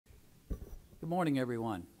Good morning,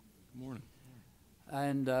 everyone. Good morning.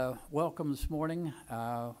 And welcome this morning.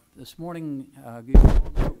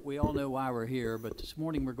 We all know why we're here, but this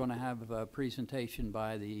morning we're going to have a presentation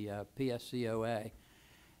by the PSCOA.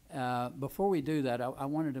 Before we do that, I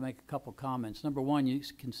wanted to make a couple comments. Number one, you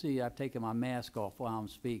can see I've taken my mask off while I'm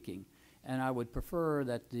speaking, and I would prefer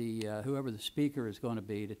that whoever the speaker is going to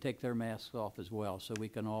be to take their masks off as well so we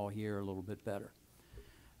can all hear a little bit better.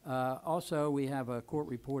 Also, we have a court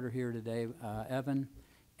reporter here today, Evan,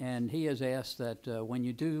 and he has asked that when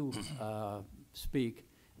you do speak,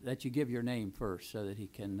 that you give your name first so that he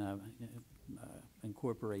can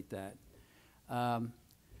incorporate that.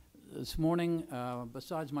 This morning,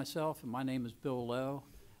 besides myself, my name is Bill Lowe.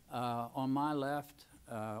 On my left,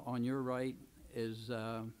 on your right, is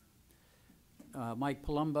Mike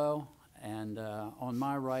Palumbo, and on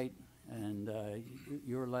my right and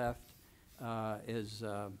your left is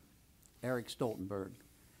Eric Stoltenberg.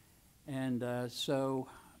 And so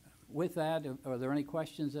with that, are there any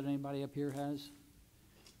questions that anybody up here has?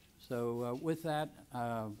 So with that,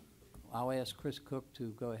 I'll ask Chris Cook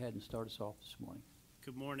to go ahead and start us off this morning.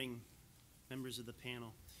 Good morning, members of the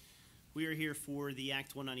panel. We are here for the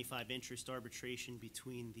Act 195 interest arbitration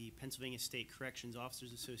between the Pennsylvania State Corrections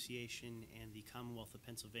Officers Association and the Commonwealth of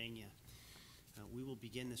Pennsylvania. We will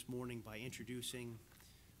begin this morning by introducing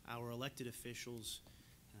our elected officials,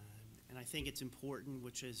 and I think it's important,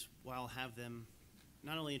 which is why I'll have them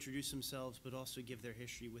not only introduce themselves but also give their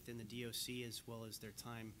history within the DOC as well as their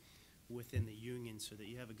time within the union, so that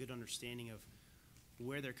you have a good understanding of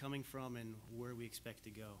where they're coming from and where we expect to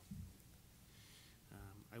go.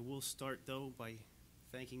 I will start, though, by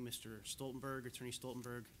thanking Mr. Stoltenberg, Attorney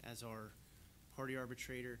Stoltenberg, as our party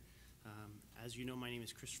arbitrator. As you know, my name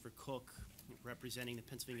is Christopher Cook, representing the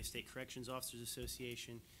Pennsylvania State Corrections Officers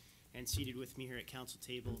Association, and seated with me here at council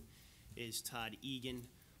table is Todd Egan,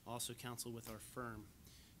 also counsel with our firm.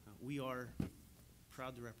 We are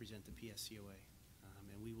proud to represent the PSCOA,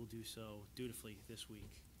 and we will do so dutifully this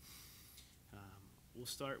week. We'll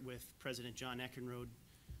start with President John Eckenrode.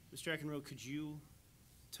 Mr. Eckenrode, could you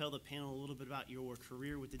tell the panel a little bit about your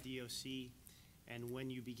career with the DOC and when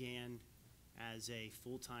you began as a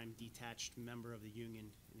full-time detached member of the union?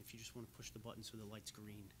 And if you just want to push the button so the light's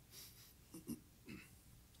green.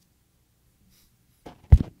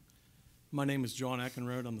 My name is John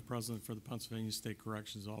Eckenrode. I'm the president for the Pennsylvania State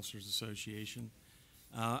Corrections Officers Association.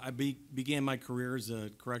 I began my career as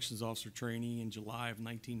a corrections officer trainee in July of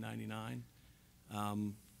 1999.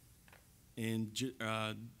 In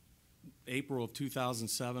April of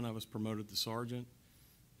 2007, I was promoted to sergeant.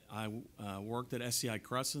 I worked at SCI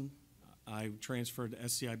Crescent. I transferred to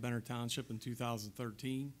SCI Benner Township in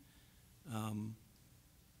 2013.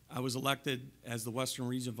 I was elected as the Western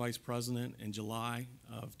Region Vice President in July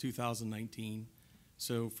of 2019.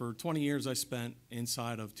 So for 20 years, I spent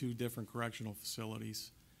inside of 2 different correctional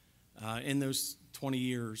facilities. In those 20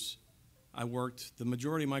 years, the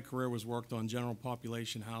majority of my career was worked on general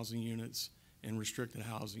population housing units and restricted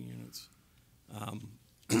housing units.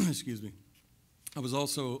 Excuse me. I was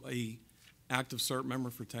also an active CERT member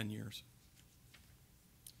for 10 years.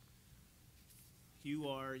 You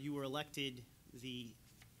were elected the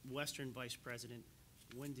Western Vice President.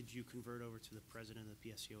 When did you convert over to the President of the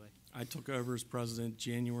PSCOA? I took over as President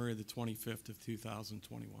January the 25th of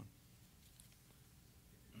 2021.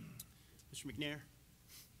 Mr. McNair?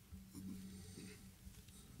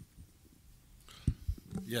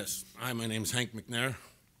 Yes. Hi, my name is Hank McNair,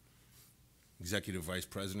 Executive Vice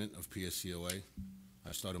President of PSCOA.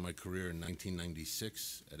 I started my career in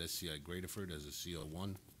 1996 at SCI Graterford as a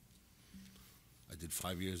CO1. I did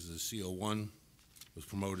 5 years as a CO1, was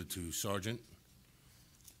promoted to sergeant.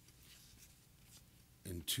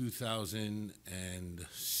 In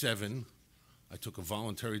 2007, I took a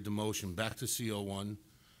voluntary demotion back to CO1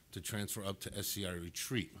 to transfer up to SCI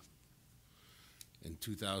Retreat. In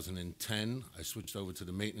 2010, I switched over to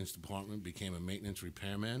the maintenance department, became a maintenance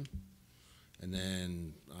repairman, and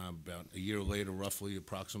then about a year later, roughly,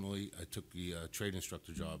 approximately, I took the trade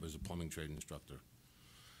instructor job as a plumbing trade instructor.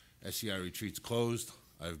 SCI Retreat's closed.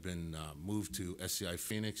 I've been moved to SCI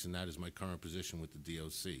Phoenix, and that is my current position with the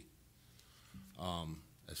DOC.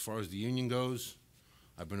 As far as the union goes,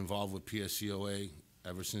 I've been involved with PSCOA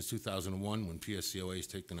ever since 2001 when PSCOA has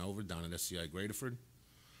taken over down at SCI Graterford.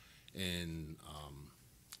 In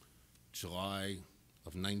July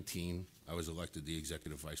of 19, I was elected the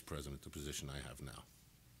Executive Vice President, the position I have now.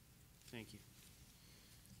 Thank you.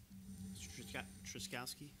 Mr.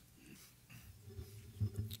 Truszkowski?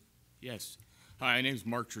 Yes. Hi, my name is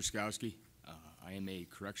Mark Truszkowski. I am a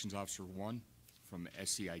Corrections Officer 1 from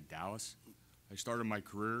SCI Dallas. I started my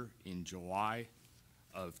career in July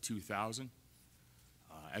of 2000.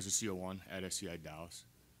 as a CO1 at SCI Dallas.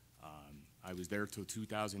 I was there till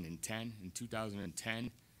 2010. In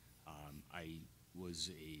 2010, I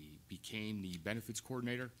became the benefits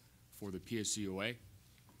coordinator for the PSCOA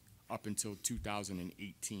up until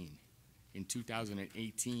 2018. In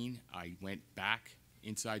 2018, I went back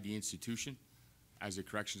inside the institution as a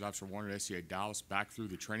corrections officer 1 at SCI Dallas, back through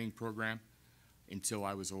the training program until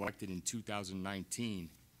I was elected in 2019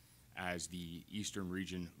 as the Eastern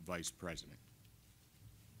Region Vice President.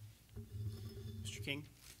 Mr. King?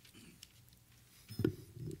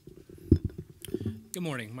 Good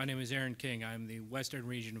morning. My name is Aaron King. I'm the Western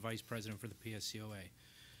Region Vice President for the PSCOA.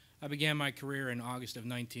 I began my career in August of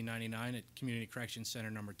 1999 at Community Corrections Center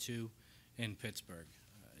number 2 in Pittsburgh.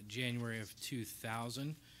 January of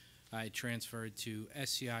 2000, I transferred to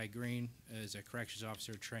SCI Green as a corrections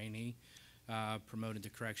officer trainee, promoted to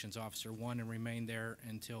corrections officer 1, and remained there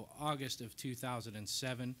until August of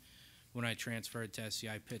 2007 when I transferred to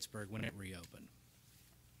SCI Pittsburgh when it reopened.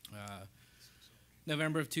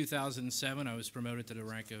 November of 2007, I was promoted to the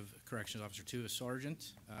rank of Corrections Officer 2, a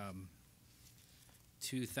sergeant.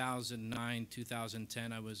 2009,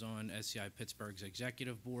 2010, I was on SCI Pittsburgh's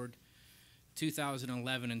executive board.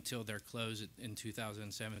 2011 until their close in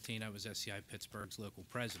 2017, I was SCI Pittsburgh's local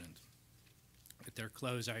president. At their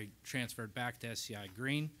close, I transferred back to SCI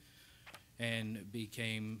Green and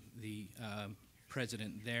became the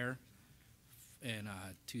president there in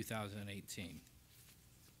 2018.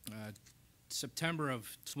 September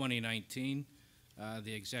of 2019,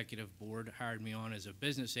 the executive board hired me on as a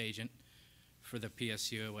business agent for the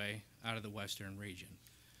PSCOA out of the Western region.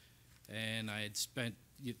 And I had spent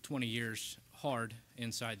 20 years hard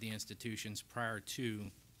inside the institutions prior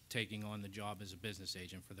to taking on the job as a business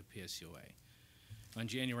agent for the PSCOA. On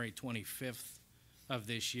January 25th of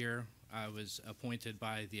this year, I was appointed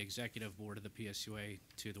by the executive board of the PSCOA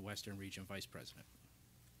to the Western Region Vice President.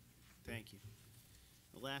 Thank you.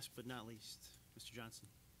 Last but not least, Mr. Johnston.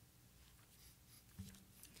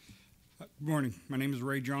 Good morning. My name is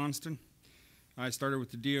Ray Johnston. I started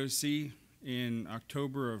with the DOC in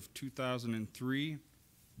October of 2003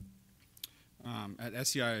 at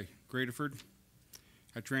SCI Graterford.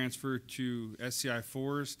 I transferred to SCI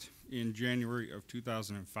Forest in January of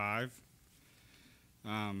 2005.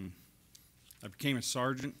 I became a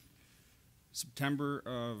sergeant September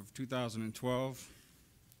of 2012.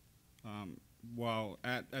 While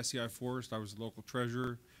at SCI Forest, I was the local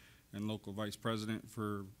treasurer and local vice president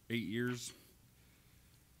for 8 years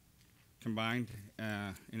combined.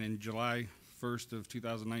 And in July 1st of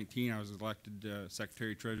 2019, I was elected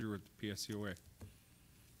secretary-treasurer with the PSCOA.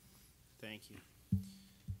 Thank you.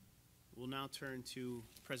 We'll now turn to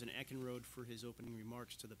President Eckenrode for his opening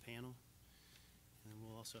remarks to the panel. And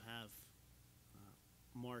we'll also have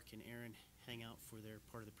Mark and Aaron hang out for their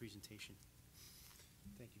part of the presentation.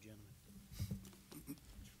 Thank you, gentlemen.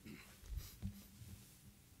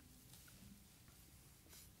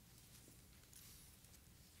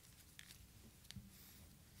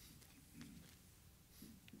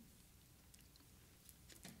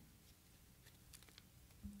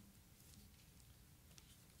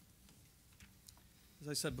 As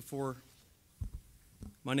I said before,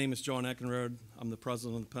 my name is John Eckenrode. I'm the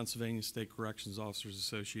president of the Pennsylvania State Corrections Officers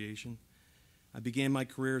Association. I began my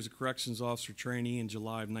career as a corrections officer trainee in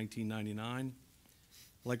July of 1999.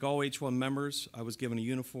 Like all H-1 members, I was given a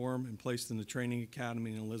uniform and placed in the training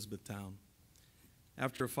academy in Elizabethtown.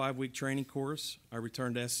 After a 5-week training course, I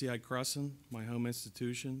returned to SCI Crescent, my home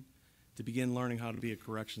institution, to begin learning how to be a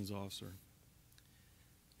corrections officer.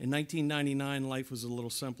 In 1999, life was a little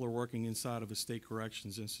simpler working inside of a state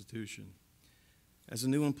corrections institution. As a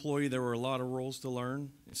new employee, there were a lot of rules to learn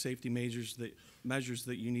and safety measures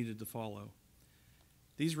that you needed to follow.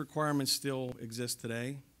 These requirements still exist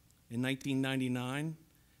today. In 1999,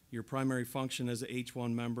 your primary function as an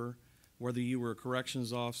H-1 member, whether you were a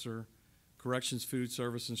corrections officer, corrections food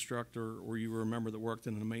service instructor, or you were a member that worked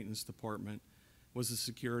in the maintenance department, was the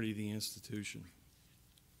security of the institution.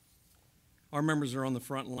 Our members are on the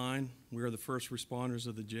front line. We are the first responders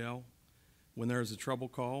of the jail. When there is a trouble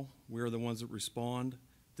call, we are the ones that respond,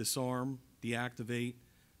 disarm, deactivate,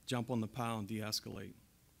 jump on the pile, and de-escalate.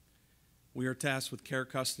 We are tasked with care,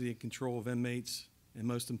 custody, and control of inmates, and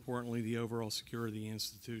most importantly, the overall security of the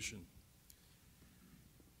institution.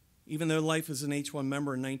 Even though life as an H-1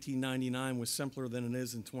 member in 1999 was simpler than it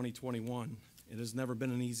is in 2021, it has never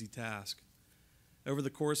been an easy task. Over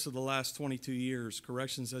the course of the last 22 years,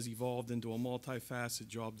 corrections has evolved into a multifaceted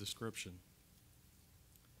job description.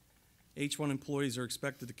 H-1 employees are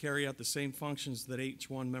expected to carry out the same functions that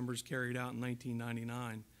H-1 members carried out in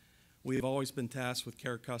 1999. We have always been tasked with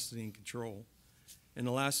care, custody, and control. In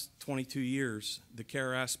the last 22 years, the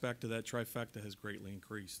care aspect of that trifecta has greatly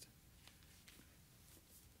increased.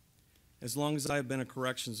 As long as I have been a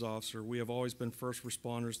corrections officer, we have always been first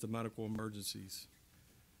responders to medical emergencies.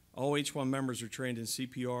 All H-1 members are trained in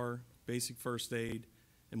CPR, basic first aid,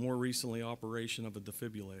 and more recently, operation of a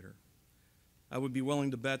defibrillator. I would be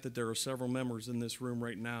willing to bet that there are several members in this room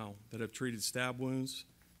right now that have treated stab wounds,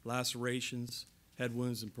 lacerations, head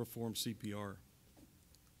wounds, and performed CPR.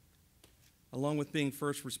 Along with being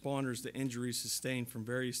first responders to injuries sustained from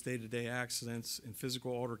various day-to-day accidents and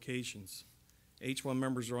physical altercations, H-1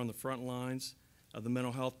 members are on the front lines of the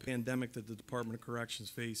mental health pandemic that the Department of Corrections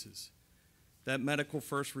faces. That medical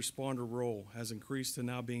first responder role has increased to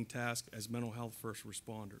now being tasked as mental health first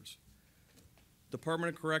responders.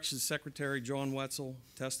 Department of Corrections Secretary John Wetzel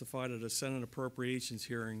testified at a Senate Appropriations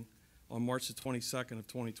hearing on March the 22nd of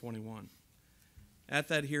 2021. At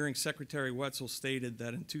that hearing, Secretary Wetzel stated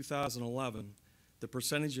that in 2011, the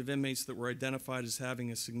percentage of inmates that were identified as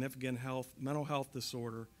having a significant mental health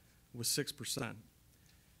disorder was 6%.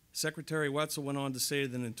 Secretary Wetzel went on to say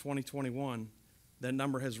that in 2021, that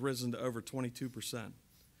number has risen to over 22%.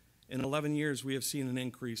 In 11 years, we have seen an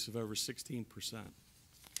increase of over 16%.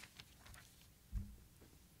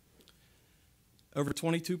 Over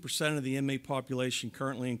 22% of the inmate population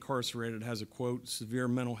currently incarcerated has a, quote, severe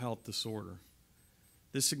mental health disorder.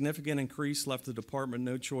 This significant increase left the department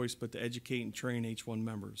no choice but to educate and train H-1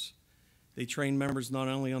 members. They train members not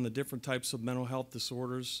only on the different types of mental health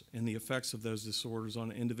disorders and the effects of those disorders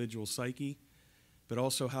on an individual psyche, but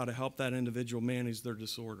also how to help that individual manage their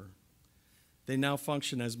disorder. They now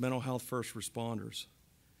function as mental health first responders.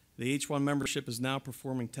 The H-1 membership is now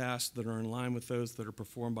performing tasks that are in line with those that are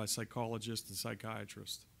performed by psychologists and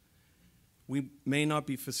psychiatrists. We may not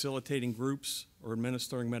be facilitating groups or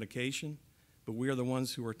administering medication, but we are the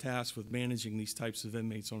ones who are tasked with managing these types of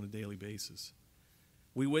inmates on a daily basis.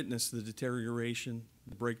 We witness the deterioration,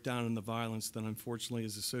 the breakdown, and the violence that unfortunately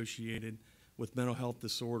is associated with mental health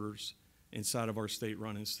disorders inside of our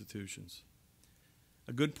state-run institutions.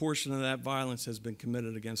 A good portion of that violence has been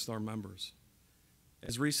committed against our members.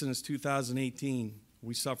 As recent as 2018,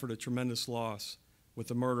 we suffered a tremendous loss with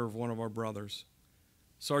the murder of one of our brothers.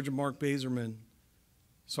 Sergeant Mark Baserman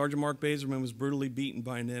was brutally beaten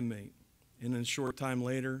by an inmate, and a short time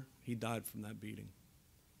later, he died from that beating.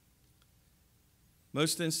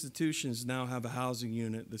 Most institutions now have a housing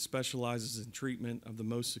unit that specializes in treatment of the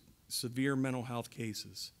most severe mental health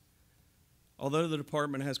cases. Although the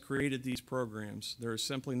department has created these programs, there is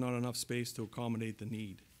simply not enough space to accommodate the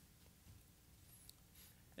need.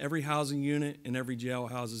 Every housing unit in every jail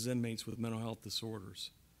houses inmates with mental health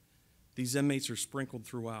disorders. These inmates are sprinkled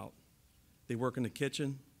throughout. They work in the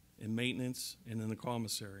kitchen, in maintenance, and in the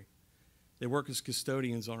commissary. They work as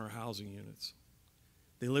custodians on our housing units.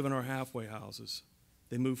 They live in our halfway houses.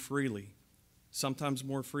 They move freely, sometimes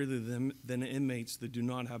more freely than inmates that do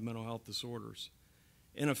not have mental health disorders.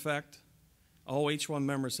 In effect, all H-1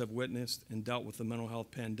 members have witnessed and dealt with the mental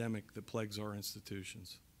health pandemic that plagues our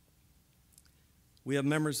institutions. We have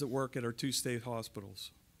members that work at our 2 state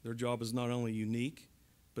hospitals. Their job is not only unique,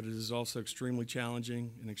 but it is also extremely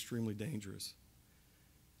challenging and extremely dangerous.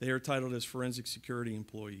 They are titled as forensic security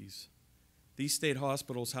employees. These state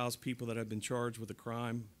hospitals house people that have been charged with a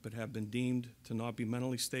crime but have been deemed to not be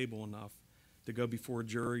mentally stable enough to go before a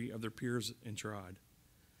jury of their peers and tried.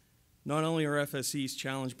 Not only are FSEs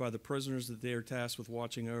challenged by the prisoners that they are tasked with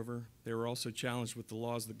watching over, they are also challenged with the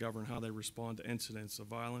laws that govern how they respond to incidents of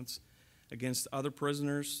violence against other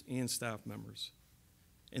prisoners and staff members.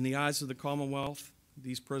 In the eyes of the Commonwealth,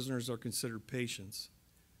 these prisoners are considered patients.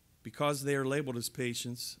 Because they are labeled as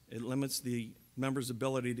patients, it limits the members'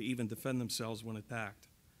 ability to even defend themselves when attacked.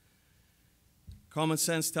 Common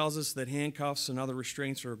sense tells us that handcuffs and other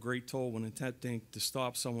restraints are a great tool when attempting to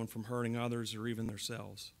stop someone from hurting others or even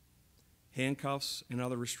themselves. Handcuffs and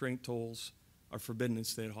other restraint tools are forbidden in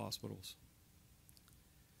state hospitals.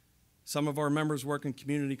 Some of our members work in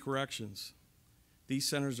community corrections. These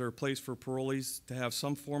centers are a place for parolees to have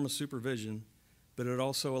some form of supervision, but it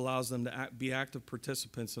also allows them to be active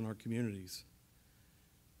participants in our communities.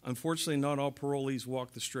 Unfortunately, not all parolees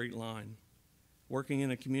walk the straight line. Working in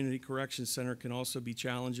a community correction center can also be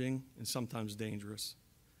challenging and sometimes dangerous.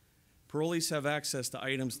 Parolees have access to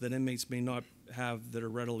items that inmates may not have that are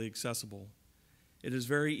readily accessible. It is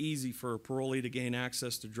very easy for a parolee to gain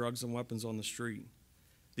access to drugs and weapons on the street.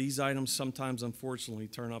 These items sometimes, unfortunately,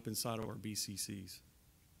 turn up inside of our BCCs.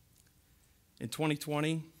 In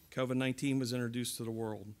 2020, COVID-19 was introduced to the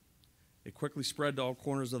world. It quickly spread to all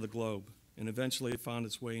corners of the globe, and eventually it found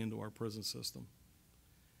its way into our prison system.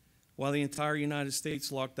 While the entire United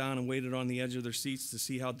States locked down and waited on the edge of their seats to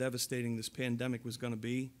see how devastating this pandemic was going to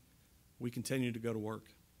be, we continued to go to work.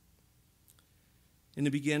 In the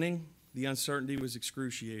beginning, the uncertainty was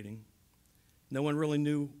excruciating. No one really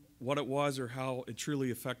knew what it was or how it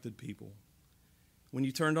truly affected people. When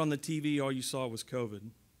you turned on the TV, all you saw was COVID.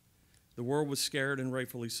 The world was scared, and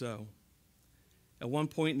rightfully so. At one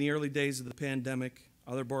point in the early days of the pandemic,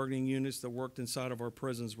 other bargaining units that worked inside of our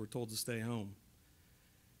prisons were told to stay home.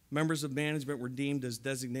 Members of management were deemed as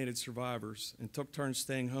designated survivors and took turns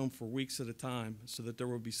staying home for weeks at a time so that there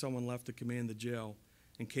would be someone left to command the jail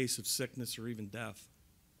in case of sickness or even death.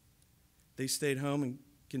 They stayed home and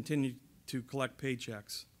continued to collect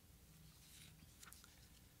paychecks.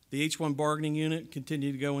 The H-1 bargaining unit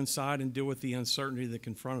continued to go inside and deal with the uncertainty that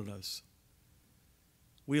confronted us.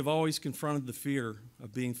 We have always confronted the fear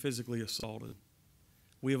of being physically assaulted.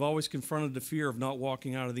 We have always confronted the fear of not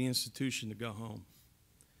walking out of the institution to go home.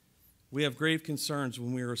 We have grave concerns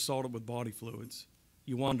when we are assaulted with body fluids.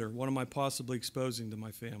 You wonder, what am I possibly exposing to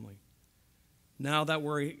my family? Now that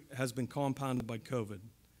worry has been compounded by COVID.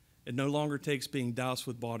 It no longer takes being doused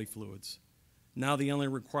with body fluids. Now the only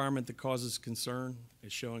requirement that causes concern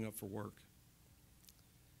is showing up for work.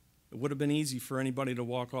 It would have been easy for anybody to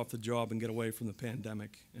walk off the job and get away from the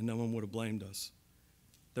pandemic, and no one would have blamed us.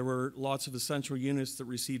 There were lots of essential units that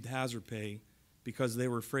received hazard pay because they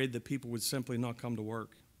were afraid that people would simply not come to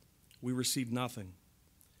work. We received nothing.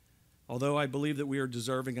 Although I believe that we are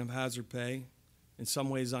deserving of hazard pay, in some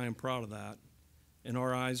ways I am proud of that. In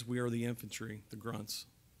our eyes, we are the infantry, the grunts.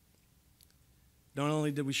 Not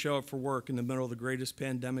only did we show up for work in the middle of the greatest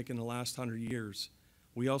pandemic in the last 100 years,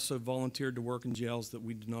 we also volunteered to work in jails that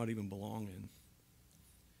we did not even belong in.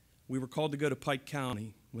 We were called to go to Pike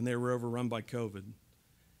County when they were overrun by COVID.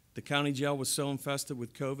 The county jail was so infested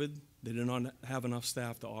with COVID, they did not have enough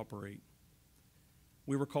staff to operate.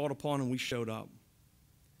 We were called upon and we showed up.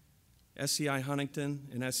 SCI Huntington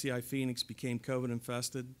and SCI Phoenix became COVID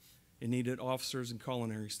infested and needed officers and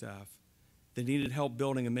culinary staff. They needed help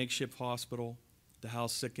building a makeshift hospital to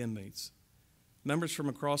house sick inmates. Members from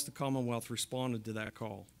across the Commonwealth responded to that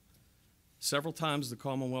call. Several times the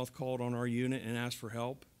Commonwealth called on our unit and asked for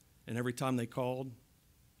help, and every time they called,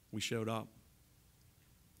 we showed up.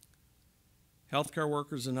 Healthcare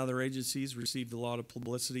workers and other agencies received a lot of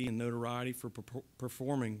publicity and notoriety for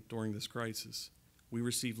performing during this crisis. We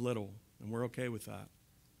received little, and we're okay with that.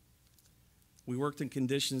 We worked in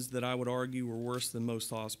conditions that I would argue were worse than most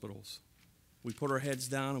hospitals. We put our heads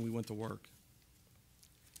down and we went to work.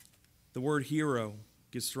 The word hero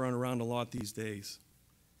gets thrown around a lot these days.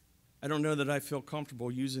 I don't know that I feel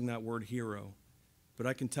comfortable using that word hero, but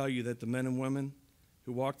I can tell you that the men and women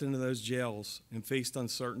who walked into those jails and faced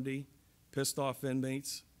uncertainty, pissed off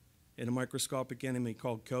inmates, and a microscopic enemy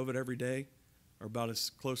called COVID every day are about as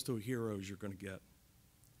close to a hero as you're going to get.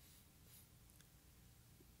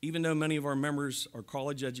 Even though many of our members are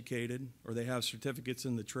college educated or they have certificates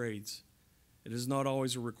in the trades, it is not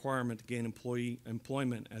always a requirement to gain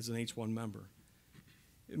employment as an H-1 member.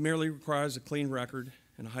 It merely requires a clean record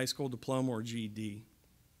and a high school diploma or GED.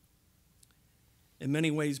 In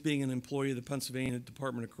many ways, being an employee of the Pennsylvania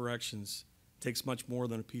Department of Corrections takes much more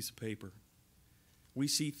than a piece of paper. We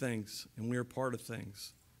see things, and we are part of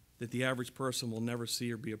things that the average person will never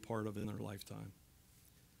see or be a part of in their lifetime.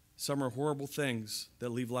 Some are horrible things that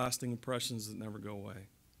leave lasting impressions that never go away.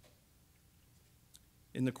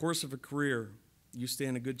 In the course of a career, you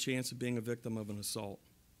stand a good chance of being a victim of an assault.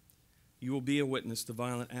 You will be a witness to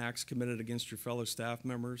violent acts committed against your fellow staff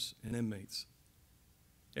members and inmates.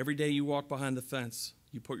 Every day you walk behind the fence,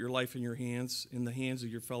 you put your life in the hands of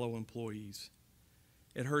your fellow employees.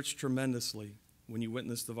 It hurts tremendously when you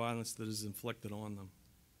witness the violence that is inflicted on them.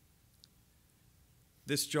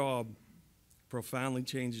 This job profoundly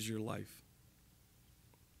changes your life.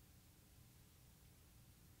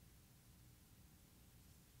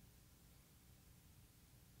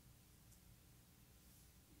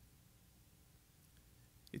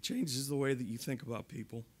 It changes the way that you think about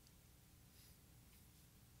people.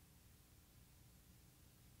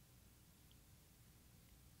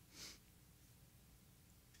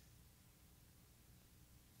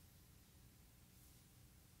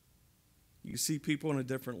 You see people in a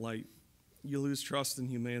different light. You lose trust in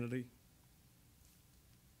humanity.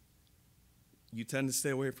 You tend to stay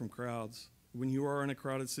away from crowds. When you are in a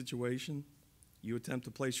crowded situation, you attempt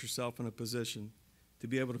to place yourself in a position to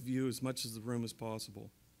be able to view as much of the room as possible.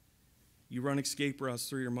 You run escape routes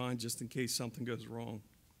through your mind just in case something goes wrong.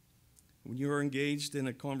 When you are engaged in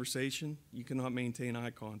a conversation, you cannot maintain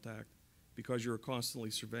eye contact because you are constantly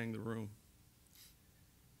surveying the room.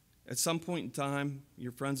 At some point in time,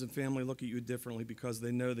 your friends and family look at you differently because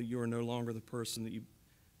they know that you are no longer the person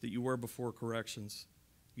that you were before corrections.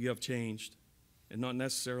 You have changed, and not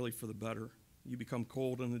necessarily for the better. You become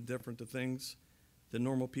cold and indifferent to things that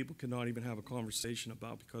normal people cannot even have a conversation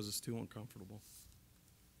about because it's too uncomfortable.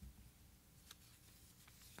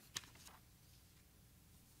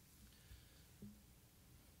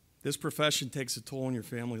 This profession takes a toll on your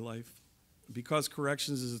family life. Because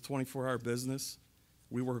corrections is a 24-hour business,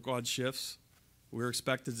 we work odd shifts. We're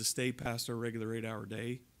expected to stay past our regular 8-hour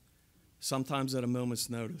day, sometimes at a moment's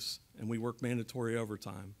notice, and we work mandatory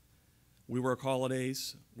overtime. We work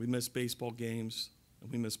holidays, we miss baseball games,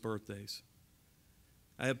 and we miss birthdays.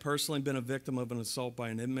 I have personally been a victim of an assault by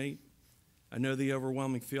an inmate. I know the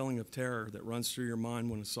overwhelming feeling of terror that runs through your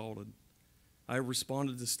mind when assaulted. I have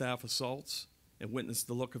responded to staff assaults and witnessed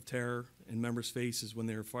the look of terror in members' faces when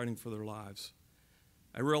they are fighting for their lives.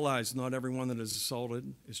 I realize not everyone that is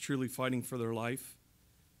assaulted is truly fighting for their life,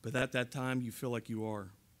 but at that time you feel like you are.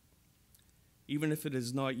 Even if it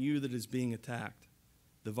is not you that is being attacked,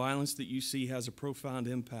 the violence that you see has a profound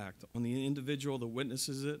impact on the individual that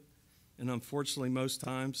witnesses it, and unfortunately most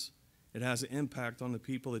times it has an impact on the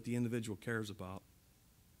people that the individual cares about.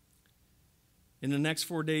 In the next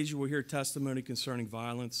 4 days you will hear testimony concerning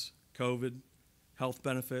violence, COVID, health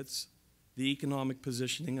benefits, the economic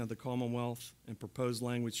positioning of the Commonwealth, and proposed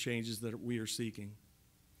language changes that we are seeking.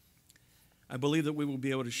 I believe that we will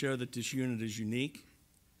be able to show that this unit is unique.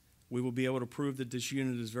 We will be able to prove that this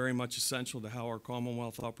unit is very much essential to how our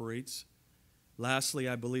Commonwealth operates. Lastly,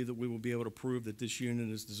 I believe that we will be able to prove that this unit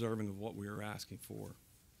is deserving of what we are asking for.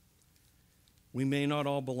 We may not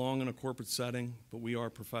all belong in a corporate setting, but we are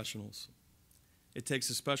professionals. It takes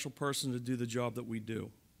a special person to do the job that we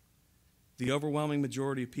do. The overwhelming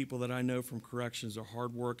majority of people that I know from corrections are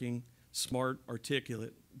hardworking, smart,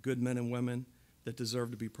 articulate, good men and women that deserve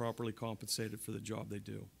to be properly compensated for the job they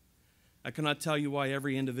do. I cannot tell you why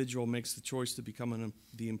every individual makes the choice to become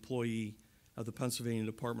the employee of the Pennsylvania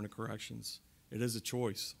Department of Corrections. It is a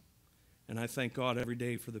choice, and I thank God every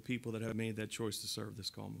day for the people that have made that choice to serve this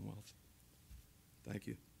Commonwealth. Thank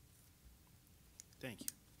you. Thank you.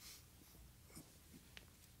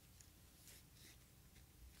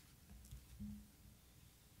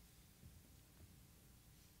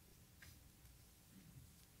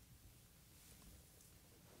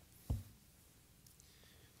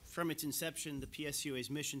 From its inception, the PSCOA's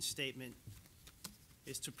mission statement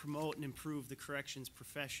is to promote and improve the corrections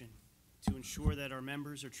profession, to ensure that our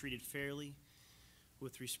members are treated fairly,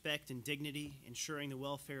 with respect and dignity, ensuring the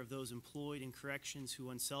welfare of those employed in corrections who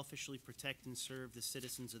unselfishly protect and serve the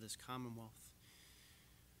citizens of this Commonwealth.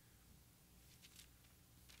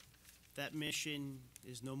 That mission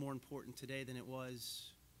is no more important today than it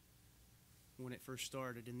was when it first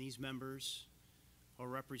started, and these members are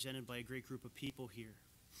represented by a great group of people here.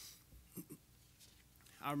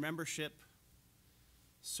 Our membership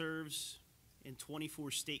serves in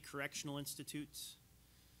 24 state correctional institutes,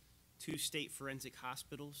 2 state forensic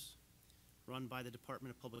hospitals run by the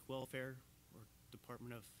Department of Public Welfare, or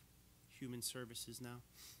Department of Human Services now,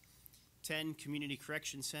 10 community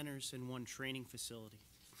correction centers, and 1 training facility.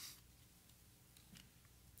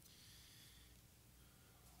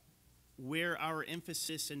 Where our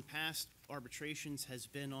emphasis in past arbitrations has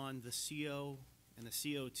been on the CO and the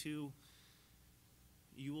CO2,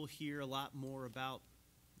 you will hear a lot more about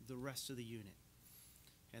the rest of the unit.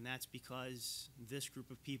 And that's because this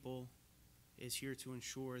group of people is here to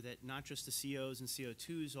ensure that not just the COs and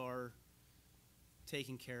CO2s are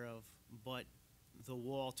taken care of, but the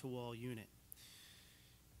wall-to-wall unit.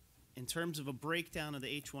 In terms of a breakdown of the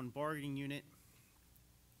H-1 bargaining unit,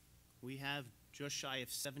 we have just shy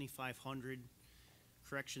of 7,500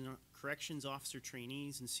 corrections officer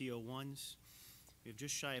trainees and CO1s. We have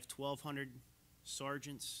just shy of 1,200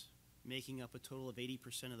 sergeants, making up a total of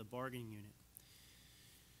 80% of the bargaining unit.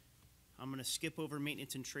 I'm going to skip over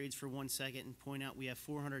maintenance and trades for 1 second and point out we have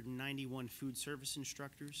 491 food service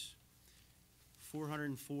instructors,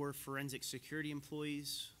 404 forensic security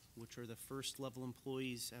employees, which are the first level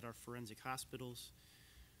employees at our forensic hospitals,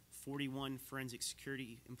 41 forensic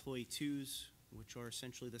security employee 2s, which are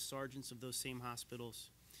essentially the sergeants of those same hospitals,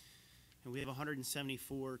 and we have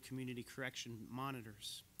 174 community correction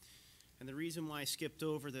monitors. And the reason why I skipped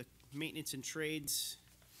over the maintenance and trades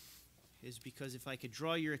is because if I could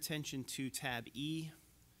draw your attention to tab E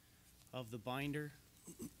of the binder,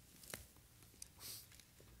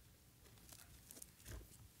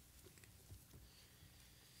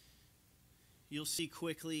 you'll see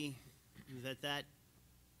quickly that that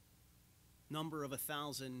number of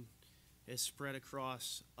 1,000 is spread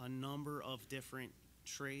across a number of different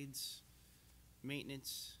trades,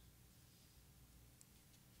 maintenance,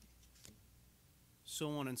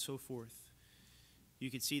 so on and so forth. You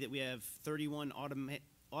can see that we have 31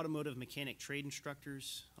 automotive mechanic trade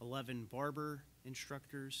instructors, 11 barber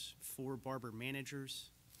instructors, 4 barber managers.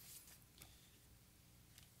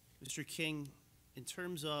 Mr. King, in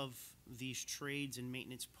terms of these trades and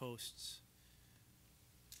maintenance posts,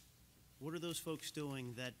 what are those folks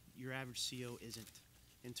doing that your average CO isn't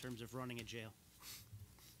in terms of running a jail?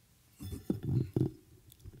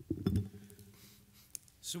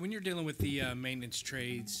 So when you're dealing with the maintenance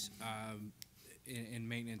trades and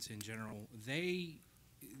maintenance in general,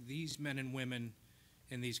 these men and women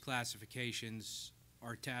in these classifications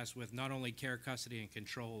are tasked with not only care, custody, and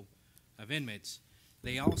control of inmates,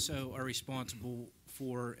 they also are responsible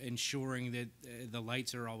for ensuring that the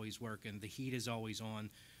lights are always working, the heat is always on,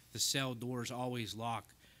 the cell doors always lock,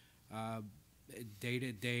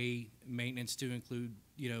 day-to-day maintenance to include,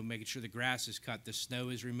 making sure the grass is cut, the snow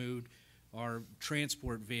is removed, our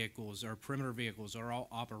transport vehicles, our perimeter vehicles are all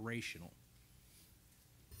operational.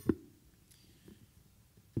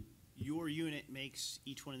 Your unit makes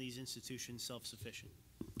each one of these institutions self-sufficient.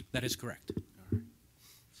 That is correct.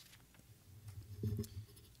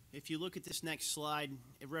 If you look at this next slide,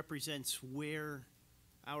 it represents where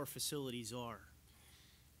our facilities are.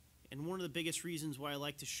 And one of the biggest reasons why I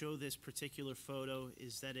like to show this particular photo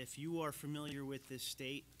is that if you are familiar with this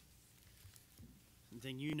state,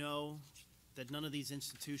 then you know that none of these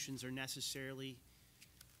institutions are necessarily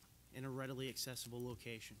in a readily accessible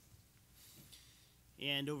location.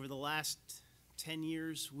 And over the last 10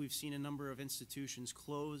 years, we've seen a number of institutions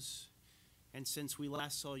close. And since we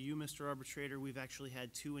last saw you, Mr. Arbitrator, we've actually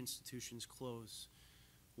had 2 institutions close.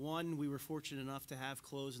 One, we were fortunate enough to have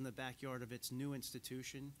close in the backyard of its new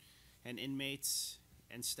institution, and inmates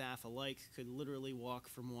and staff alike could literally walk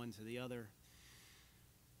from one to the other.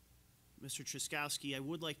 Mr. Truszkowski, I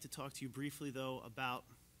would like to talk to you briefly, though, about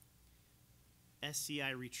SCI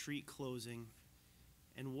retreat closing,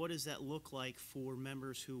 and what does that look like for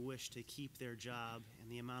members who wish to keep their job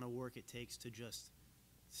and the amount of work it takes to just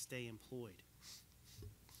stay employed?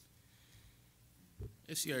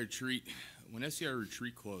 SCI Retreat, when SCI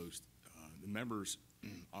Retreat closed, the members,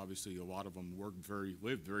 obviously a lot of them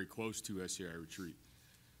lived very close to SCI Retreat.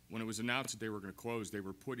 When it was announced that they were going to close, they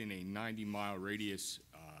were put in a 90-mile radius,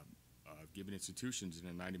 given institutions in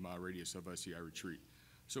a 90-mile radius of SCI Retreat.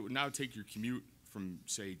 So it would now take your commute from,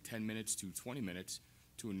 say, 10 minutes to 20 minutes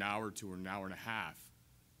to an hour and a half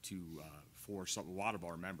for a lot of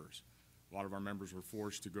our members. A lot of our members were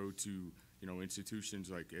forced to go to, institutions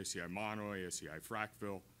like SCI Monroe, SCI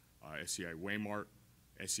Frackville, SCI Waymart,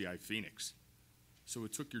 SCI Phoenix. So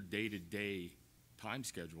it took your day-to-day time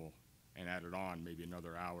schedule and added on maybe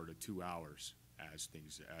another hour to 2 hours as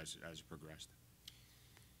it progressed.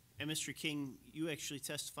 And Mr. King, you actually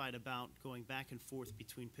testified about going back and forth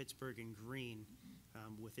between Pittsburgh and Greene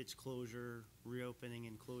with its closure, reopening,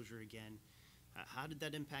 and closure again. How did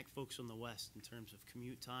that impact folks on the West in terms of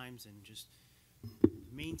commute times and just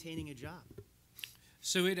maintaining a job?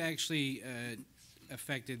 So it actually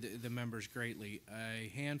affected the members greatly.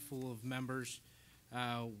 A handful of members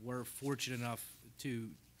were fortunate enough to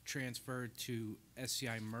transfer to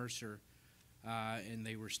SCI Mercer, and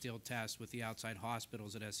they were still tasked with the outside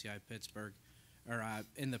hospitals at SCI Pittsburgh, or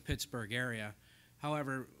in the Pittsburgh area.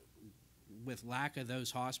 However, with lack of those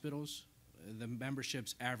hospitals, the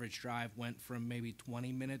membership's average drive went from maybe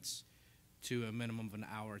 20 minutes to a minimum of an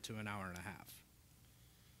hour to an hour and a half.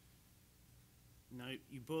 Now,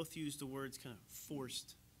 you both used the words kind of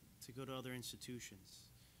forced to go to other institutions.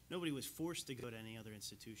 Nobody was forced to go to any other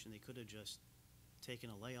institution. They could have just taken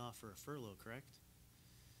a layoff or a furlough, correct?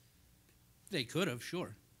 They could have,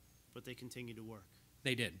 sure. But they continued to work.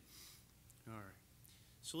 They did. All right.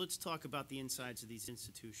 So let's talk about the insides of these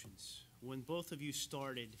institutions. When both of you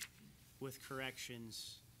started with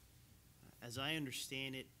corrections, as I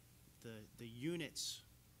understand it, the units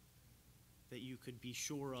that you could be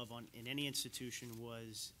sure of in any institution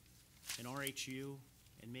was an RHU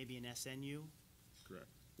and maybe an SNU? Correct.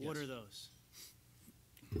 What Yes. are those?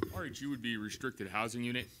 RHU would be a restricted housing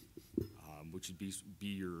unit, which would be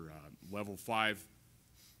your level 5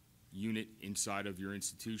 unit inside of your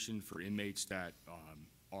institution for inmates that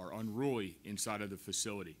are unruly inside of the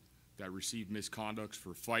facility, that receive misconducts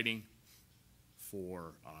for fighting,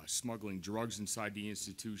 for smuggling drugs inside the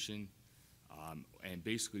institution, and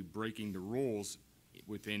basically breaking the rules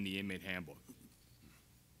within the inmate handbook.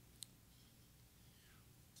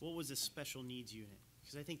 What was a special needs unit?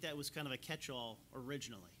 Because I think that was kind of a catch-all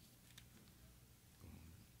originally.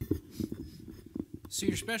 So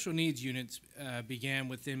your special needs units began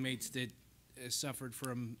with inmates that suffered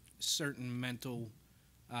from certain mental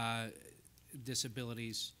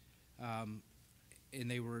disabilities,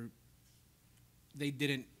 and they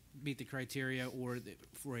didn't meet the criteria, or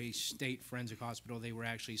for a state forensic hospital, they were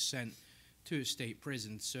actually sent to a state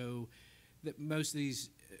prison. So that most of these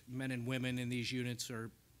men and women in these units are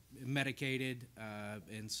medicated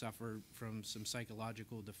and suffer from some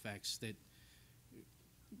psychological defects that,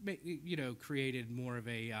 created more of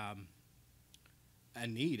a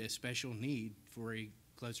special need for a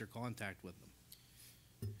closer contact with them.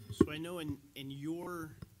 So I know in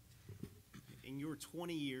your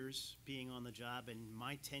 20 years being on the job and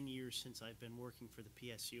my 10 years since I've been working for the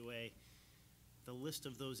PSCOA, the list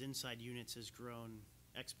of those inside units has grown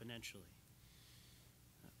exponentially,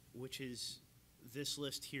 which is this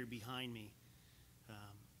list here behind me.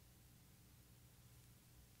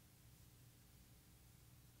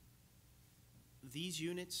 These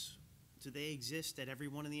units, do they exist at every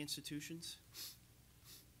one of the institutions?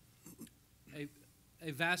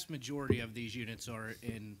 A vast majority of these units are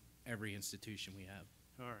in every institution we have.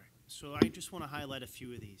 All right, so I just want to highlight a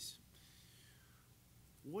few of these.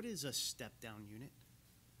 What is a step-down unit?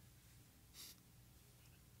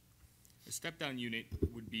 A step-down unit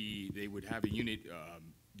would be, they would have a unit,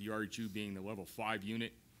 the RHU being the level 5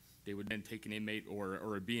 unit. They would then take an inmate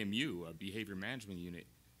or a BMU, a behavior management unit,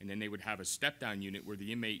 and then they would have a step-down unit where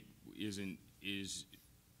the inmate is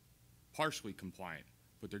partially compliant,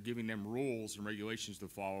 but they're giving them rules and regulations to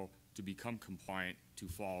follow to become compliant to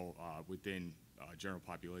fall within general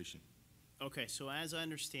population. Okay, so as I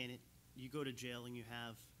understand it, you go to jail and you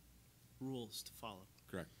have rules to follow.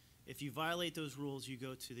 Correct. If you violate those rules, you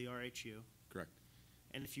go to the RHU. Correct.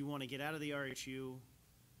 And if you want to get out of the RHU,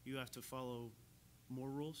 you have to follow more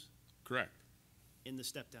rules Correct. in the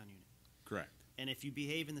step-down unit. Correct. And if you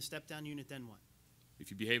behave in the step-down unit, then what? If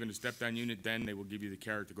you behave in a step-down unit, then they will give you the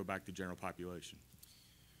carrot to go back to general population.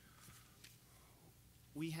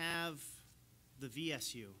 We have the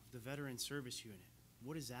VSU, the Veteran Service Unit.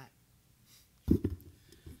 What is that?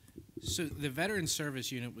 So the Veteran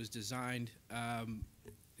Service Unit was designed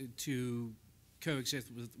to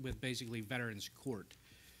coexist with basically Veterans Court.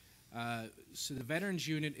 So the Veterans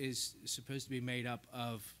Unit is supposed to be made up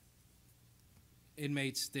of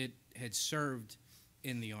inmates that had served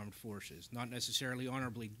in the armed forces, not necessarily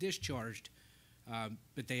honorably discharged,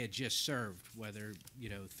 but they had just served, whether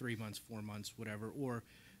 3 months, 4 months, whatever, or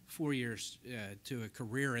 4 years to a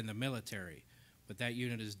career in the military. But that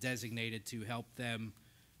unit is designated to help them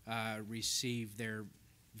receive their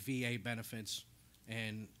VA benefits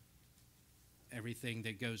and everything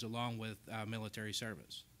that goes along with military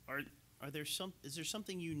service. Is there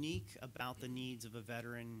something unique about the needs of a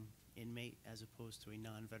veteran inmate as opposed to a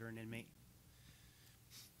non-veteran inmate?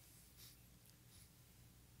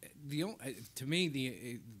 To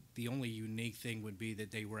me, the only unique thing would be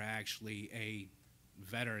that they were actually a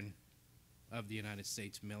veteran of the United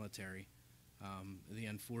States military. The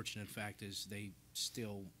unfortunate fact is they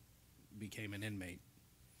still became an inmate.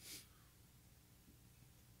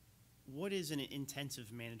 What is an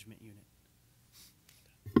intensive management unit?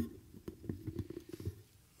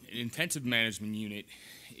 An intensive management unit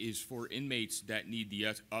is for inmates that need the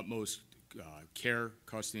utmost care,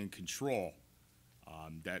 custody, and control,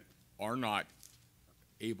 that are not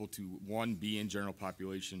able to, 1, be in general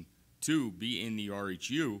population, 2, be in the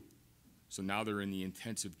RHU, so now they're in the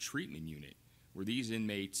intensive treatment unit, where these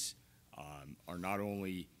inmates are not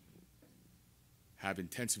only have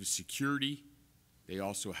intensive security, they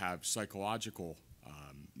also have psychological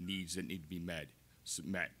needs that need to be met.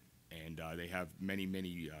 And they have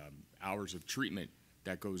many hours of treatment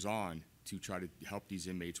that goes on to try to help these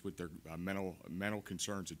inmates with their mental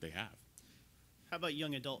concerns that they have. How about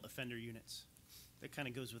young adult offender units? That kind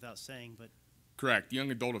of goes without saying, but Correct.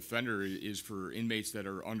 Young adult offender is for inmates that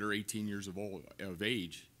are under 18 years of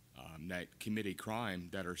age that commit a crime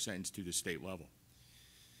that are sentenced to the state level.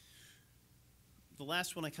 the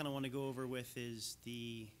last one I kind of want to go over with is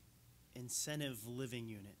the incentive living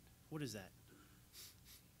unit. What is that?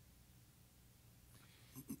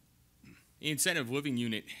 The incentive living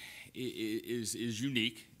unit is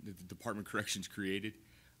unique that the Department of Corrections created.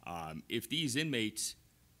 If these inmates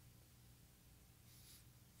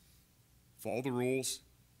follow the rules,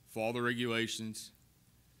 follow the regulations,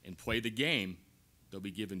 and play the game, they'll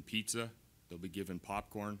be given pizza, they'll be given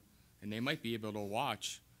popcorn, and they might be able to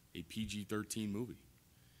watch a PG-13 movie.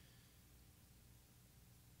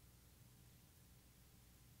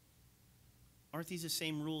 Aren't these the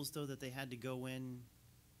same rules, though, that they had to go in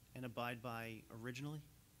and abide by originally?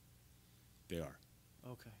 They are.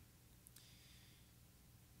 Okay.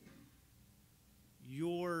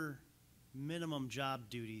 Your minimum job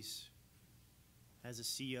duties as a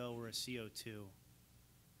CO or a CO2,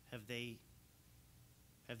 have they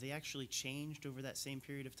Have they actually changed over that same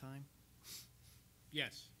period of time?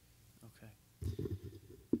 Yes. Okay.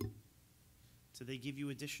 Do they give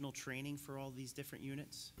you additional training for all these different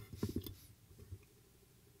units?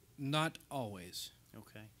 Not always.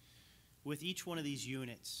 Okay. With each one of these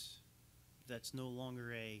units that's no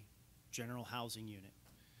longer a general housing unit,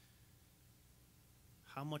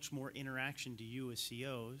 how much more interaction do you as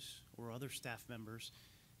COs or other staff members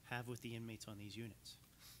have with the inmates on these units?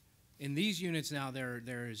 In these units now,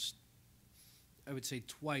 there's, I would say,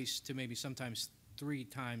 twice to maybe sometimes 3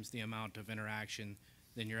 times the amount of interaction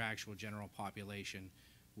than your actual general population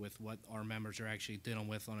with what our members are actually dealing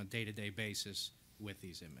with on a day-to-day basis with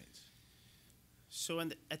these inmates. So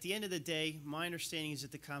at the end of the day, my understanding is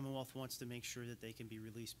that the Commonwealth wants to make sure that they can be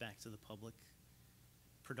released back to the public,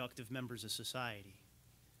 productive members of society.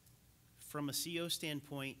 From a CO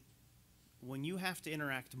standpoint, when you have to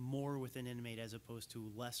interact more with an inmate as opposed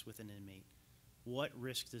to less with an inmate, what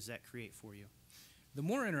risk does that create for you? The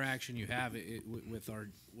more interaction you have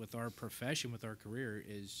with our profession, with our career,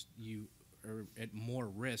 is you are at more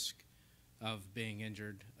risk of being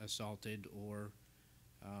injured, assaulted, or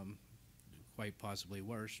quite possibly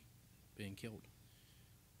worse, being killed.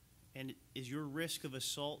 And is your risk of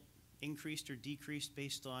assault increased or decreased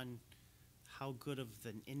based on how good of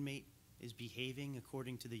an inmate is behaving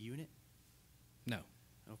according to the unit? No.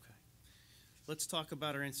 Okay. Let's talk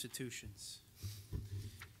about our institutions.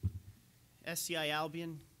 SCI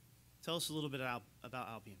Albion, tell us a little bit about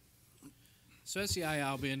Albion. So SCI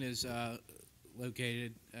Albion is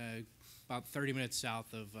located about 30 minutes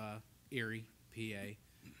south of Erie, PA.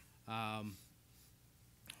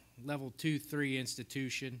 Level 2-3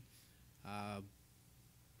 institution,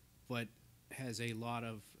 but has a lot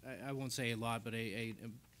of, I won't say a lot, but a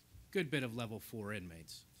good bit of level 4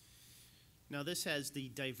 inmates. Now this has the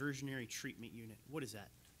diversionary treatment unit. What is that?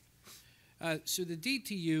 So the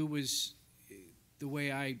DTU was, the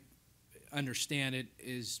way I understand it,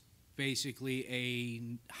 is basically a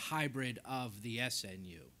hybrid of the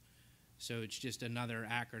SNU. So it's just another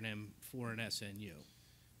acronym for an SNU.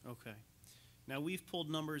 Okay. Now we've pulled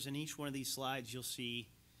numbers in each one of these slides. You'll see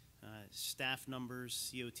staff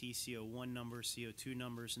numbers, COT, CO1 numbers, CO2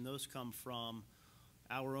 numbers, and those come from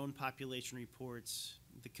our own population reports.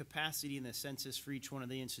 The capacity and the census for each one of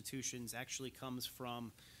the institutions actually comes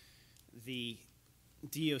from the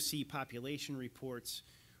DOC population reports,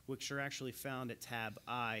 which are actually found at tab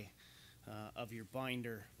I of your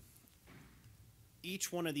binder.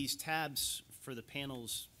 Each one of these tabs for the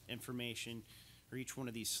panel's information, or each one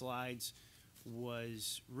of these slides,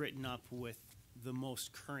 was written up with the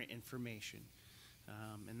most current information,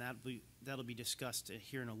 and that'll be discussed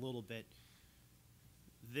here in a little bit.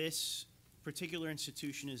 This particular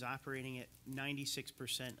institution is operating at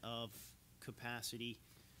 96% of capacity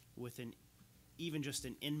with even just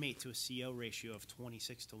an inmate to a CO ratio of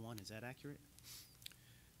 26-1. Is that accurate?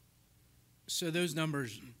 So those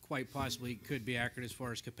numbers quite possibly could be accurate as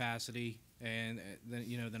far as capacity and the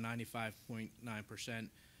 95.9%.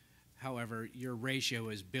 However, your ratio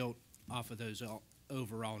is built off of those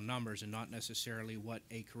overall numbers and not necessarily what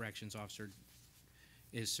a corrections officer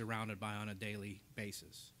is surrounded by on a daily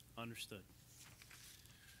basis. Understood.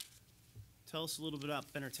 Tell us a little bit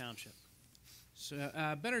about Benner Township. So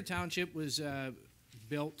Benner Township was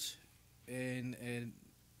built and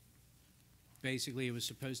basically it was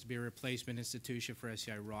supposed to be a replacement institution for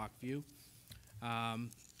SCI Rockview.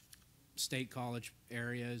 State College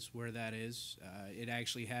areas where that is. It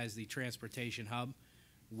actually has the transportation hub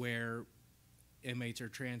where inmates are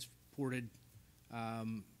transported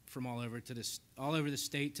from all over the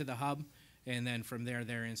state to the hub, and then from there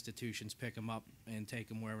their institutions pick them up and take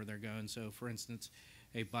them wherever they're going. So for instance,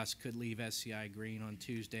 a bus could leave SCI Green on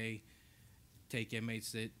Tuesday, take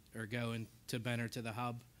inmates that are going to Benner to the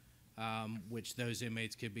hub, which those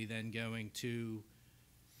inmates could be then going to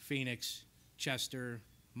Phoenix, Chester,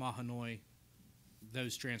 Mahanoy.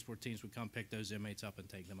 Those transport teams would come pick those inmates up and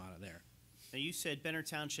take them out of there. Now you said Benner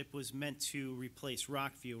Township was meant to replace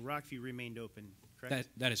Rockview. Rockview remained open, correct?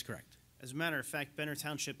 That is correct. As a matter of fact, Benner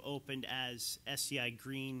Township opened as SCI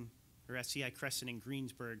Green, or SCI Crescent and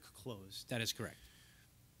Greensburg closed. That is correct.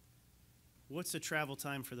 What's the travel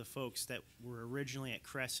time for the folks that were originally at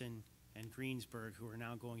Crescent and Greensburg who are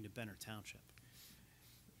now going to Benner Township?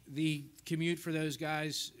 The commute for those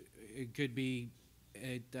guys, it could be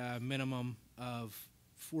at a minimum of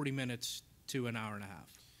 40 minutes to an hour and a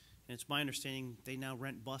half. And it's my understanding they now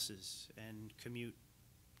rent buses and commute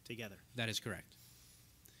together. That is correct.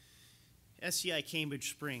 SCI Cambridge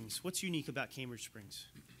Springs. What's unique about Cambridge Springs?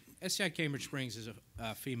 SCI Cambridge Springs is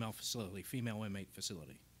a female facility, female inmate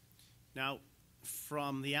facility. Now,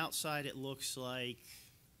 from the outside, it looks like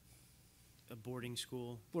a boarding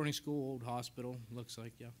school? Boarding school, old hospital, looks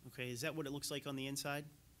like, yeah. Okay, is that what it looks like on the inside?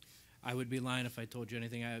 I would be lying if I told you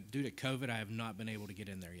anything. Due to COVID, I have not been able to get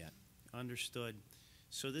in there yet. Understood.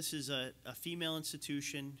 So this is a female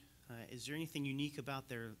institution. Is there anything unique about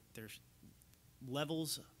their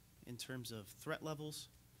levels in terms of threat levels?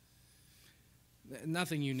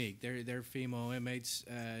 Nothing unique. They're female inmates.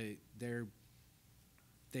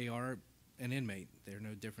 They are an inmate. They're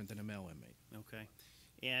no different than a male inmate. Okay.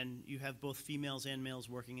 And you have both females and males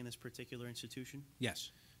working in this particular institution?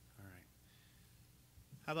 Yes. All right.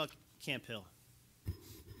 How about Camp Hill?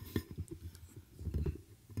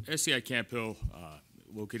 SCI Camp Hill,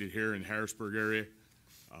 located here in Harrisburg area.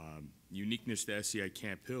 Uniqueness to SCI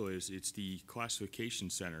Camp Hill is it's the classification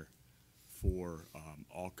center for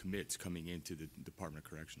all commits coming into the Department of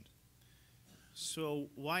Corrections. So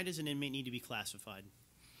why does an inmate need to be classified?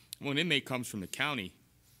 Well, an inmate comes from the county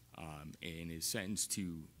and is sentenced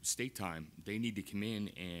to state time. They need to come in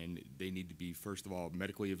and they need to be, first of all,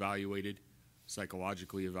 medically evaluated,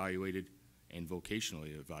 psychologically evaluated, and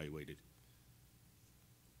vocationally evaluated.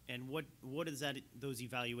 And what does those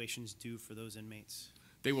evaluations do for those inmates?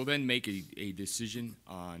 They will then make a decision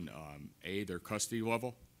on A, their custody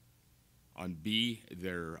level, on B,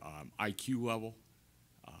 their IQ level,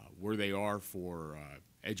 where they are for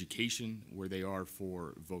education, where they are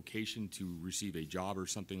for vocation to receive a job or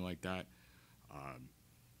something like that,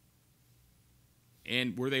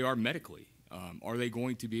 and where they are medically. Are they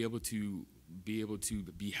going to be able to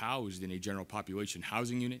be housed in a general population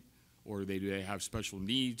housing unit, or do they have special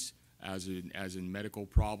needs, as in medical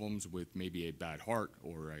problems with maybe a bad heart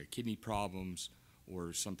or kidney problems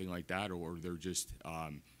or something like that, or they're just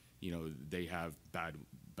they have bad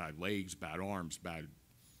legs, bad arms, bad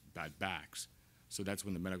backs. So that's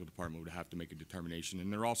when the medical department would have to make a determination,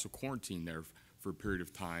 and they're also quarantined there for a period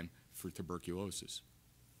of time for tuberculosis.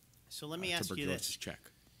 So let me ask you tuberculosis this.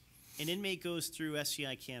 check. An inmate goes through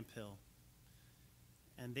SCI Camp Hill,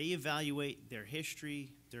 and they evaluate their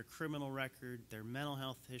history, their criminal record, their mental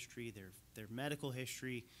health history, their medical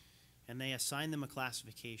history, and they assign them a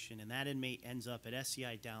classification, and that inmate ends up at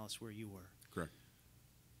SCI Dallas where you were. Correct.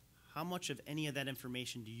 How much of any of that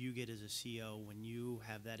information do you get as a CO when you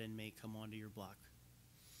have that inmate come onto your block?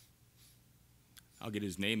 I'll get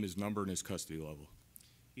his name, his number, and his custody level.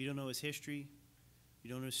 You don't know his history, you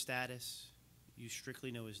don't know his status, you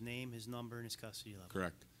strictly know his name, his number, and his custody level.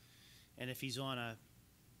 Correct. And if he's on a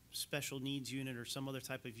special needs unit or some other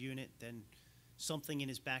type of unit, then something in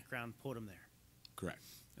his background put him there. Correct.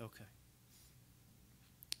 Okay.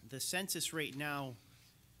 The census rate now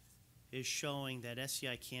is showing that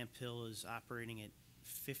SCI Camp Hill is operating at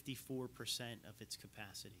 54% of its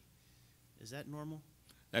capacity. Is that normal?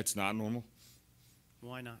 That's not normal.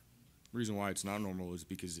 Why not? The reason why it's not normal is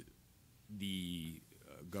because the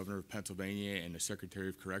governor of Pennsylvania and the Secretary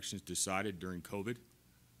of Corrections decided during COVID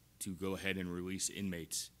to go ahead and release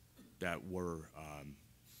inmates that were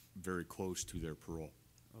very close to their parole.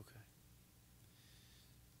 Okay.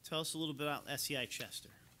 Tell us a little bit about SCI Chester.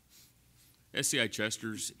 SCI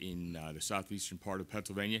Chester's in the southeastern part of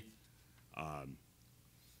Pennsylvania, on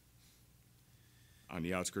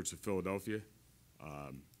the outskirts of Philadelphia.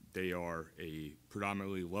 They are a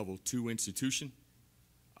predominantly level 2 institution.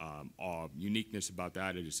 Uniqueness about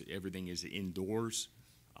that is everything is indoors.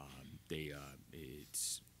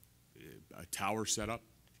 It's a tower setup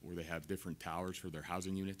where they have different towers for their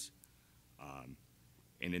housing units.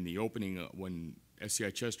 And in the opening, when SCI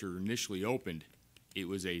Chester initially opened, it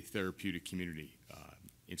was a therapeutic community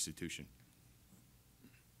institution.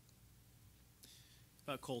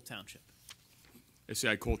 About Cole Township.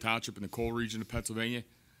 SCI Cole Township in the Cole region of Pennsylvania.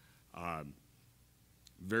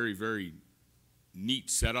 Very, very neat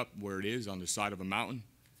setup where it is on the side of a mountain.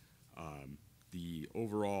 The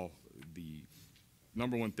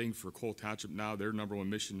number one thing for Cole Township now, their number one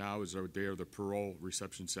mission now is they are the parole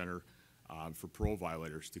reception center for parole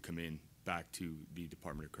violators to come in back to the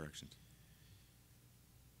Department of Corrections.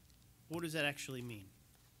 What does that actually mean?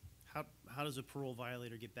 How does a parole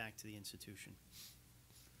violator get back to the institution?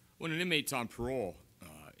 When an inmate's on parole,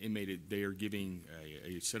 they are giving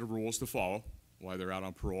a set of rules to follow while they're out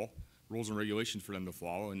on parole, rules and regulations for them to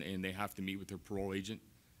follow, and they have to meet with their parole agent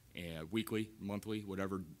weekly, monthly,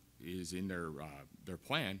 whatever is in their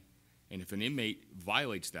plan. And if an inmate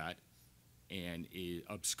violates that and it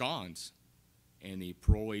absconds, and the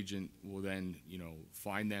parole agent will then,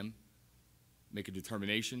 find them, make a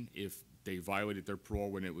determination. If they violated their parole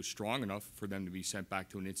when it was strong enough for them to be sent back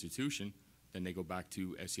to an institution, then they go back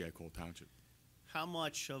to SCI Cole Township. How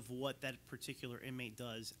much of what that particular inmate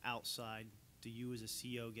does outside do you as a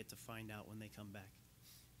CO get to find out when they come back?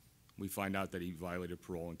 we find out that he violated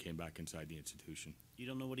parole and came back inside the institution. You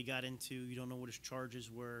don't know what he got into, you don't know what his charges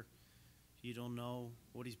were, you don't know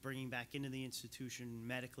what he's bringing back into the institution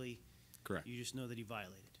medically. Correct. You just know that he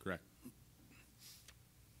violated. Correct.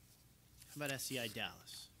 How about SCI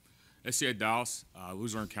Dallas? SCI Dallas,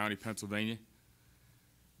 Luzerne County, Pennsylvania.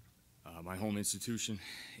 My home institution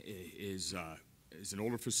is an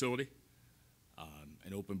older facility,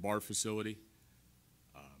 an open bar facility.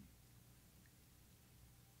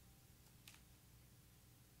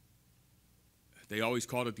 They always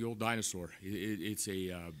called it the old dinosaur. It's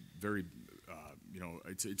a very,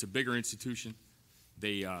 it's a bigger institution.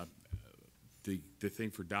 They, the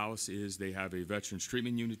thing for Dallas is they have a veterans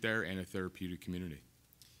treatment unit there and a therapeutic community.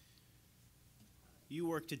 You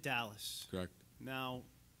worked at Dallas. Correct. Now,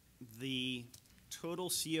 the total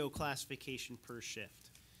CO classification per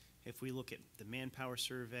shift, if we look at the manpower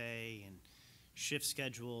survey and shift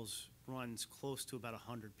schedules, runs close to about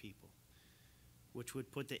 100 people, which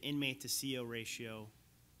would put the inmate to CO ratio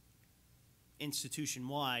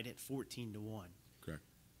institution-wide at 14 to 1. Correct.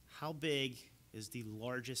 How big is the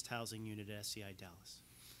largest housing unit at SCI Dallas?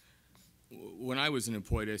 When I was an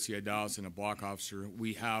employee at SCI Dallas and a block officer,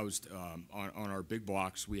 we housed, on our big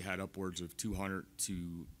blocks, we had upwards of 200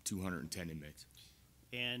 to 210 inmates.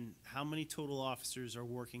 And how many total officers are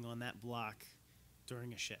working on that block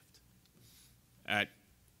during a shift? At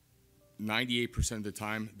 98% of the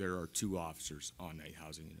time, there are 2 officers on a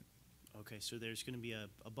housing unit. Okay, so there's going to be a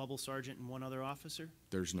bubble sergeant and 1 other officer?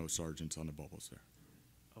 There's no sergeants on the bubbles there.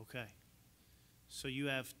 Okay. So you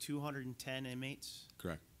have 210 inmates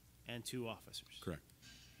Correct. and 2 officers? Correct.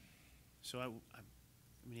 So I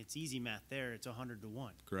mean, it's easy math there. It's 100 to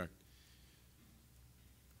 1. Correct.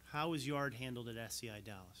 How is yard handled at SCI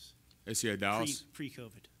Dallas? SCI Dallas,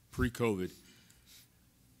 Pre-COVID. pre-COVID,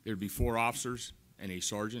 there'd be 4 officers and a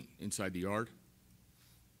sergeant inside the yard.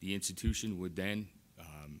 The institution would then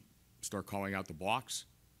start calling out the blocks,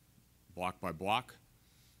 block by block,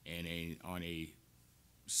 and on a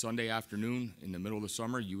Sunday afternoon in the middle of the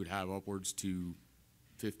summer, you would have upwards to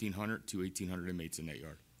 1,500 to 1,800 inmates in that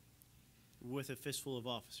yard. With a fistful of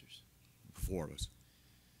officers? 4 of us.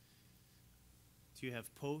 Do you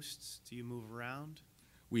have posts? Do you move around?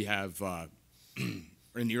 We have,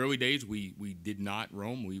 in the early days, we did not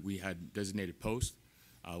roam. We had designated posts.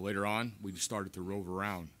 Later on, we started to rove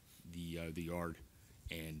around the yard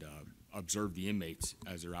and observe the inmates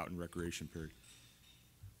as they're out in recreation period.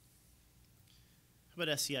 How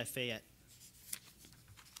about SCI Fayette?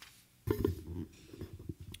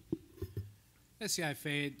 SCI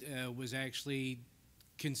Fayette was actually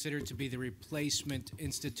considered to be the replacement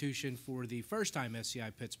institution for the first time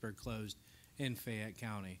SCI Pittsburgh closed in Fayette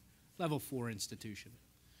County, level 4 institution.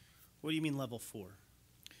 What do you mean level 4?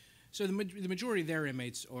 So the majority of their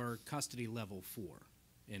inmates are custody level 4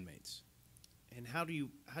 inmates. And how do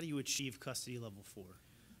you achieve custody level 4?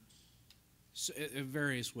 So,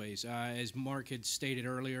 various ways. As Mark had stated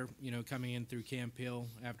earlier, coming in through Camp Hill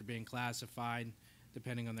after being classified,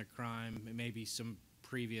 depending on their crime, it may be some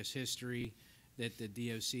previous history that the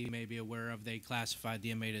DOC may be aware of. They classified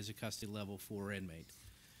the inmate as a custody level 4 inmate.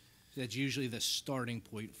 That's usually the starting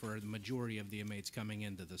point for the majority of the inmates coming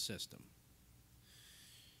into the system.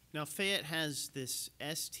 Now, Fayette has this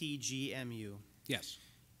STGMU. Yes,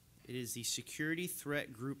 It is the Security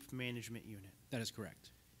Threat Group Management Unit. that is correct.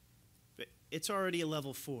 But it's already a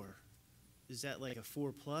level 4. Is that like a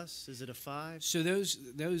 4 plus? Is it a 5? So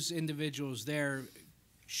those individuals there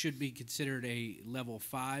should be considered a level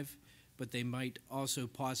 5, but they might also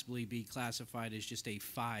possibly be classified as just a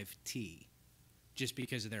 5T, just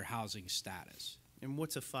because of their housing status. And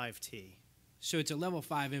what's a 5T? So it's a level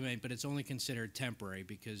 5 inmate, but it's only considered temporary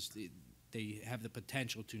because they have the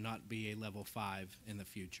potential to not be a level 5 in the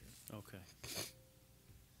future. Okay.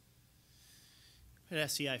 At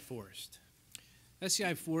SCI Forest.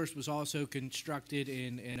 SCI Forest was also constructed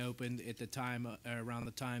and opened at the time, around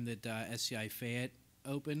the time that SCI Fayette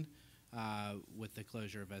opened, with the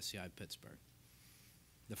closure of SCI Pittsburgh,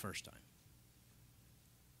 the first time.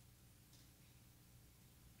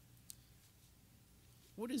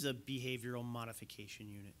 What is a behavioral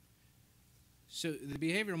modification unit? So the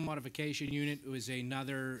behavioral modification unit was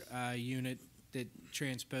another unit that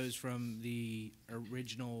transposed from the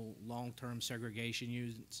original long-term segregation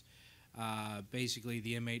units. Basically,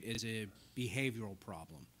 the inmate is a behavioral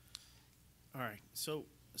problem. All right. So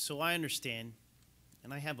I understand,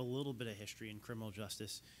 and I have a little bit of history in criminal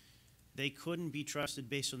justice. They couldn't be trusted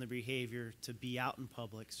based on their behavior to be out in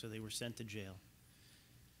public, so they were sent to jail.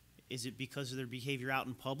 Is it because of their behavior out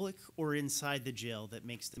in public or inside the jail that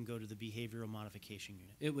makes them go to the behavioral modification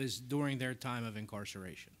unit? It was during their time of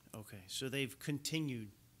incarceration. Okay, so they've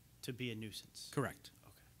continued to be a nuisance. Correct.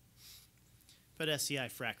 But SCI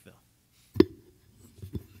Frackville.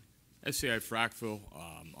 SCI Frackville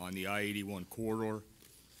on the I-81 corridor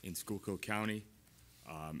in Schuylkill County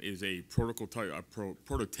is a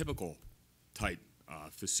prototypical type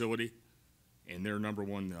facility, and their number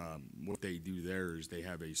one, what they do there is they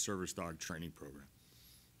have a service dog training program.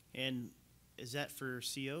 And is that for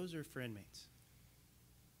COs or for inmates?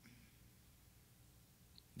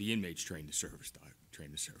 The inmates train the service dogs.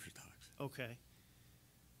 Okay.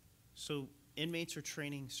 So inmates are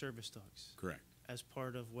training service dogs Correct. as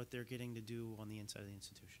part of what they're getting to do on the inside of the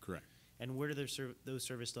institution. Correct. And where do those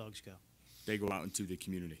service dogs go? They go out into the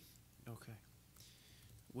community. Okay.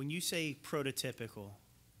 When you say prototypical,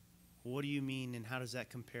 what do you mean and how does that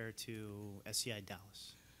compare to SCI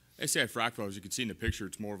Dallas? SCI Frackville, as you can see in the picture,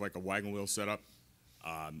 it's more of like a wagon wheel setup.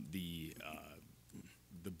 The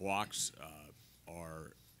blocks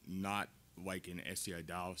are not like in SCI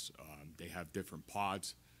Dallas. They have different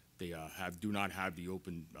pods. They do not have the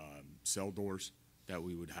open cell doors that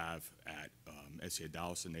we would have at SCI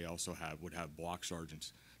Dallas, and they also would have block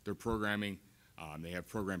sergeants. Their programming, they have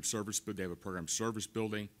program service, but they have a program service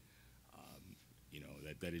building.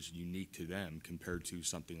 That is unique to them compared to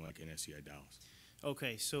something like an SCI Dallas.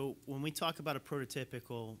 Okay, so when we talk about a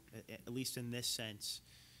prototypical, at least in this sense,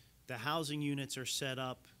 the housing units are set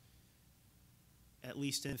up, at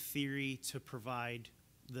least in theory, to provide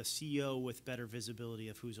the CO with better visibility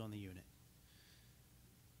of who's on the unit.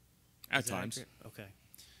 At Is that times. accurate? Okay.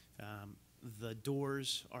 The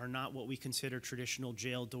doors are not what we consider traditional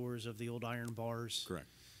jail doors of the old iron bars. Correct.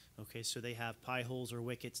 Okay, so they have pie holes or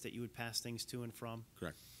wickets that you would pass things to and from.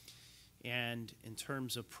 Correct. And in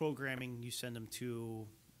terms of programming, you send them to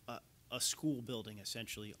a school building,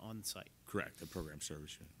 essentially, on site. Correct. A program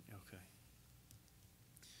service unit. Okay.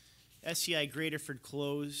 SCI Graterford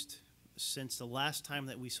closed since the last time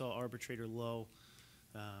that we saw Arbitrator Lowe.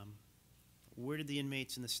 Where did the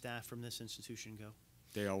inmates and the staff from this institution go?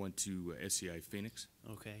 They all went to SCI Phoenix.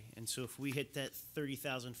 Okay, and so if we hit that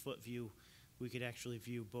 30,000-foot view, we could actually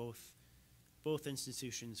view both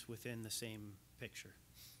institutions within the same picture.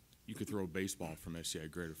 You could throw a baseball from SCI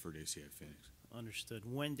Graterford to SCI Phoenix. Understood.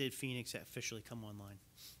 When did Phoenix officially come online?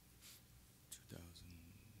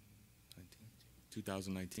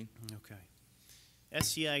 2019. Okay.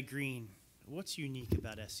 SCI Green. What's unique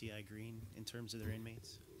about SCI Green in terms of their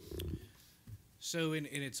inmates? So in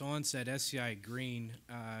its onset, SCI Green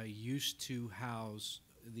used to house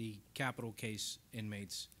the capital case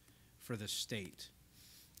inmates for the state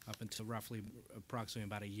up until approximately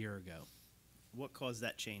about a year ago. What caused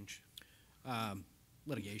that change?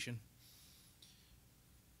 Litigation.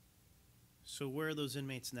 So where are those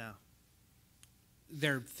inmates now?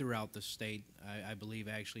 They're throughout the state. I believe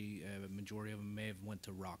actually a majority of them may have went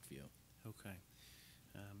to Rockview. Okay.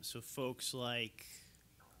 So folks like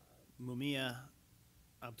Mumia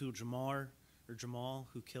Jamal,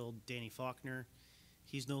 who killed Danny Faulkner,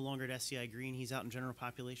 he's no longer at SCI Green. He's out in general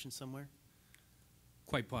population somewhere?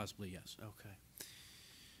 Quite possibly, yes. Okay.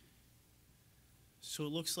 So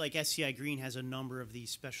it looks like SCI Green has a number of these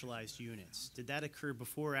specialized units. Did that occur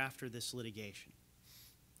before or after this litigation?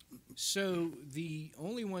 So the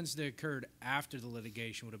only ones that occurred after the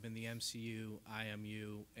litigation would have been the MCU,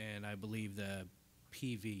 IMU, and I believe the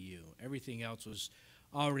PVU. Everything else was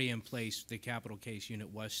already in place. The capital case unit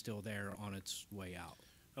was still there on its way out.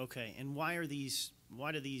 Okay, and why do these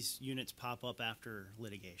units pop up after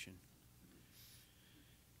litigation?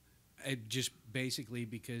 Just basically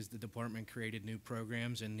because the department created new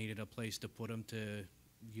programs and needed a place to put them to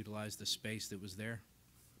utilize the space that was there.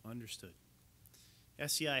 Understood.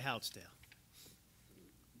 SCI Houtzdale.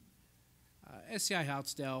 SCI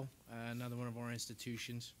Houtzdale, another one of our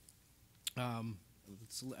institutions. I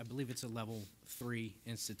believe it's a level 3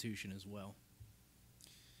 institution as well.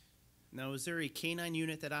 Now, is there a canine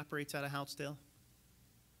unit that operates out of Houtzdale?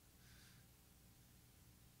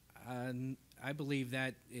 I believe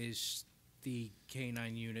that is the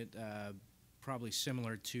K-9 unit, probably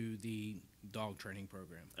similar to the dog training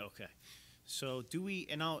program. Okay. So do we,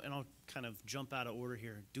 and I'll kind of jump out of order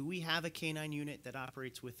here. Do we have a canine unit that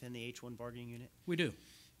operates within the H-1 bargaining unit? We do.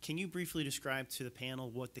 Can you briefly describe to the panel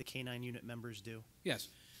what the canine unit members do? Yes.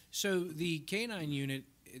 So the K-9 unit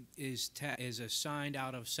is assigned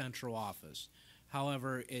out of central office.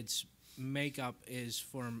 However, its makeup is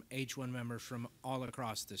from H-1 members from all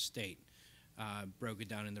across the state, broken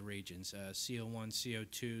down in the regions, CO1,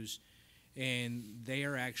 CO2s, and they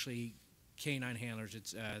are actually K-9 handlers.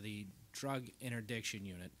 It's the drug interdiction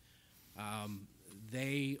unit.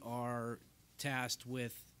 They are tasked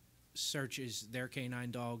with searches. Their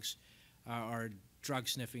K-9 dogs are drug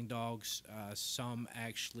sniffing dogs. Some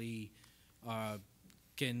actually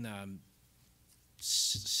can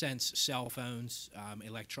sense cell phones,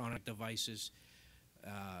 electronic devices.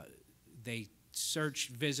 They search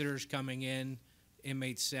visitors coming in,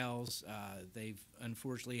 inmate cells. They've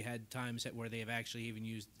unfortunately had times where they have actually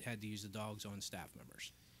even had to use the dogs on staff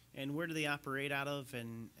members. And where do they operate out of,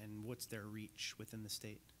 and what's their reach within the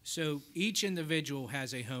state? So each individual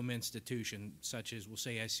has a home institution, such as, we'll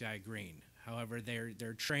say, SCI Green. However,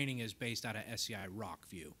 their training is based out of SCI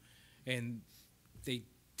Rockview. And they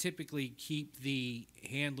typically keep the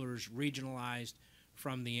handlers regionalized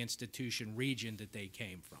from the institution region that they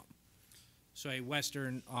came from. So a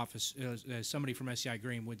Western office, somebody from SCI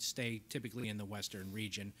Green would stay typically in the Western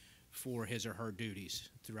region for his or her duties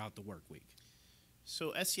throughout the work week.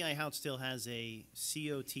 So SCI Houtzdale has a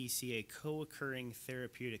COTC, a co-occurring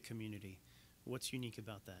therapeutic community. What's unique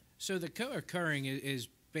about that? So the co-occurring is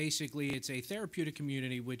basically, it's a therapeutic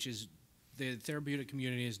community, which is, the therapeutic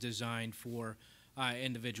community is designed for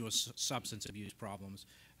individual substance abuse problems,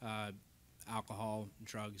 alcohol,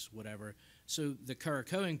 drugs, whatever. So the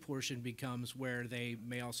co-occurring portion becomes where they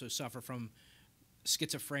may also suffer from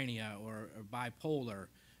schizophrenia or bipolar.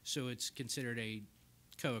 So it's considered a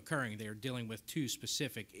co-occurring. They are dealing with two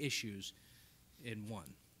specific issues in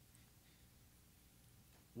one.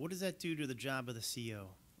 What does that do to the job of the CO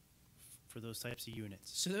for those types of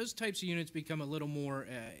units? So those types of units become a little more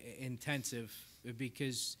intensive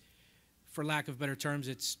because, for lack of better terms,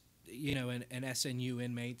 it's, you know, an SNU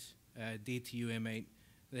inmate, DTU inmate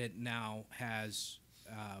that now has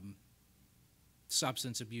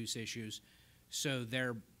substance abuse issues. So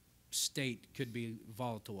their state could be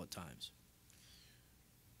volatile at times.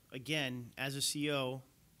 Again, as a CO,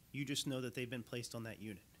 you just know that they've been placed on that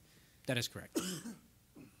unit. That is correct.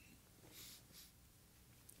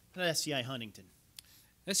 At SCI Huntington.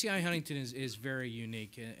 SCI Huntington is very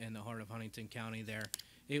unique in the heart of Huntington County there.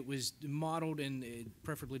 It was modeled and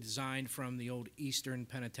preferably designed from the old Eastern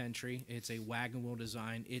Penitentiary. It's a wagon wheel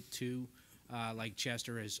design. It, too, like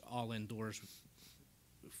Chester, is all indoors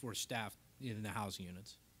for staff in the housing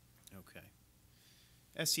units. Okay.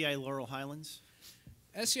 SCI Laurel Highlands.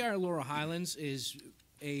 SCI Laurel Highlands is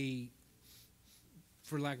a,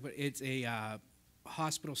 for lack of, it's a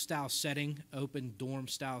hospital-style setting, open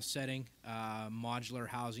dorm-style setting, modular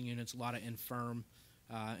housing units, a lot of infirm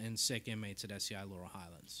and sick inmates at SCI Laurel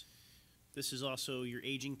Highlands. This is also your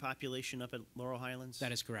aging population up at Laurel Highlands?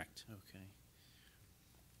 That is correct. Okay.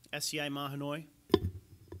 SCI Mahanoy.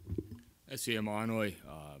 SCI Mahanoy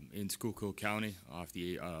in Schuylkill County off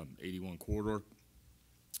the 81 corridor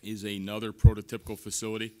is another prototypical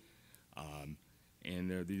facility. And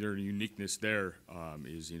their uniqueness there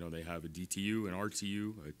is, you know, they have a DTU, an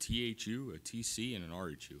RTU, a THU, a TC, and an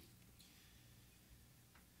RHU.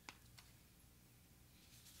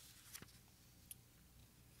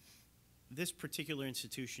 This particular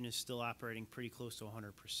institution is still operating pretty close to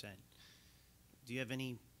 100%. Do you have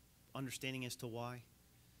any understanding as to why?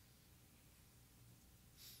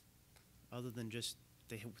 Other than just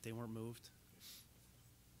they weren't moved?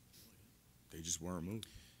 They just weren't moved.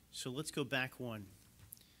 So let's go back one.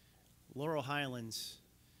 Laurel Highlands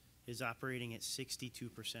is operating at 62%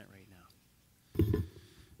 right now.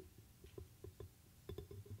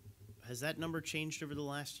 Has that number changed over the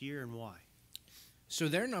last year, and why? So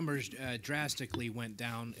their numbers drastically went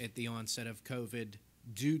down at the onset of COVID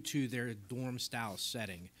due to their dorm-style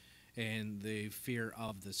setting and the fear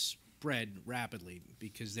of the spread rapidly,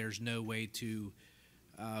 because there's no way to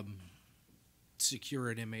secure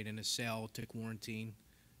an inmate in a cell to quarantine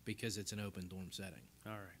because it's an open dorm setting.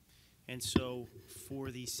 All right. And so for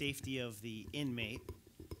the safety of the inmate,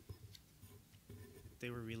 they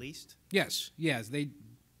were released? Yes,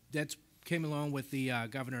 that's came along with the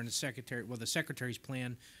governor and the secretary, well, the secretary's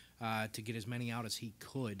plan to get as many out as he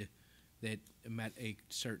could that met a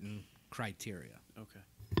certain criteria. Okay.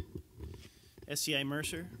 SCI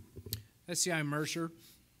Mercer? SCI Mercer,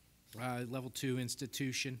 level 2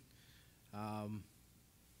 institution.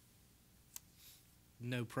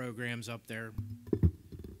 No programs up there.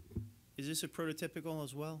 Is this a prototypical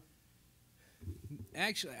as well?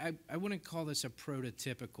 Actually, I wouldn't call this a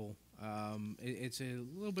prototypical. It's a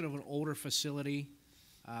little bit of an older facility.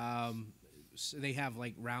 So they have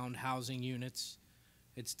like round housing units.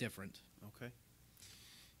 It's different. Okay.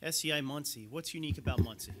 SCI Muncie. What's unique about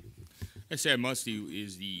Muncie? SCI Muncie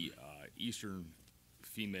is the Eastern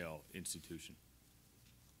Female Institution.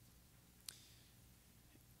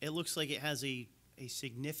 It looks like it has a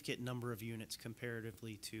significant number of units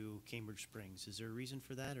comparatively to Cambridge Springs. Is there a reason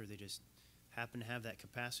for that, or they just happen to have that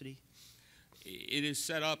capacity? It is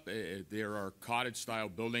set up, there are cottage-style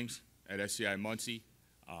buildings at SCI Muncie,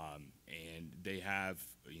 and they have,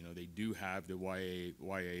 they do have the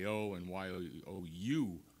YAO and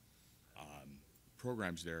YOU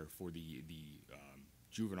programs there for the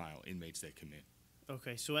juvenile inmates that come in.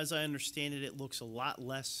 Okay, so as I understand it, it looks a lot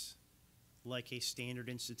less like a standard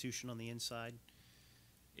institution on the inside.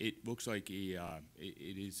 It looks like it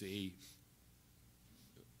is a,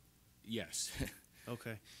 yes.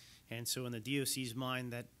 Okay, and so in the DOC's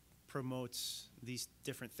mind, that promotes these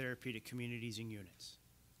different therapeutic communities and units.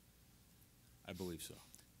 I believe so.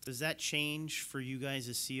 Does that change for you guys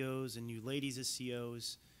as COs and you ladies as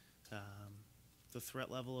COs, the threat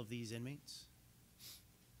level of these inmates?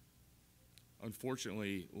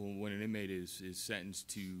 Unfortunately, when an inmate is sentenced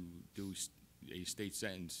to do a state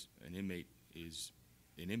sentence, an inmate is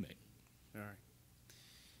an inmate. All right.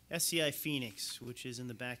 SCI Phoenix, which is in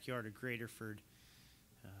the backyard of Graterford,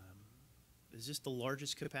 is this the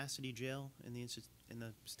largest capacity jail in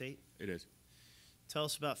the state? It is. Tell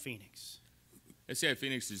us about Phoenix. SCI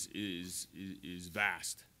Phoenix is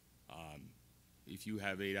vast. If you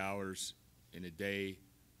have 8 hours in a day,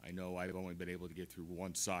 I know I've only been able to get through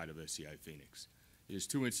one side of SCI Phoenix. There's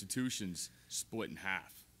 2 institutions split in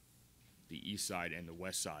half, the east side and the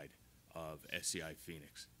west side of SCI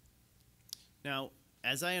Phoenix. Now,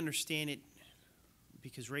 as I understand it,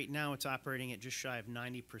 because right now it's operating at just shy of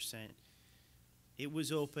 90%, it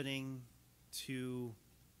was opening to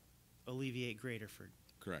alleviate Graterford.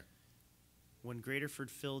 Correct. When Graterford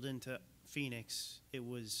filled into Phoenix, it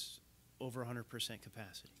was over 100%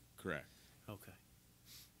 capacity. Correct. Okay.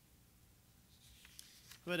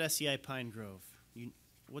 What about SCI Pine Grove?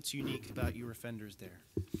 What's unique about your offenders there?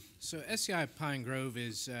 So SCI Pine Grove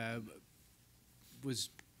was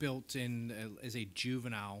built as a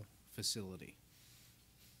juvenile facility.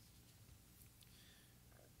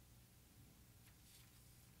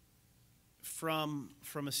 From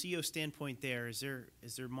a CO standpoint there, is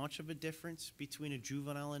there much of a difference between a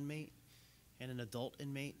juvenile inmate and an adult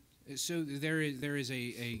inmate? So there is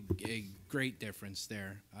a great difference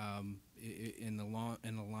there in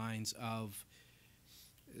the lines of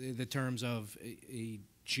the terms of a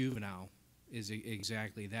juvenile is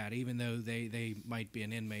exactly that. Even though they might be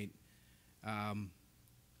an inmate,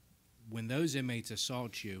 when those inmates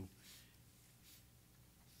assault you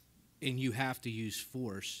and you have to use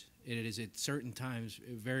force, it is at certain times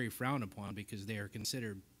very frowned upon because they are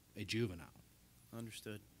considered a juvenile.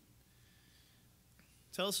 Understood.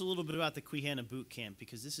 Tell us a little bit about the Queehana Boot Camp,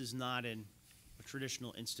 because this is not a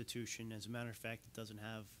traditional institution. As a matter of fact, it doesn't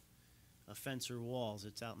have a fence or walls.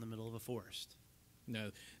 It's out in the middle of a forest.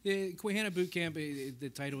 No. The Queehana Boot Camp,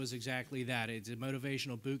 the title is exactly that. It's a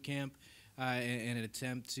motivational boot camp and an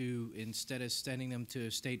attempt to, instead of sending them to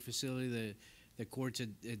a state facility, the courts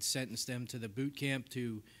had sentenced them to the boot camp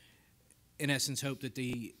to, in essence, hope that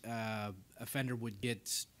the offender would get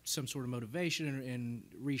some sort of motivation and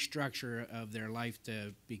restructure of their life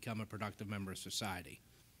to become a productive member of society.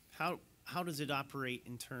 How does it operate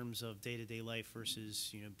in terms of day-to-day life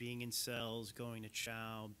versus being in cells, going to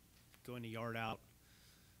chow, going to yard out?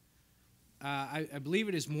 I believe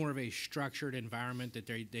it is more of a structured environment that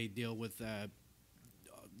they deal with,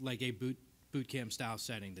 like a boot camp style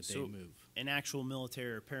setting that they move. An actual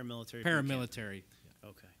military or paramilitary? Paramilitary.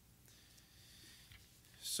 Okay.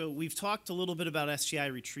 So we've talked a little bit about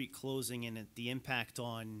SGI Retreat closing and the impact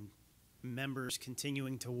on members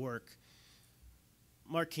continuing to work.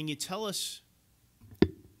 Mark, can you tell us,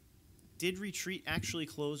 did Retreat actually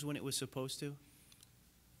close when it was supposed to?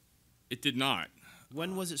 It did not.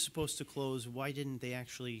 When was it supposed to close? Why didn't they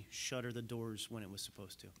actually shutter the doors when it was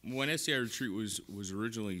supposed to? When SCI Retreat was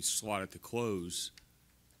originally slotted to close,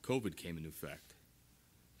 COVID came into effect.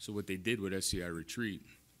 So what they did with SCI Retreat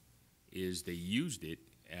is they used it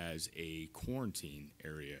as a quarantine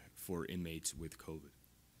area for inmates with COVID.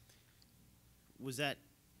 Was that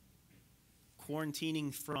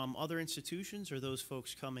quarantining from other institutions or those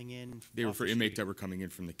folks coming in? They were for inmates that were coming in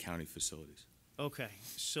from the county facilities. Okay,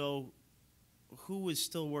 so who was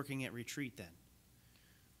still working at Retreat then?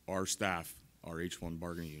 Our staff, our H-1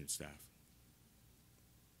 bargaining unit staff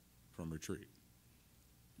from Retreat.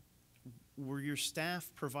 Were your staff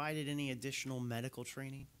provided any additional medical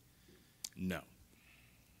training? No.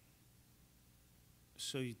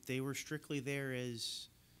 So they were strictly there as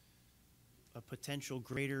a potential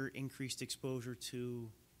greater increased exposure to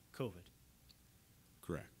COVID?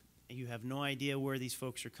 Correct. And you have no idea where these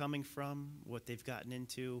folks are coming from, what they've gotten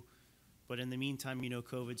into, but in the meantime,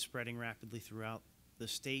 COVID's spreading rapidly throughout the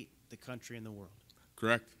state, the country, and the world.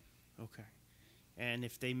 Correct. Okay. And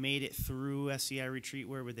if they made it through SCI Retreat,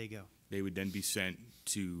 where would they go? They would then be sent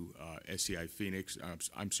to SCI Phoenix,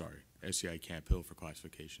 SCI Camp Hill for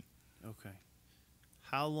classification. Okay.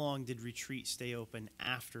 How long did Retreat stay open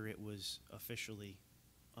after it was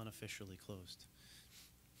unofficially closed?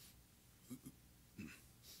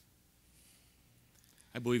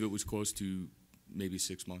 I believe it was close to maybe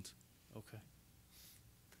 6 months. Okay.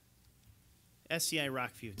 SCI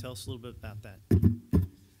Rockview, tell us a little bit about that.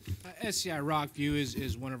 SCI Rockview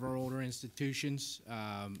is one of our older institutions.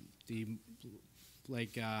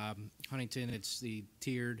 Like Huntington, it's the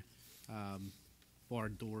tiered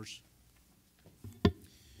barred doors.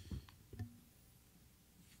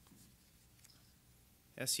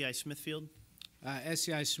 SCI Smithfield?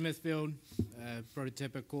 SCI Smithfield,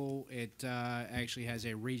 prototypical. It actually has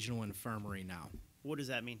a regional infirmary now. What does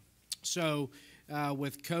that mean? So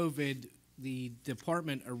with COVID, the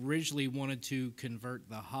department originally wanted to convert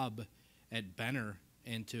the hub at Benner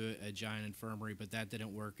into a giant infirmary, but that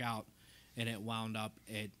didn't work out, and it wound up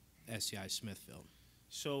at SCI Smithfield.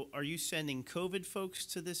 So are you sending COVID folks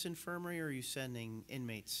to this infirmary, or are you sending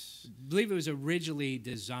inmates? I believe it was originally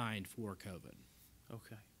designed for COVID.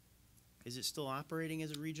 Okay. Is it still operating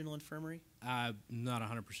as a regional infirmary? I'm not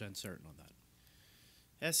 100% certain on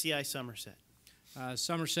that. SCI Somerset?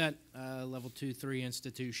 Somerset, level 2-3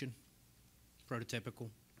 institution, prototypical.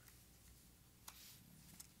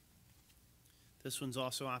 This one's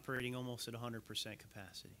also operating almost at 100%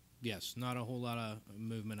 capacity. Yes, not a whole lot of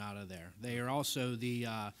movement out of there. They are also the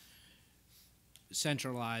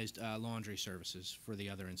centralized laundry services for the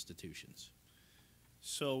other institutions.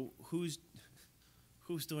 So who's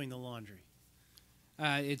doing the laundry?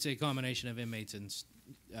 It's a combination of inmates and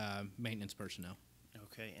maintenance personnel.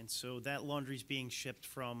 Okay, and so that laundry's being shipped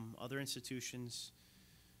from other institutions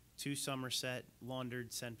to Somerset,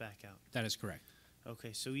 laundered, sent back out. That is correct.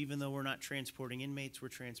 Okay, so even though we're not transporting inmates, we're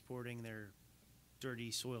transporting their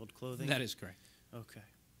dirty, soiled clothing? That is correct. Okay.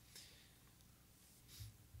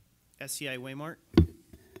 SCI Waymart?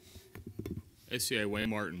 SCI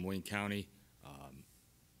Waymart in Wayne County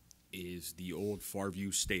is the old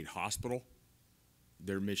Farview State Hospital.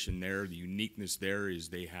 Their mission there, the uniqueness there is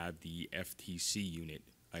they have the FTC unit.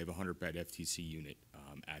 I have a 100-bed FTC unit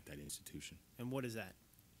at that institution. And what is that?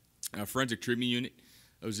 Forensic treatment unit.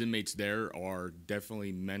 Those inmates there are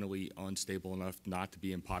definitely mentally unstable enough not to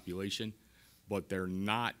be in population, but they're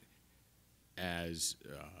not as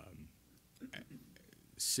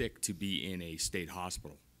sick to be in a state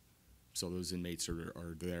hospital. So those inmates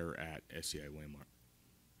are there at SCI Waymart.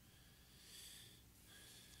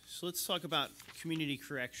 So let's talk about community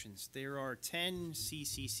corrections. There are 10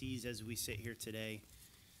 CCCs as we sit here today.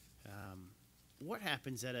 What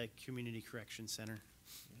happens at a community correction center?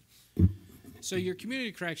 So your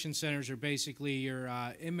community correction centers are basically your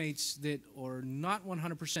inmates that are not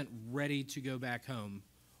 100% ready to go back home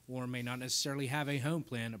or may not necessarily have a home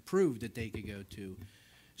plan approved that they could go to.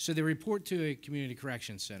 So they report to a community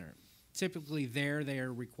correction center. Typically there they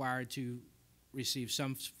are required to receive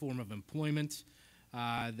some form of employment.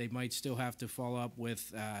 They might still have to follow up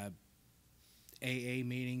with AA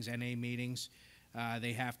meetings, NA meetings.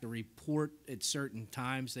 They have to report at certain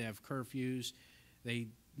times. They have curfews.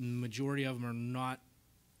 Majority of them are not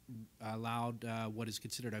allowed what is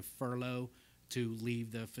considered a furlough to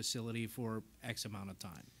leave the facility for X amount of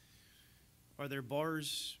time. Are there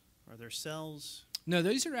bars? Are there cells? No,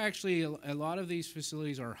 these are actually, a lot of these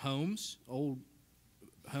facilities are homes, old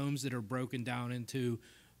homes that are broken down into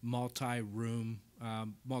multi-room,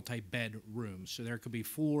 multi-bed rooms. So there could be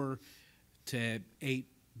 4 to 8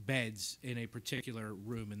 beds in a particular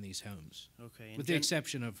room in these homes, Okay. with the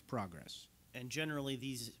exception of Progress. And generally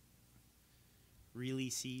these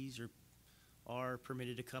releasees are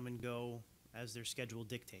permitted to come and go as their schedule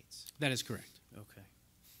dictates. That is correct. Okay.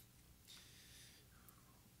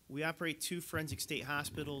 We operate 2 forensic state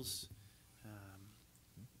hospitals,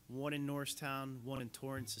 one in Norristown, one in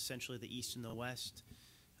Torrance, essentially the east and the west.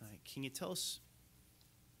 Can you tell us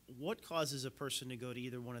what causes a person to go to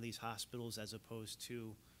either one of these hospitals as opposed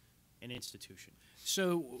to an institution?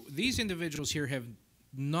 So these individuals here have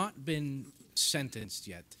not been sentenced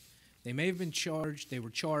yet. They may have been charged, they were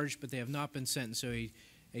charged, but they have not been sentenced. So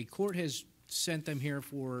a court has sent them here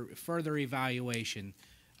for further evaluation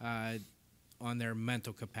on their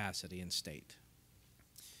mental capacity and state.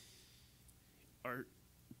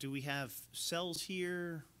 Do we have cells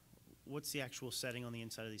here? What's the actual setting on the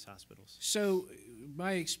inside of these hospitals? So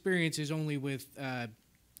my experience is only with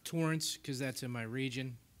Torrance, because that's in my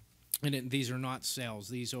region. And these are not cells.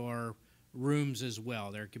 These are rooms as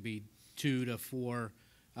well. There could be 2 to 4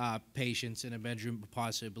 patients in a bedroom,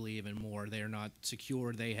 possibly even more. They are not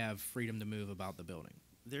secured. They have freedom to move about the building.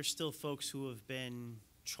 There's still folks who have been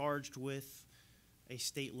charged with a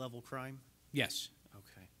state-level crime? Yes.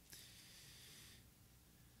 Okay.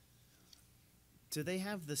 Do they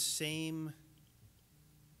have the same,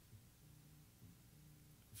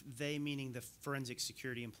 they meaning the forensic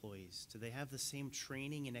security employees, do they have the same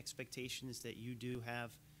training and expectations that you do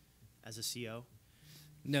have as a CO?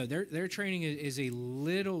 No, their training is a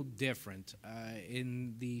little different.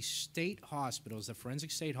 In the state hospitals, the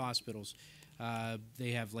forensic state hospitals,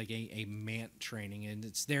 they have like a MANT training, and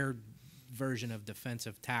it's their version of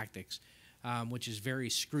defensive tactics, which is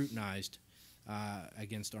very scrutinized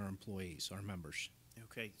against our employees, our members.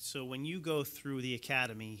 Okay, so when you go through the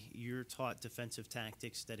academy, you're taught defensive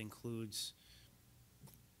tactics that includes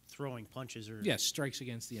throwing punches or? Yes, strikes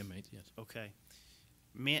against the inmates, yes. Okay.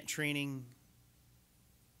 MANT training,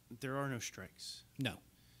 there are no strikes. No.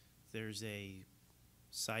 There's a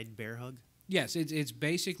side bear hug? Yes, it's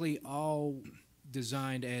basically all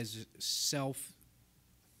designed as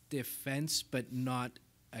self-defense, but not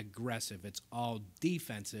aggressive. It's all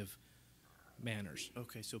defensive manners.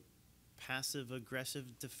 Okay, so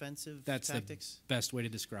passive-aggressive defensive That's tactics? the best way to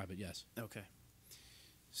describe it, yes. Okay.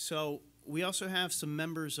 So we also have some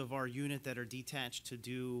members of our unit that are detached to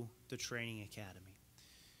do the training academy.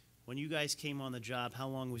 When you guys came on the job, how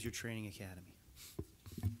long was your training academy?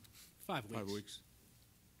 5 weeks. 5 weeks.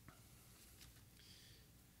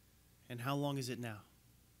 And how long is it now?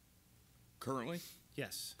 Currently?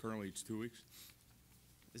 Yes. Currently, it's 2 weeks.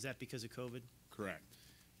 Is that because of COVID? Correct.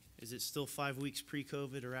 Is it still 5 weeks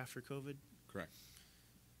pre-COVID or after COVID? Correct.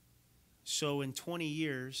 So in 20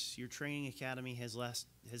 years, your training academy has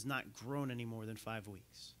not grown any more than 5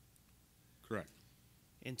 weeks. Correct.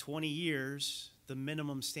 In 20 years, the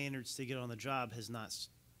minimum standards to get on the job has not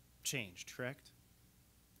changed, correct?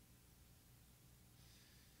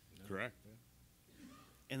 Correct.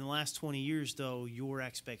 In the last 20 years, though, your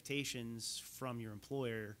expectations from your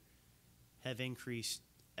employer have increased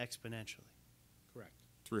exponentially. Correct.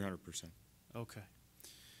 300%. Okay.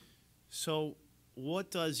 So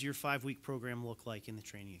what does your 5-week program look like in the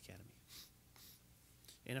training academy?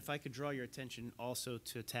 And if I could draw your attention also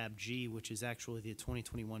to tab G, which is actually the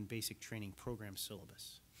 2021 basic training program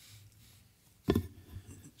syllabus.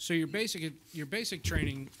 So your basic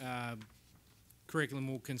training curriculum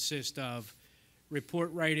will consist of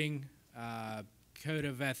report writing, code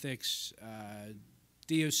of ethics,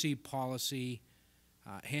 DOC policy,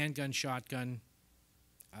 handgun, shotgun,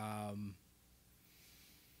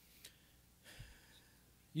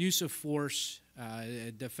 use of force,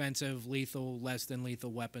 defensive, lethal, less than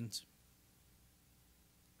lethal weapons.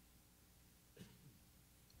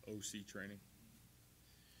 OC training.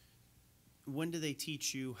 When do they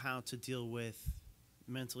teach you how to deal with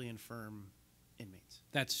mentally infirm inmates?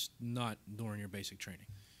 That's not during your basic training.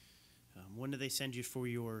 When do they send you for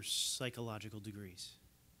your psychological degrees?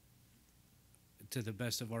 To the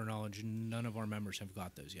best of our knowledge, none of our members have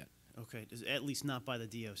got those yet. Okay, at least not by the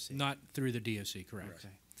DOC. Not through the DOC, correct.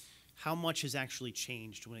 Okay. How much has actually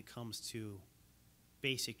changed when it comes to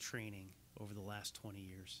basic training over the last 20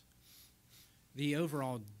 years? The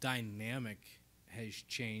overall dynamic has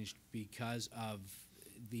changed because of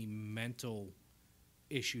the mental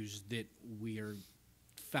issues that we are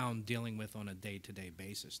found dealing with on a day-to-day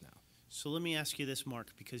basis now. So let me ask you this,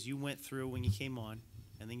 Mark, because you went through when you came on,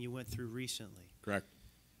 and then you went through recently. Correct.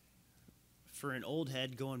 For an old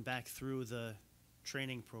head going back through the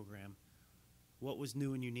training program, what was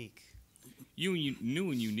new and unique?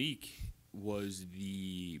 New and unique was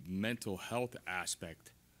the mental health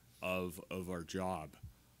aspect of our job,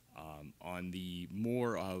 on the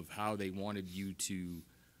more of how they wanted you to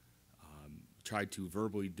try to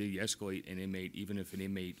verbally de-escalate an inmate, even if an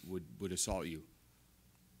inmate would assault you.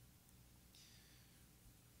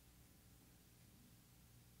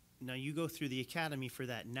 Now, you go through the academy for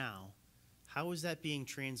that now. How is that being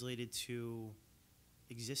translated to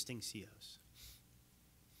existing COs?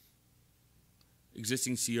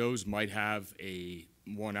 Existing COs might have a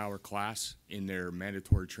 1-hour class in their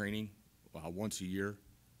mandatory training once a year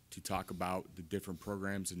to talk about the different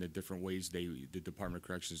programs and the different ways the Department of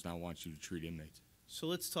Corrections now wants you to treat inmates. So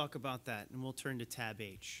let's talk about that, and we'll turn to tab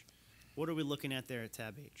H. What are we looking at there at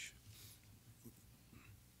tab H?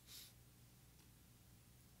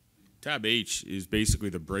 Tab H is basically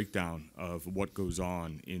the breakdown of what goes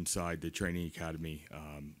on inside the training academy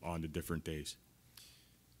on the different days.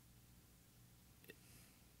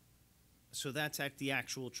 So that's at the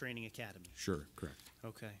actual training academy? Sure, correct.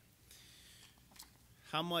 Okay.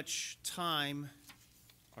 How much time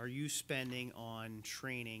are you spending on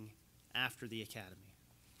training after the academy?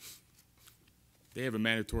 They have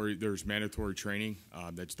there's mandatory training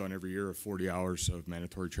that's done every year of 40 hours of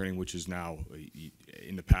mandatory training, which is now,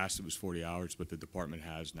 in the past it was 40 hours, but the department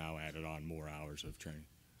has now added on more hours of training.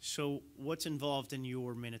 So what's involved in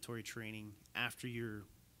your mandatory training after you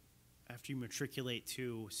matriculate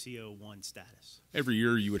to CO1 status? Every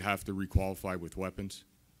year you would have to requalify with weapons,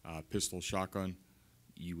 pistol, shotgun.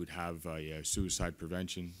 You would have suicide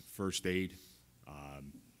prevention, first aid,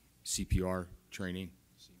 CPR training,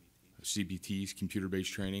 CBTs,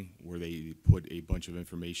 computer-based training, where they put a bunch of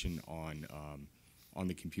information on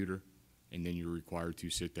the computer, and then you're required to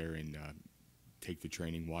sit there and take the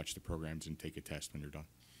training, watch the programs, and take a test when you're done.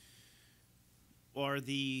 Are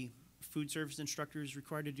the food service instructors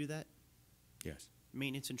required to do that? Yes.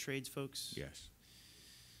 Maintenance and trades folks? Yes.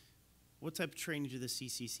 What type of training do the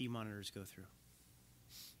CCC monitors go through?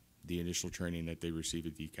 The initial training that they receive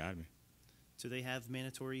at the academy. Do they have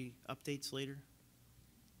mandatory updates later?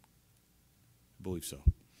 I believe so.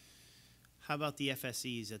 How about the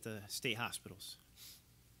FSEs at the state hospitals?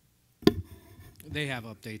 They have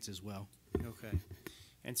updates as well. Okay.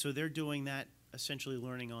 And so they're doing that, essentially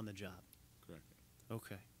learning on the job? Correct.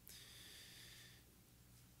 Okay.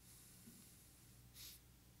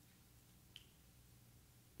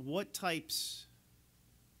 What types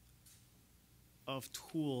of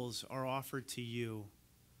tools are offered to you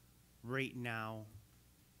right now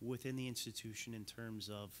within the institution in terms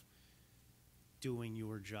of doing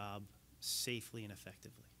your job safely and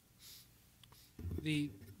effectively?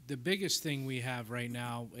 The biggest thing we have right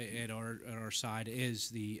now at our side is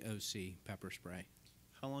the OC pepper spray.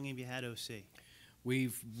 How long have you had OC?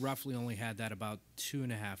 We've roughly only had that about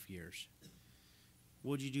 2.5 years.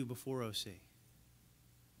 What did you do before OC?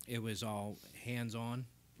 It was all hands-on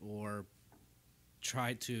or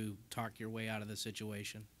try to talk your way out of the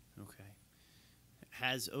situation. Okay.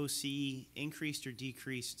 Has OC increased or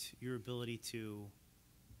decreased your ability to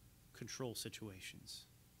control situations?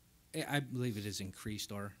 I believe it has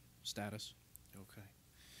increased our status. Okay.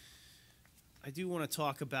 I do want to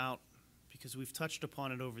talk about, because we've touched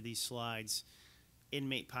upon it over these slides,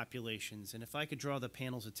 inmate populations. And if I could draw the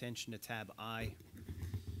panel's attention to tab I,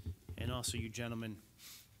 and also you gentlemen.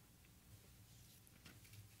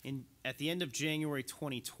 At the end of January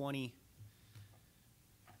 2020,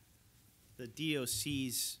 the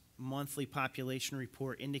DOC's monthly population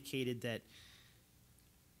report indicated that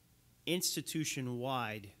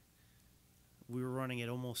institution-wide, we were running at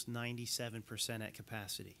almost 97% at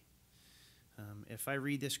capacity. If I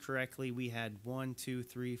read this correctly, we had 1, 2,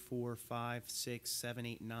 3, 4, 5, 6, 7,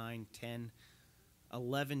 8, 9, 10,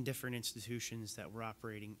 11 different institutions that were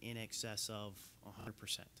operating in excess of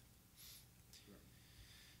 100%.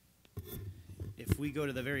 If we go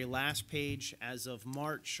to the very last page, as of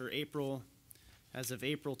March or April, as of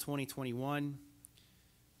April 2021,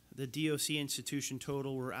 the DOC institution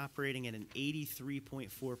total, we're operating at an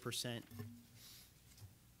 83.4%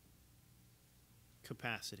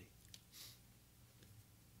 capacity.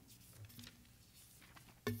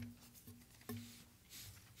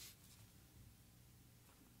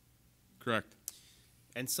 Correct.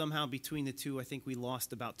 And somehow between the two, I think we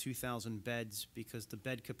lost about 2,000 beds because the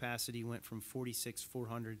bed capacity went from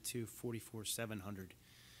 46,400 to 44,700.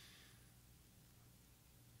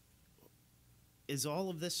 Is all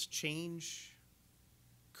of this change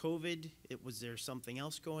COVID? Was there something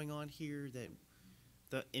else going on here that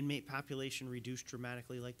the inmate population reduced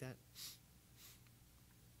dramatically like that?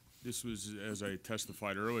 This was, as I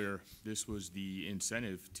testified earlier, this was the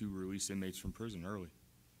incentive to release inmates from prison early.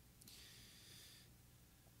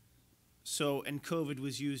 So, and COVID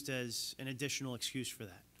was used as an additional excuse for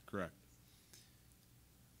that. Correct.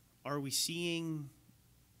 Are we seeing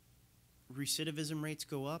recidivism rates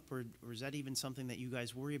go up, or is that even something that you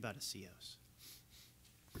guys worry about as COs?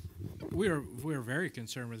 We're very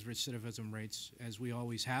concerned with recidivism rates, as we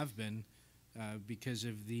always have been, because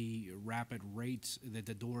of the rapid rates that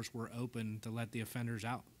the doors were open to let the offenders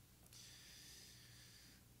out.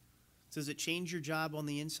 Does it change your job on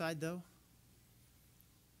the inside, though?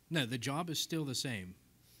 No, the job is still the same.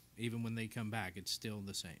 Even when they come back, it's still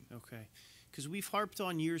the same. Okay. Because we've harped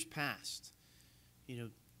on years past. You know,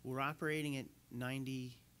 we're operating at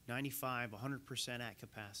 90, 95, 100% at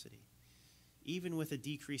capacity. Even with a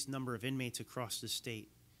decreased number of inmates across the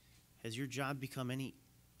state, has your job become any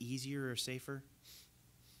easier or safer?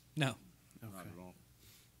 No. Okay. Not at all.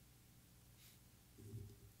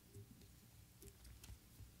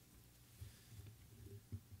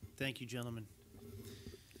 Thank you, gentlemen.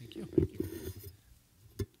 Thank you.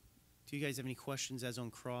 Do you guys have any questions as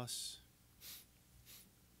on cross?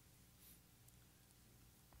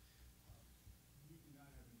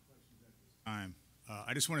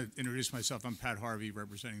 I just want to introduce myself. I'm Pat Harvey,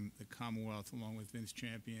 representing the Commonwealth, along with Vince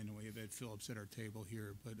Champion, and we have Ed Phillips at our table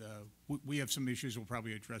here. But we have some issues we'll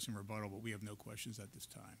probably address in rebuttal, but we have no questions at this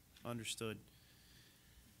time. Understood.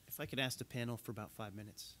 If I could ask the panel for about 5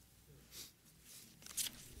 minutes.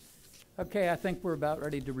 Okay, I think we're about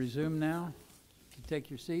ready to resume now. You take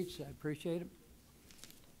your seats, I appreciate it.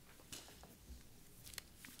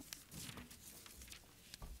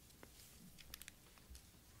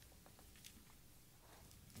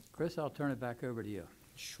 Chris, I'll turn it back over to you.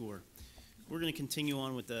 Sure. We're going to continue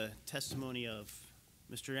on with the testimony of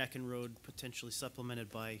Mr. Eckenrode, potentially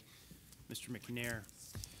supplemented by Mr. McNair.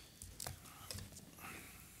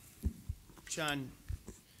 John,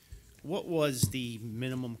 what was the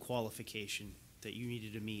minimum qualification that you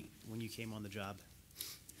needed to meet when you came on the job?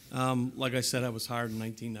 Like I said, I was hired in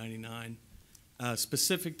 1999.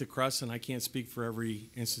 Specific to Crescent, I can't speak for every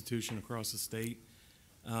institution across the state.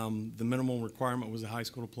 The minimum requirement was a high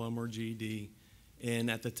school diploma or GED,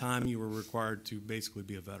 and at the time you were required to basically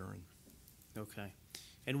be a veteran. Okay.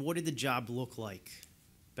 And what did the job look like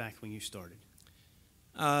back when you started?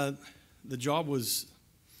 The job was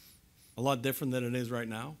a lot different than it is right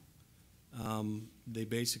now. They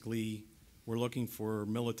basically were looking for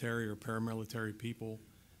military or paramilitary people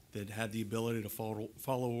that had the ability to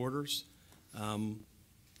follow orders,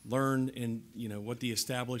 learn in what the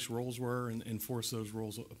established roles were, and enforce those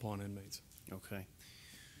roles upon inmates. Okay.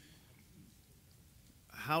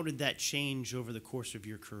 How did that change over the course of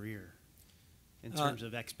your career in terms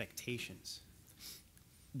of expectations?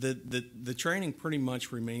 The training pretty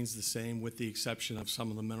much remains the same, with the exception of some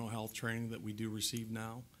of the mental health training that we do receive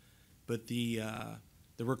now. But the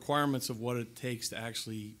requirements of what it takes to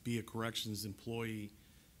actually be a corrections employee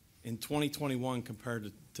in 2021 compared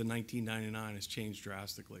to 1999 has changed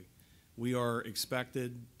drastically. We are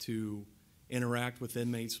expected to interact with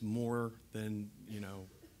inmates more than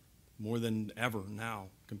ever now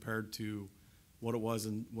compared to what it was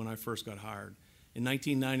when I first got hired. In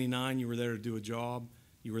 1999, you were there to do a job.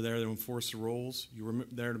 You were there to enforce the rules. You were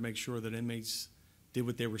there to make sure that inmates did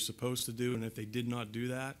what they were supposed to do, and if they did not do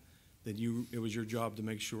that, then it was your job to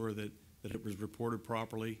make sure that it was reported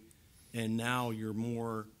properly. And now you're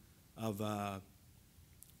more of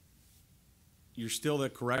you're still the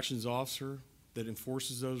corrections officer that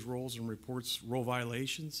enforces those rules and reports rule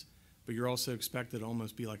violations, but you're also expected to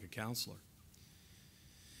almost be like a counselor.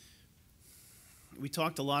 We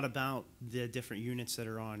talked a lot about the different units that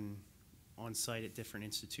are on site at different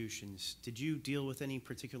institutions. Did you deal with any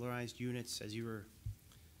particularized units as you were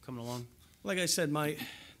coming along? Like I said,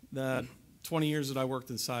 the 20 years that I worked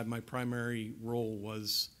inside, my primary role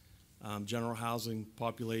was general housing,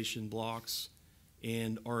 population blocks,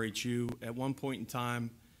 and RHU. At one point in time,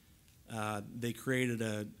 they created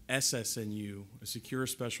a SSNU, a Secure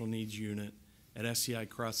Special Needs Unit, at SCI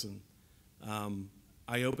Crescent.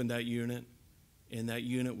 I opened that unit, and that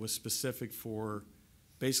unit was specific for,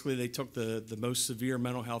 basically they took the most severe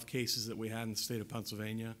mental health cases that we had in the state of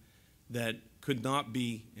Pennsylvania that could not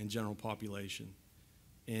be in general population,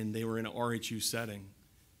 and they were in an RHU setting.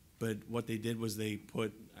 But what they did was they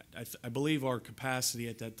put, I believe our capacity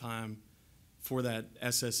at that time for that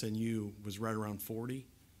SSNU was right around 40,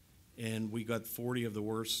 and we got 40 of the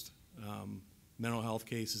worst mental health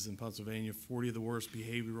cases in Pennsylvania, 40 of the worst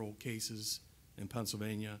behavioral cases in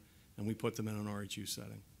Pennsylvania, and we put them in an RHU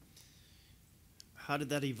setting. How did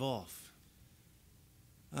that evolve?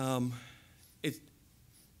 It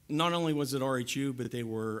not only was it RHU, but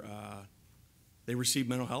they received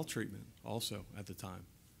mental health treatment also at the time.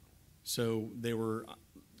 So they were,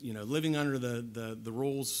 living under the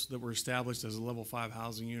rules that were established as a level 5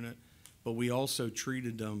 housing unit, but we also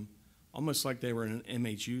treated them almost like they were in an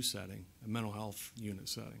MHU setting, a mental health unit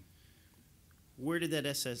setting. Where did that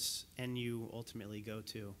SSNU ultimately go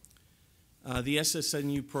to? The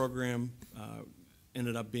SSNU program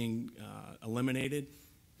ended up being eliminated,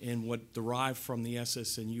 and what derived from the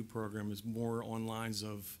SSNU program is more on lines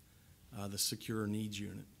of the Secure Needs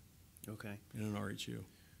Unit. Okay. In an RHU.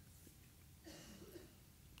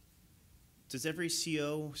 Does every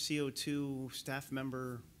CO, CO2 staff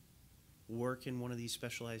member work in one of these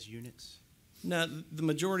specialized units? No, the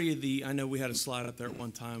majority of I know we had a slide up there at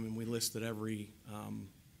one time, and we listed every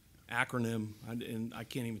acronym, and I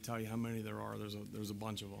can't even tell you how many there are. There's a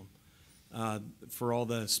bunch of them. For all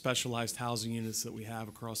the specialized housing units that we have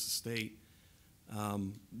across the state,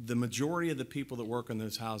 the majority of the people that work on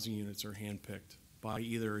those housing units are handpicked by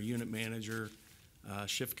either a unit manager,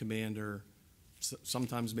 shift commander,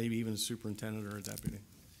 sometimes maybe even a superintendent or a deputy.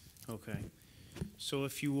 Okay. So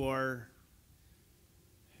if you are,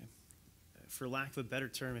 for lack of a better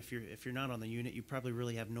term, if you're not on the unit, you probably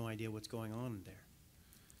really have no idea what's going on there.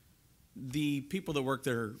 The people that work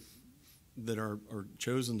there that are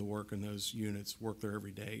chosen to work in those units work there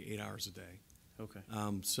every day, 8 hours a day. Okay.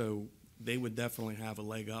 So they would definitely have a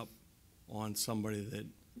leg up on somebody that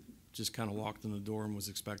just kind of walked in the door and was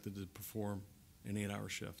expected to perform an 8-hour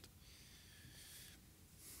shift.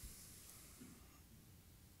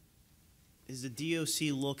 Is the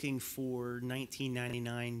DOC looking for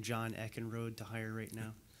 1999 John Eckenrode to hire right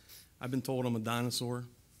now? I've been told I'm a dinosaur.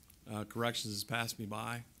 Corrections has passed me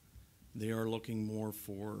by. They are looking more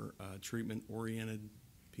for treatment-oriented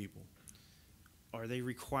people. Are they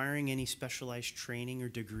requiring any specialized training or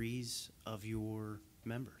degrees of your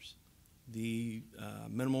members? The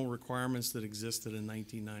minimal requirements that existed in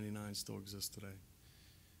 1999 still exist today.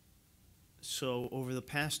 So over the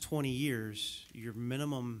past 20 years, your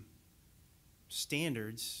minimum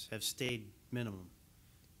standards have stayed minimum.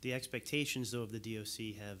 The expectations, though, of the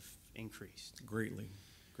DOC have increased. Greatly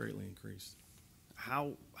increased.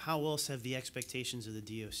 How else have the expectations of the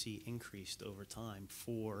DOC increased over time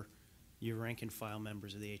for your rank and file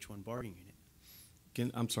members of the H-1 bargaining unit?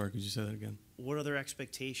 I'm sorry, could you say that again? What other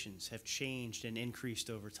expectations have changed and increased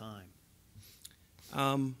over time?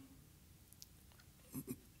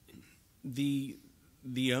 The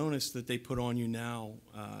onus that they put on you now,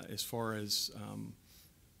 as far as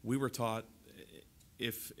we were taught,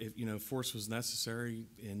 if you know force was necessary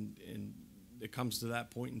and it comes to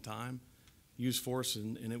that point in time, use force,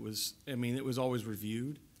 and it was, I mean, it was always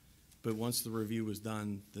reviewed, but once the review was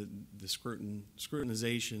done, the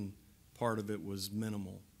scrutinization part of it was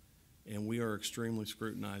minimal, and we are extremely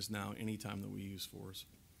scrutinized now anytime that we use force.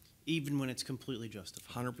 Even when it's completely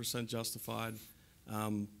justified? 100% justified.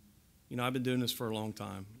 You know, I've been doing this for a long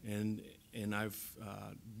time, and I've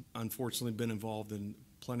unfortunately been involved in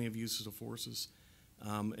plenty of uses of forces.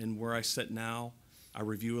 And where I sit now, I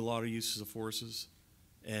review a lot of uses of forces,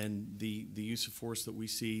 and the use of force that we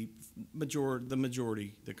see, the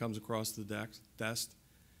majority that comes across the desk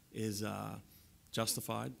is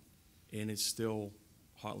justified, and it's still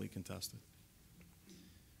hotly contested.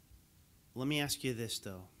 Let me ask you this,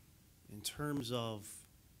 though. In terms of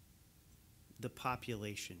the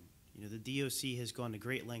population, you know, the DOC has gone to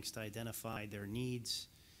great lengths to identify their needs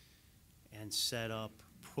and set up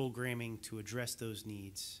programming to address those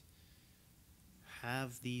needs.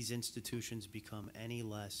 Have these institutions become any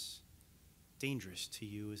less dangerous to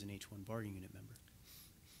you as an H-1 bargaining unit member?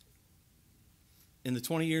 In the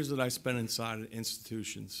 20 years that I spent inside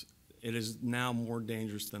institutions, it is now more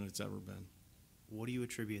dangerous than it's ever been. What do you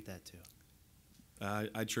attribute that to? I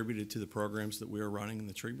attribute it to the programs that we are running and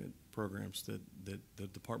the treatment programs that the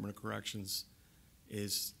Department of Corrections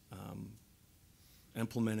is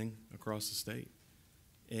implementing across the state.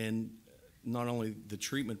 And not only the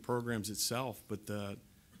treatment programs itself, but the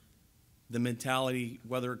mentality,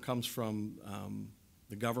 whether it comes from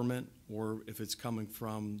the government or if it's coming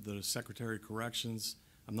from the Secretary of Corrections,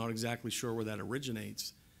 I'm not exactly sure where that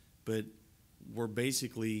originates, but we're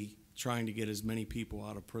basically trying to get as many people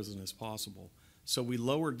out of prison as possible. So we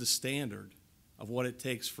lowered the standard of what it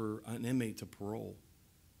takes for an inmate to parole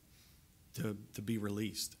to be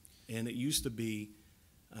released. And it used to be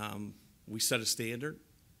we set a standard.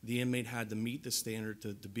 The inmate had to meet the standard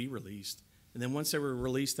to be released. And then once they were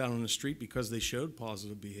released out on the street because they showed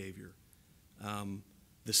positive behavior,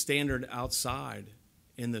 the standard outside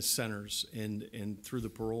in the centers and through the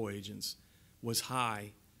parole agents was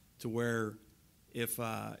high to where if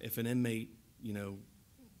an inmate, you know,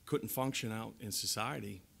 couldn't function out in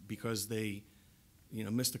society because they, you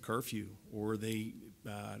know, missed a curfew or they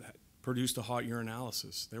produced a hot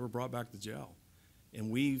urinalysis, they were brought back to jail. And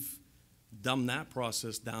we've dumbed that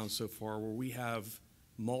process down so far where we have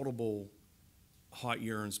multiple hot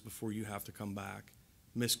urines before you have to come back,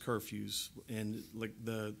 missed curfews, and like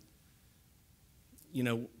you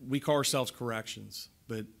know, we call ourselves corrections,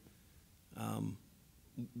 but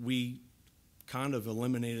we kind of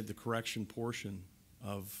eliminated the correction portion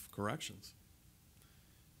of corrections.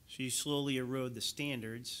 So you slowly erode the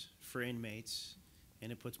standards for inmates,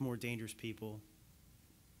 and it puts more dangerous people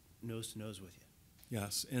nose to nose with you.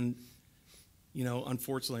 Yes, and you know,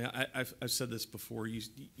 unfortunately, I've said this before.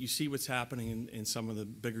 You see what's happening in some of the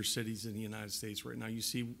bigger cities in the United States right now. You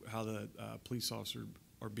see how the police officers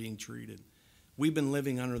are being treated. We've been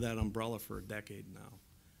living under that umbrella for a decade now.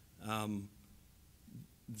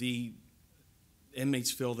 The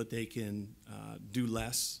inmates feel that they can do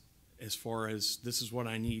less as far as this is what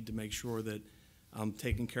I need to make sure that I'm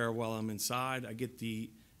taken care of while I'm inside. I get the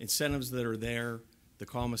incentives that are there, the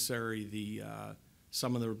commissary,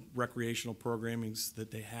 some of the recreational programmings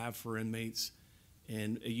that they have for inmates.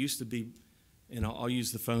 And it used to be, and I'll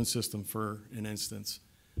use the phone system for an instance.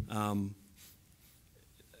 I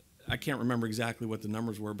can't remember exactly what the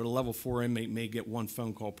numbers were, but a level 4 inmate may get 1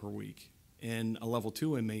 phone call per week, and a level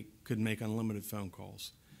 2 inmate could make unlimited phone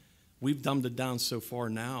calls. We've dumbed it down so far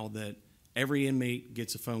now that every inmate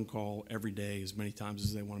gets a phone call every day as many times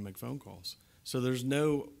as they want to make phone calls. So there's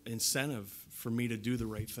no incentive for me to do the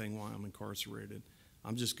right thing while I'm incarcerated.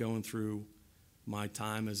 I'm just going through my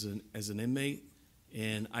time as an inmate,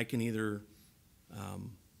 and I can either,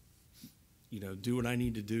 do what I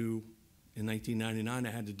need to do. In 1999, I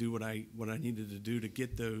had to do what I needed to do to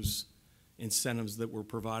get those incentives that were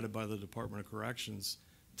provided by the Department of Corrections.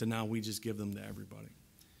 To now, we just give them to everybody.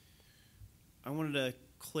 I wanted to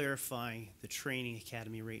clarify the training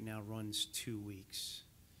academy right now runs 2 weeks.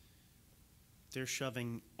 They're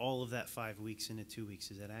shoving all of that 5 weeks into 2 weeks.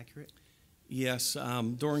 Is that accurate? Yes.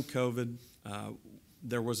 During COVID,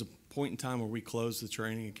 there was a point in time where we closed the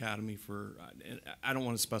training academy for, I don't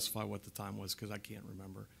want to specify what the time was because I can't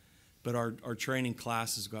remember, but our training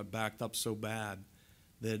classes got backed up so bad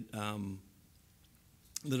that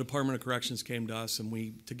the Department of Corrections came to us and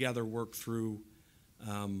we together worked through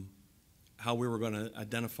how we were going to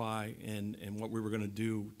identify and what we were going to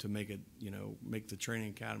do to make it, make the training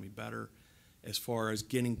academy better as far as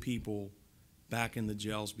getting people back in the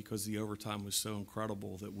jails, because the overtime was so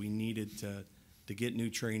incredible that we needed to get new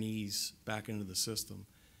trainees back into the system.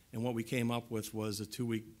 And what we came up with was a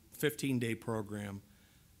 2-week, 15-day program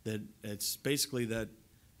that it's basically that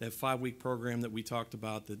 5-week program that we talked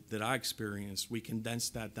about that I experienced. We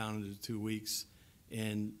condensed that down into 2 weeks,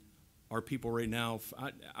 and our people right now,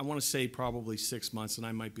 I want to say probably 6 months, and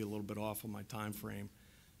I might be a little bit off on my time frame,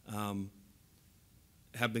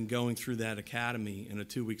 have been going through that academy in a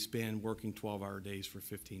 2-week span, working 12-hour days for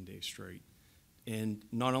 15 days straight. And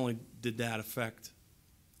not only did that affect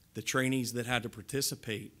the trainees that had to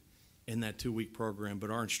participate in that 2-week program, but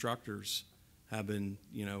our instructors have been,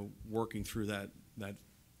 working through that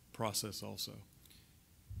process also.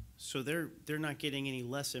 So they're not getting any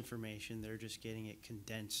less information. They're just getting it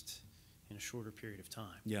condensed in a shorter period of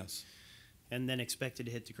time. Yes. And then expected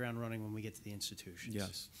to hit the ground running when we get to the institutions.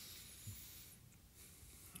 Yes.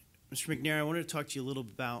 Mr. McNair, I wanted to talk to you a little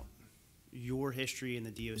about your history in the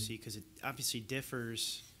DOC, because it obviously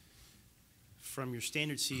differs from your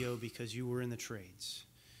standard CO because you were in the trades.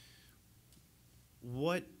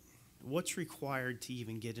 What's required to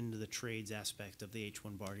even get into the trades aspect of the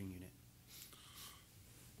H-1 bargaining unit?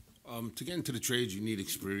 To get into the trades, you need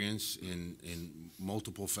experience in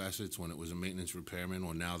multiple facets. When it was a maintenance repairman,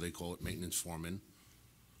 or now they call it maintenance foreman.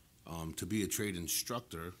 To be a trade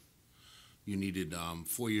instructor, you needed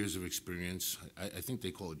 4 years of experience. I think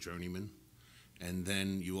they call it journeyman. And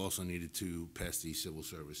then you also needed to pass the civil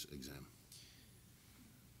service exam.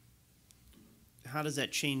 How does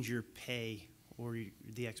that change your pay or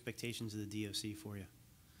the expectations of the DOC for you?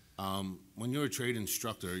 When you're a trade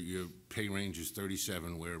instructor, your pay range is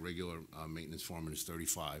 37, where a regular maintenance foreman is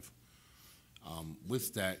 35.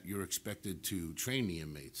 With that, you're expected to train the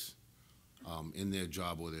inmates in their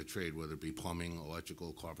job or their trade, whether it be plumbing,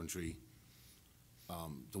 electrical, carpentry.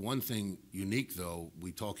 The one thing unique, though,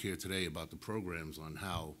 we talk here today about the programs on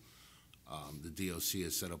how the DOC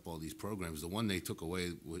has set up all these programs. The one they took away,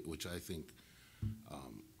 which I think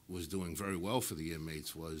was doing very well for the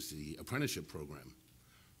inmates, was the apprenticeship program.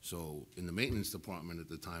 So in the maintenance department at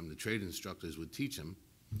the time, the trade instructors would teach them.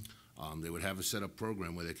 They would have a set-up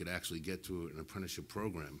program where they could actually get to an apprenticeship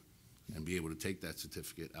program and be able to take that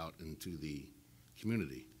certificate out into the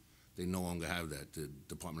community. They no longer have that. The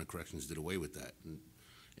Department of Corrections did away with that. And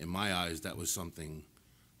in my eyes, that was something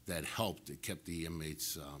that helped. It kept the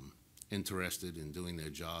inmates interested in doing their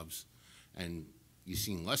jobs. And you've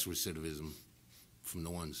seen less recidivism from the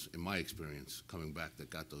ones, in my experience, coming back that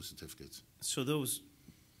got those certificates. So those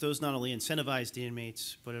not only incentivized the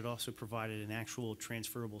inmates, but it also provided an actual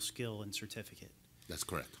transferable skill and certificate. That's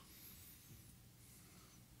correct.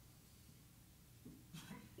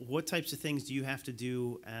 What types of things do you have to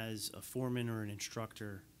do as a foreman or an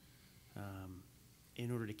instructor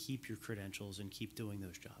in order to keep your credentials and keep doing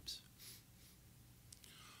those jobs?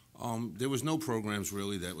 There was no programs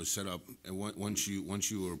really that was set up, and once you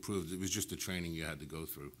were approved, it was just the training you had to go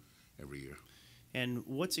through every year. And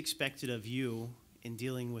what's expected of you in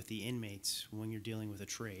dealing with the inmates when you're dealing with a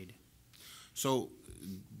trade? So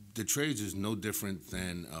the trades is no different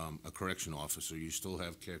than a correction officer. You still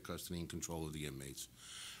have care, custody, and control of the inmates.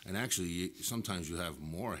 And actually, sometimes you have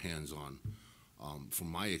more hands-on.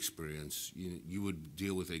 From my experience, you would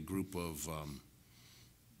deal with a group of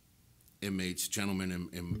inmates, gentlemen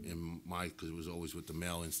in my, because it was always with the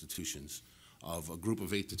male institutions, of a group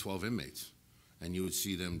of 8 to 12 inmates. And you would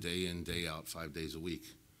see them day in, day out, 5 days a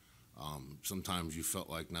week. Sometimes you felt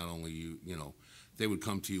like not only they would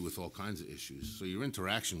come to you with all kinds of issues. So your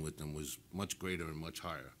interaction with them was much greater and much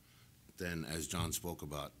higher than, as John spoke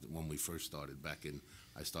about, when we first started back in,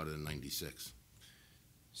 I started in '96.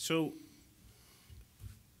 So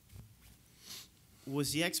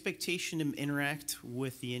Was the expectation to interact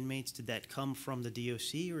with the inmates, did that come from the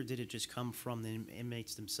DOC, or did it just come from the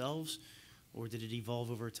inmates themselves, or did it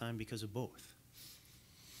evolve over time because of both?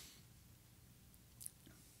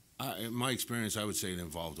 In my experience, I would say it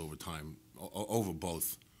involved over time, over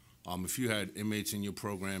both. If you had inmates in your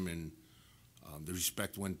program and the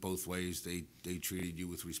respect went both ways, they treated you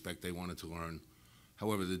with respect, they wanted to learn.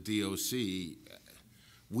 However, the DOC,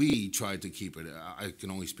 we tried to keep it, I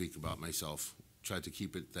can only speak about myself, tried to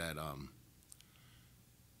keep it that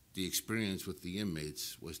the experience with the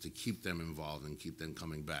inmates was to keep them involved and keep them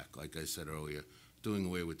coming back. Like I said earlier, doing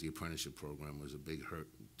away with the apprenticeship program was a big hurt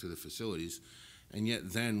to the facilities. And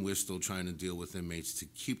yet then we're still trying to deal with inmates to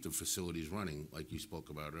keep the facilities running, like you spoke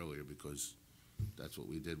about earlier, because that's what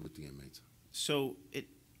we did with the inmates. So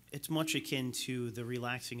it's much akin to the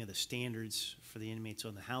relaxing of the standards for the inmates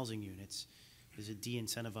on the housing units, is it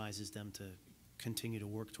de-incentivizes them to continue to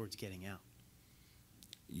work towards getting out.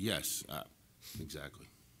 Yes, exactly.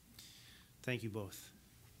 Thank you both.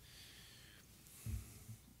 Do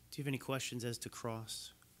you have any questions as to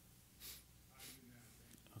cross?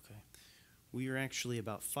 Okay. We are actually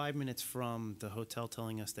about 5 minutes from the hotel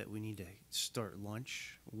telling us that we need to start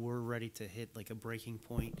lunch. We're ready to hit like a breaking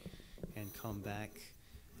point and come back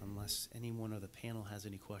unless anyone of the panel has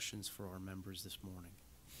any questions for our members this morning.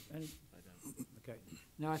 Okay.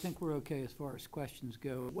 No, I think we're okay as far as questions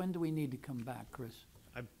go. When do we need to come back, Chris?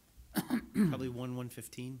 Probably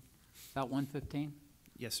 1:15. About 1:15?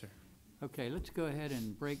 Yes, sir. Okay, let's go ahead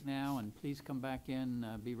and break now, and please come back in,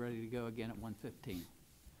 be ready to go again at 1:15.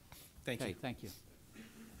 Thank Okay, you. thank you.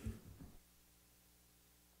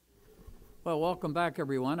 Well, welcome back,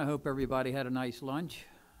 everyone. I hope everybody had a nice lunch.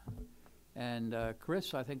 And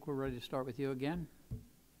Chris, I think we're ready to start with you again.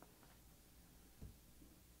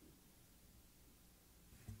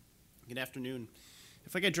 Good afternoon.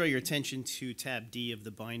 If I could draw your attention to tab D of the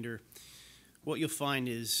binder, what you'll find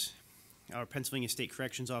is our Pennsylvania State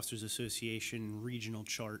Corrections Officers Association regional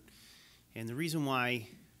chart. And the reason why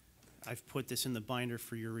I've put this in the binder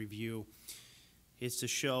for your review is to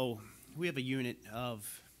show we have a unit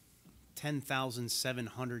of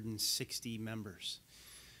 10,760 members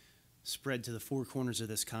spread to the four corners of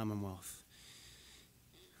this Commonwealth.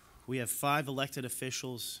 We have 5 elected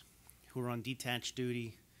officials who are on detached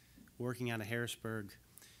duty working out of Harrisburg.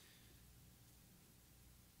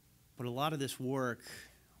 But a lot of this work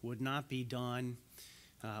would not be done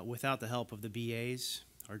without the help of the BAs,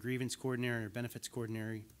 our grievance coordinator, and our benefits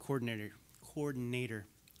coordinator.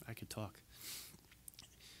 I could talk.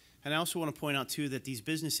 And I also want to point out too that these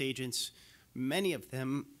business agents, many of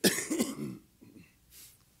them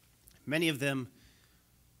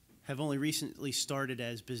have only recently started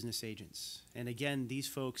as business agents. And again, these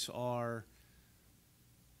folks are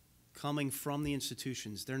coming from the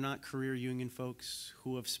institutions. They're not career union folks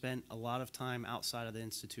who have spent a lot of time outside of the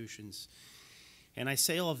institutions. And I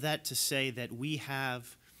say all of that to say that we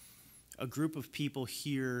have a group of people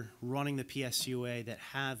here running the PSCOA that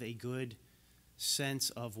have a good sense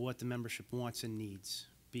of what the membership wants and needs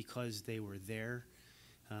because they were there.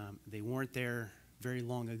 They weren't there very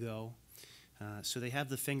long ago. So they have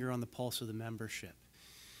the finger on the pulse of the membership.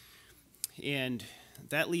 And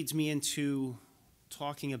that leads me into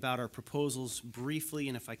talking about our proposals briefly,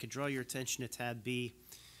 and if I could draw your attention to tab B,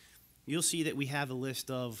 you'll see that we have a list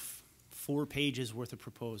of 4 pages worth of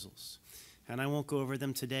proposals. And I won't go over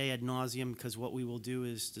them today ad nauseum because what we will do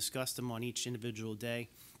is discuss them on each individual day.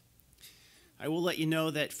 I will let you know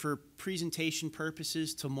that for presentation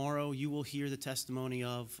purposes, tomorrow you will hear the testimony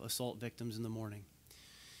of assault victims in the morning.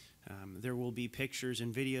 There will be pictures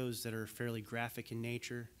and videos that are fairly graphic in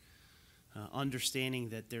nature. Understanding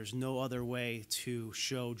that there's no other way to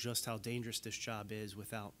show just how dangerous this job is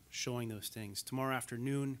without showing those things. Tomorrow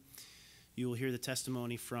afternoon, you will hear the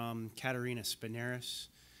testimony from Katerina Spinaris,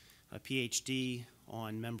 a PhD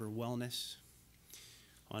on member wellness.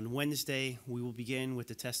 On Wednesday, we will begin with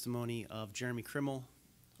the testimony of Jeremy Krimmel,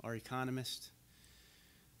 our economist,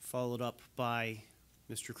 followed up by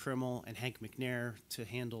Mr. Krimmel and Hank McNair to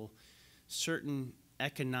handle certain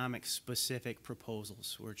economic specific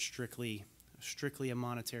proposals where it's strictly a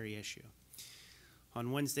monetary issue.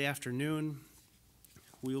 On Wednesday afternoon,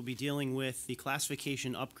 we will be dealing with the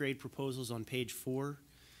classification upgrade proposals on page 4.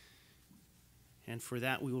 And for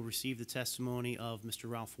that, we will receive the testimony of Mr.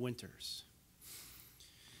 Ralph Winters.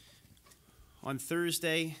 On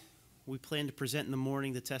Thursday, we plan to present in the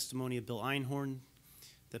morning the testimony of Bill Einhorn,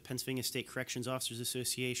 the Pennsylvania State Corrections Officers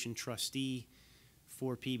Association trustee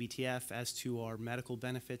for PBTF as to our medical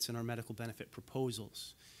benefits and our medical benefit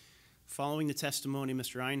proposals. Following the testimony of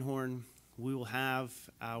Mr. Einhorn, we will have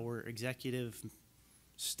our executive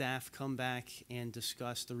staff come back and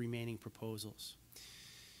discuss the remaining proposals.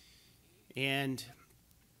 And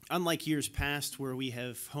unlike years past where we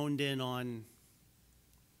have honed in on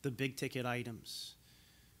the big ticket items,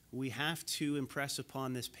 we have to impress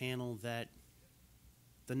upon this panel that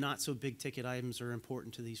the not so big ticket items are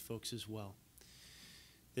important to these folks as well.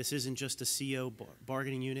 This isn't just a CO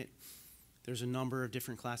bargaining unit. There's a number of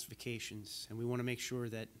different classifications, and we want to make sure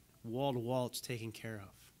that wall to wall it's taken care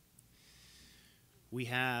of. We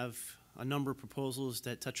have a number of proposals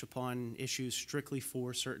that touch upon issues strictly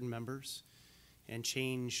for certain members and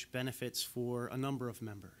change benefits for a number of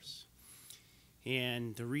members.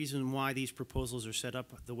 And the reason why these proposals are set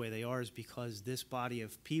up the way they are is because this body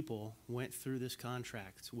of people went through this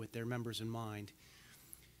contract with their members in mind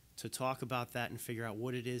to talk about that and figure out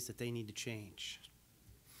what it is that they need to change.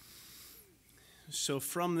 So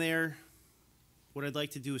from there, what I'd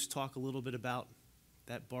like to do is talk a little bit about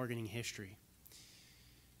that bargaining history.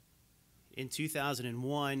 In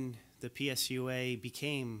 2001, the PSCOA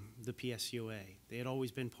became the PSCOA. They had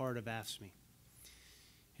always been part of AFSCME.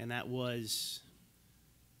 And that was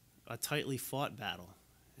a tightly fought battle.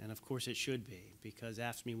 And of course it should be, because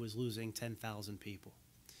AFSCME was losing 10,000 people.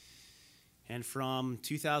 And from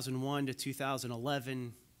 2001 to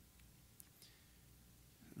 2011,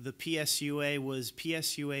 the PSCOA was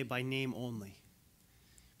PSCOA by name only.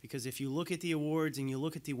 Because if you look at the awards and you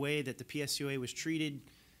look at the way that the PSCOA was treated,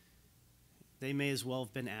 they may as well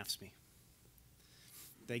have been AFSCME.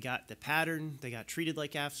 They got the pattern, they got treated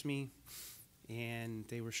like AFSCME, and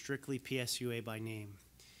they were strictly PSCOA by name.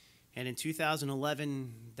 And in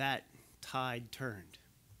 2011, that tide turned.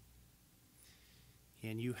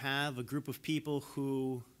 And you have a group of people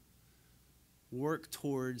who work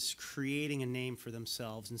towards creating a name for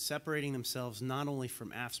themselves and separating themselves not only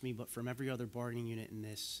from AFSCME, but from every other bargaining unit in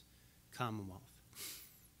this Commonwealth.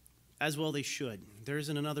 As well they should. There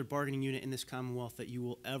isn't another bargaining unit in this Commonwealth that you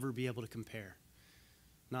will ever be able to compare.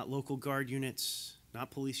 Not local guard units, not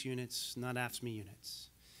police units, not AFSCME units.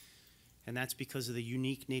 And that's because of the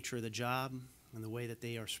unique nature of the job and the way that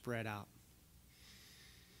they are spread out.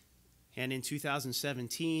 And in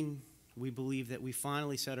 2017, we believe that we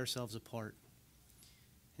finally set ourselves apart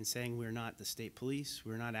in saying we're not the state police,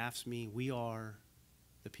 we're not AFSCME, we are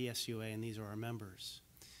the PSCOA, and these are our members.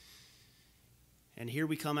 And here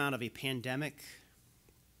we come out of a pandemic,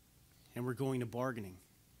 and we're going to bargaining.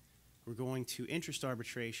 We're going to interest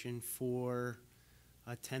arbitration for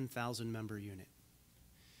a 10,000 member unit.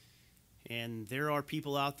 And there are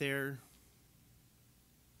people out there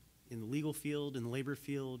in the legal field, in the labor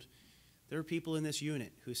field, there are people in this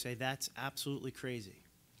unit who say that's absolutely crazy.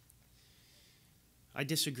 I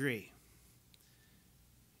disagree.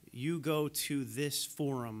 You go to this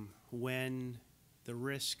forum when the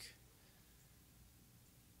risk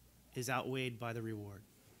is outweighed by the reward.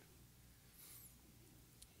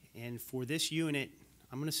 And for this unit,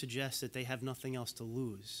 I'm going to suggest that they have nothing else to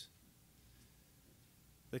lose.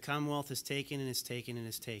 The Commonwealth has taken and has taken and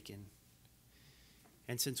has taken.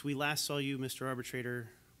 And since we last saw you, Mr. Arbitrator,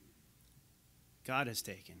 God has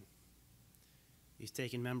taken. He's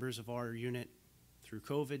taken members of our unit through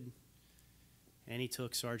COVID, and he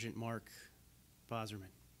took Sergeant Mark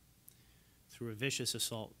Boserman through a vicious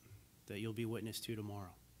assault that you'll be witness to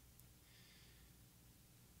tomorrow.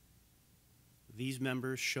 These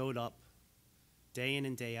members showed up day in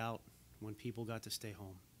and day out when people got to stay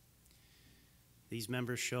home. These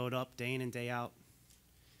members showed up day in and day out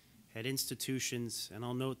at institutions, and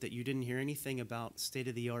I'll note that you didn't hear anything about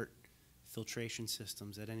state-of-the-art filtration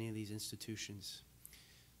systems at any of these institutions.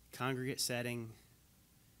 Congregate setting,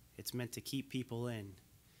 it's meant to keep people in.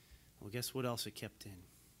 Well, guess what else it kept in?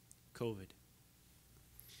 COVID.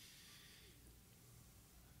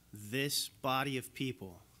 This body of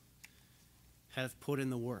people have put in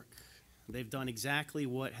the work. They've done exactly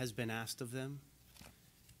what has been asked of them,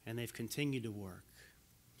 and they've continued to work.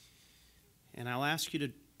 And I'll ask you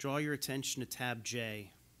to draw your attention to tab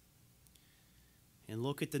J and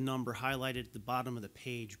look at the number highlighted at the bottom of the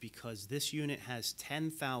page, because this unit has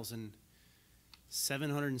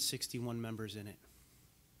 10,761 members in it.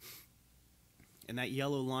 And that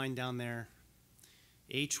yellow line down there,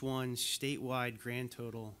 H-1 statewide grand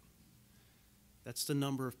total, that's the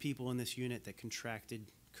number of people in this unit that contracted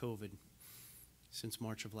COVID since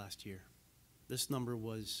March of last year. This number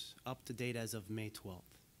was up to date as of May 12th.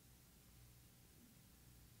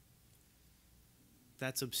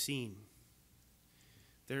 That's obscene.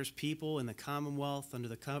 There's people in the Commonwealth under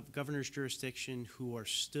the governor's jurisdiction who are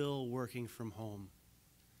still working from home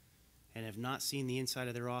and have not seen the inside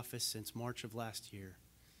of their office since March of last year.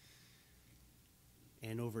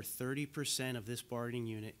 And over 30% of this bargaining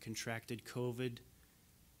unit contracted COVID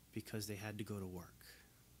because they had to go to work.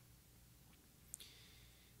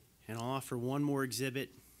 And I'll offer one more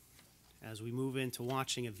exhibit as we move into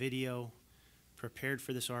watching a video prepared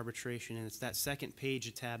for this arbitration, and it's that second page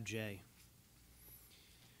of tab J.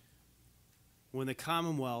 When the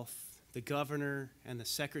Commonwealth, the governor, and the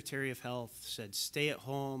Secretary of Health said stay at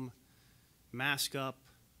home, mask up,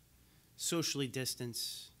 socially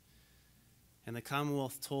distance, and the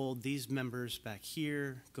Commonwealth told these members back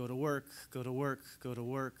here, go to work, go to work, go to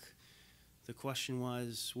work, the question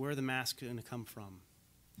was, where are the masks going to come from?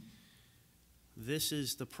 This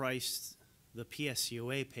is the price the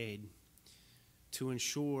PSCOA paid to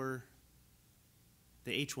ensure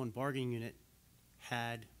the H-1 bargaining unit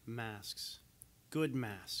had masks, good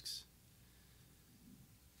masks.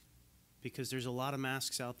 Because there's a lot of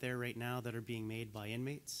masks out there right now that are being made by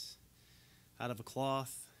inmates out of a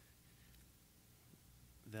cloth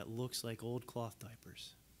that looks like old cloth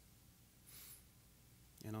diapers.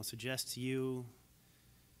 And I'll suggest to you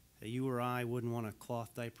that you or I wouldn't want a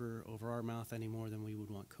cloth diaper over our mouth any more than we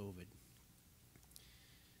would want COVID.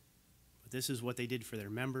 But this is what they did for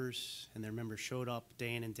their members, and their members showed up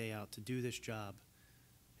day in and day out to do this job,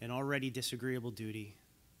 an already disagreeable duty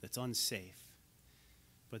that's unsafe.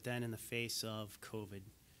 But then in the face of COVID,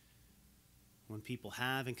 when people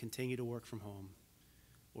have and continue to work from home,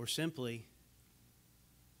 or simply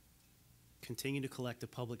continue to collect a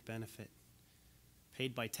public benefit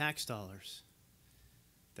paid by tax dollars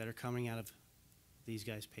that are coming out of these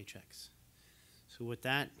guys' paychecks. So with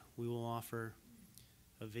that, we will offer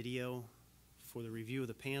a video for the review of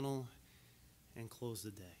the panel and close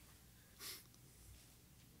the day.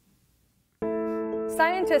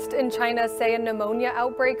 Scientists in China say a pneumonia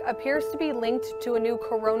outbreak appears to be linked to a new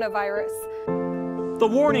coronavirus. The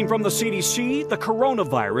warning from the CDC, the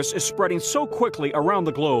coronavirus is spreading so quickly around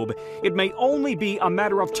the globe, it may only be a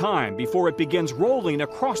matter of time before it begins rolling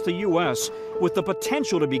across the U.S. with the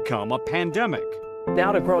potential to become a pandemic.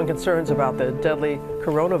 Now to growing concerns about the deadly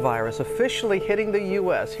coronavirus officially hitting the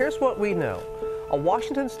U.S. Here's what we know. A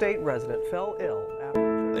Washington state resident fell ill after...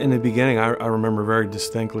 In the beginning, I remember very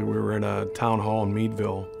distinctly, we were at a town hall in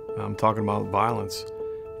Meadville talking about violence,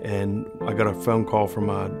 and I got a phone call from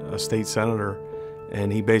a state senator,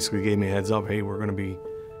 and he basically gave me a heads up, hey, we're going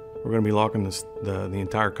to be locking the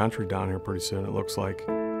entire country down here pretty soon, it looks like.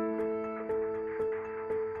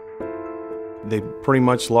 They pretty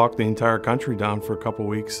much locked the entire country down for a couple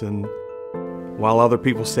weeks, and while other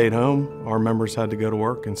people stayed home, our members had to go to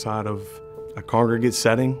work inside of a congregate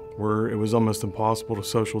setting where it was almost impossible to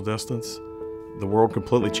social distance. The world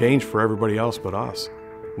completely changed for everybody else but us.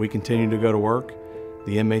 We continued to go to work.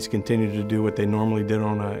 The inmates continued to do what they normally did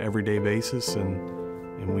on an everyday basis,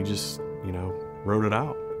 and we just, wrote it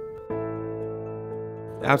out.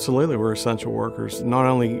 Absolutely, we're essential workers. Not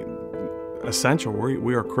only essential,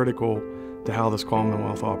 we are critical to how this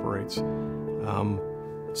Commonwealth operates.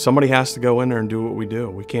 Somebody has to go in there and do what we do.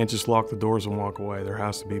 We can't just lock the doors and walk away. There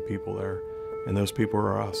has to be people there, and those people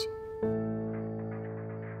are us.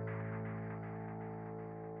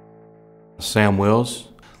 Sam Wills.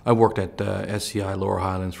 I worked at SCI Lower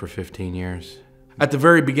Highlands for 15 years. At the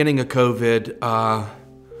very beginning of COVID,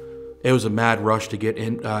 it was a mad rush to get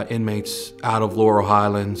inmates out of Laurel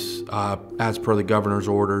Highlands as per the governor's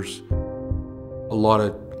orders. A lot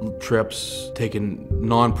of trips taking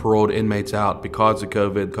non-paroled inmates out because of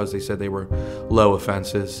COVID, because they said they were low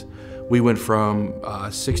offenses. We went from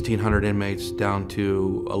 1,600 inmates down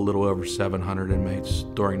to a little over 700 inmates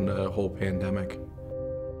during the whole pandemic.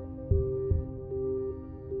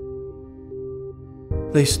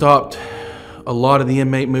 They stopped a lot of the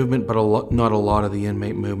inmate movement, but not a lot of the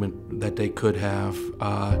inmate movement that they could have.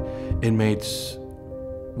 Inmates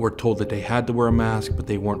were told that they had to wear a mask, but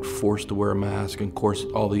they weren't forced to wear a mask. And of course,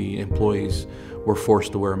 all the employees were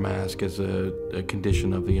forced to wear a mask as a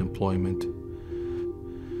condition of the employment.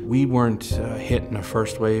 We weren't hit in the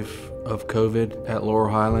first wave of COVID at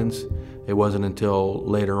Laurel Highlands. It wasn't until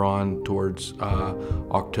later on towards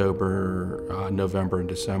October, November, and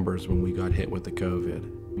December is when we got hit with the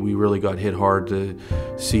COVID. We really got hit hard. The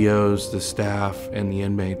COs, the staff, and the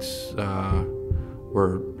inmates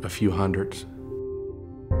were a few hundreds.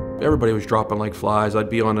 Everybody was dropping like flies. I'd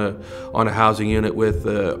be on a housing unit with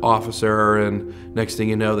the officer, and next thing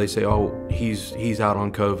you know, they say, "Oh, he's out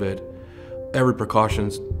on COVID." Every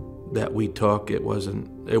precautions that we took, it wasn't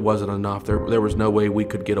enough. There was no way we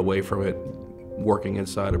could get away from it working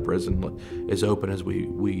inside a prison as open as we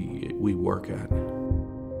work at.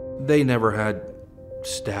 They never had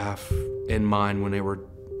staff in mind when they were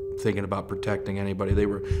thinking about protecting anybody.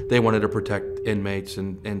 They wanted to protect inmates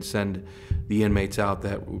and send the inmates out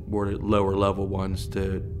that were lower level ones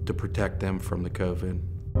to protect them from the COVID.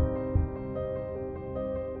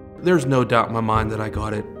 There's no doubt in my mind that I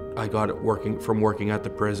got it working at the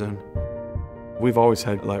prison. We've always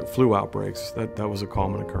had like flu outbreaks. That was a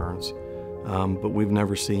common occurrence. But we've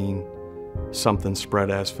never seen something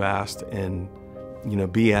spread as fast and,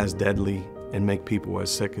 be as deadly and make people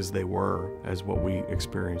as sick as they were as what we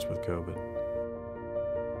experienced with COVID.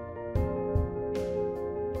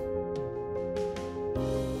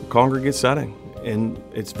 Congregate setting, and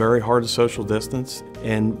it's very hard to social distance,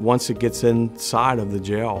 and once it gets inside of the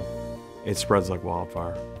jail, it spreads like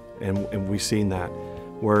wildfire, and we've seen that,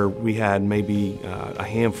 where we had maybe a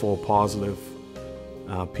handful of positive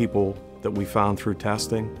people that we found through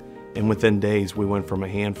testing, and within days we went from a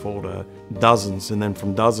handful to dozens, and then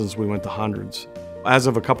from dozens we went to hundreds. As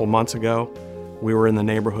of a couple months ago, we were in the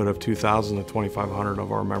neighborhood of 2,000 to 2,500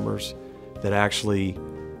 of our members that actually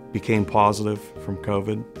became positive from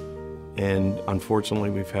COVID, and unfortunately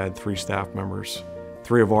we've had 3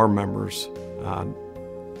 of our members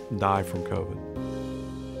die from COVID.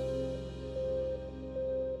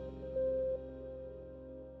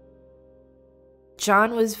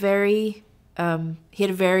 John was he had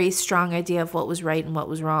a very strong idea of what was right and what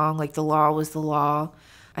was wrong, like the law was the law.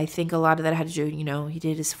 I think a lot of that had to do, he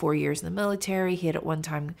did his 4 years in the military. He had at one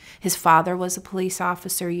time, his father was a police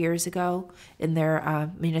officer years ago in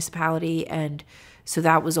their municipality, and so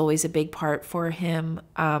that was always a big part for him.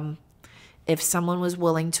 If someone was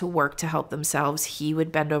willing to work to help themselves, he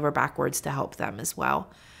would bend over backwards to help them as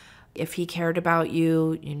well. If he cared about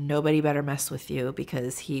you, nobody better mess with you,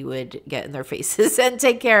 because he would get in their faces and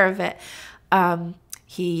take care of it.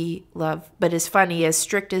 But it's funny, as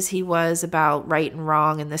strict as he was about right and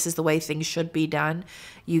wrong, and this is the way things should be done,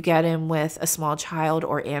 you get him with a small child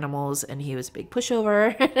or animals, and he was a big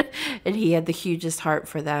pushover, and he had the hugest heart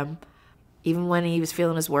for them. Even when he was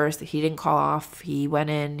feeling his worst, he didn't call off. He went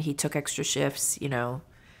in, he took extra shifts,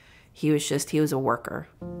 he was a worker.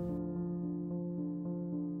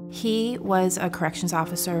 He was a corrections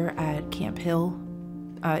officer at Camp Hill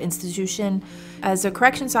institution. As a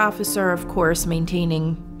corrections officer, of course,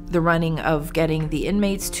 maintaining the running of getting the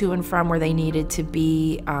inmates to and from where they needed to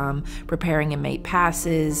be, preparing inmate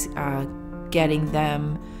passes, getting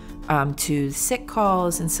them to sick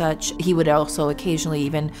calls and such. He would also occasionally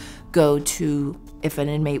even go to, if an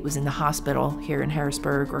inmate was in the hospital here in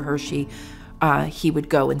Harrisburg or Hershey, he would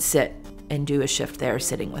go and sit and do a shift there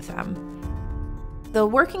sitting with them. The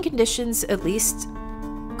working conditions, at least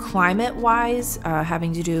climate-wise,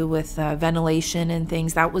 having to do with ventilation and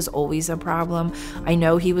things, that was always a problem. I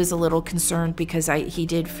know he was a little concerned because he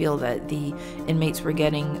did feel that the inmates were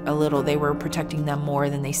getting they were protecting them more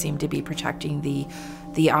than they seemed to be protecting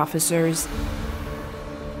the officers.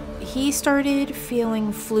 He started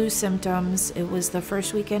feeling flu symptoms. It was the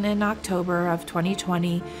first weekend in October of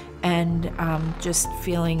 2020, and just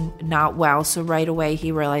feeling not well. So right away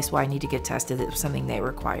he realized, well, I need to get tested. It was something they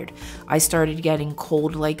required. I started getting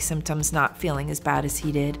cold-like symptoms, not feeling as bad as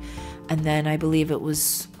he did. And then I believe it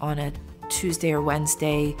was on a Tuesday or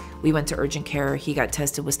Wednesday, we went to urgent care. He got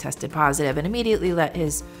tested, was tested positive, and immediately let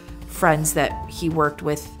his friends that he worked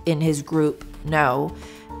with in his group know.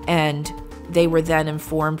 And they were then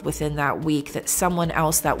informed within that week that someone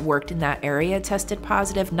else that worked in that area tested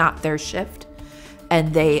positive, not their shift.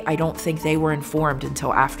 And I don't think they were informed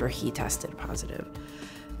until after he tested positive.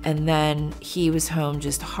 And then he was home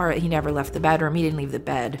just hard. He never left the bedroom. He didn't leave the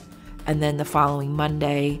bed. And then the following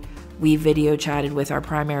Monday, we video chatted with our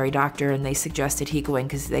primary doctor, and they suggested he go in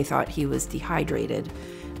because they thought he was dehydrated.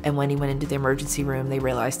 And when he went into the emergency room, they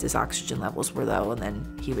realized his oxygen levels were low, and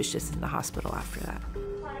then he was just in the hospital after that.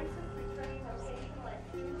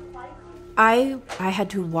 I had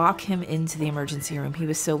to walk him into the emergency room. He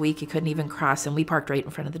was so weak he couldn't even cross, and we parked right in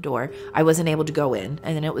front of the door. I wasn't able to go in,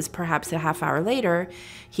 and then it was perhaps a half hour later,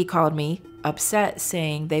 he called me upset,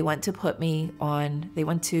 saying they went to put me on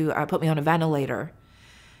a ventilator,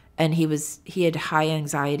 and he had high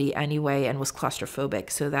anxiety anyway and was claustrophobic,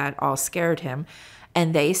 so that all scared him.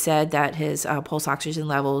 And they said that his pulse oxygen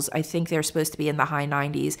levels, I think they're supposed to be in the high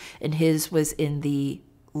 90s, and his was in the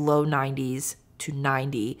low 90s to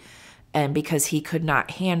 90. And because he could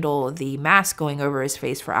not handle the mask going over his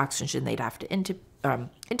face for oxygen, they'd have to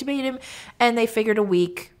intubate him. And they figured a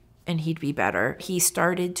week and he'd be better. He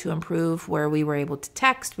started to improve where we were able to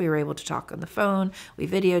text, we were able to talk on the phone, we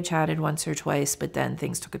video chatted once or twice, but then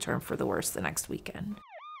things took a turn for the worse the next weekend.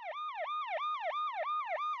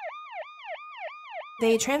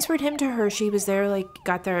 They transferred him to Hershey. He was there,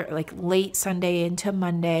 got there late Sunday into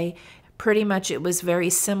Monday. pretty much it was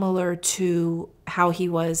very similar to how he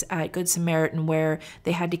was at Good Samaritan, where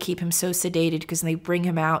they had to keep him so sedated because when they bring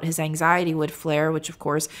him out, his anxiety would flare, which of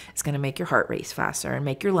course is going to make your heart race faster and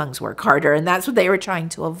make your lungs work harder. And that's what they were trying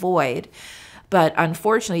to avoid. But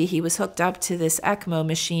unfortunately, he was hooked up to this ECMO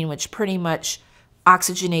machine, which pretty much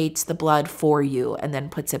oxygenates the blood for you and then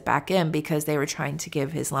puts it back in because they were trying to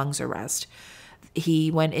give his lungs a rest.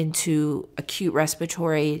 He went into acute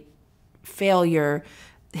respiratory failure.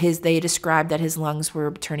 They described that his lungs were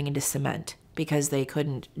turning into cement because they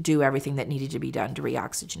couldn't do everything that needed to be done to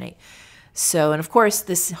reoxygenate. So, and of course,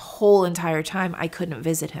 this whole entire time, I couldn't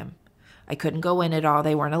visit him. I couldn't go in at all.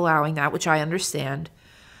 They weren't allowing that, which I understand.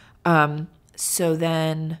 So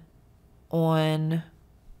then on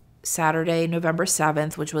Saturday, November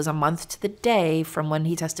 7th, which was a month to the day from when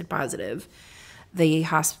he tested positive, the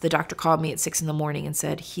doctor called me at 6 in the morning and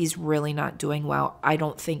said, he's really not doing well. I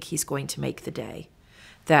don't think he's going to make the day.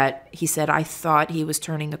 That he said, I thought he was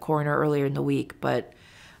turning the corner earlier in the week, but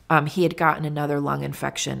he had gotten another lung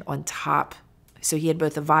infection on top. So he had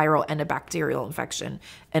both a viral and a bacterial infection,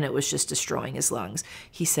 and it was just destroying his lungs.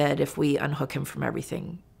 He said if we unhook him from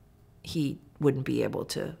everything, he wouldn't be able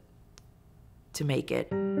to make it.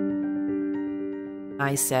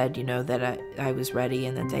 I said, that I was ready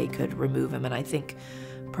and that they could remove him, and I think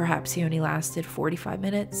perhaps he only lasted 45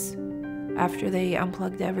 minutes after they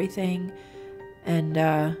unplugged everything. And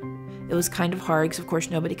it was kind of hard because, of course,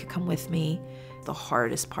 nobody could come with me. The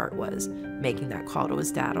hardest part was making that call to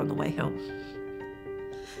his dad on the way home.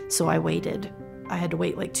 So I waited. I had to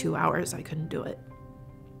wait like 2 hours. I couldn't do it.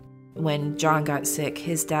 When John got sick,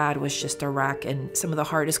 his dad was just a wreck, and some of the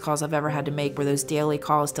hardest calls I've ever had to make were those daily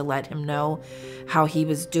calls to let him know how he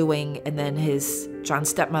was doing, and then John's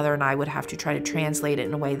stepmother and I would have to try to translate it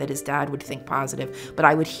in a way that his dad would think positive, but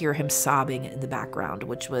I would hear him sobbing in the background,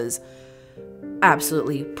 which was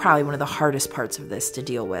absolutely probably one of the hardest parts of this to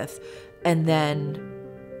deal with. And then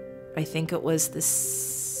I think it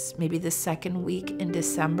was maybe the second week in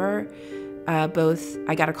December,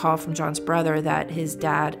 I got a call from John's brother that his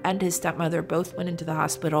dad and his stepmother both went into the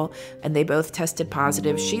hospital and they both tested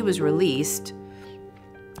positive. She was released,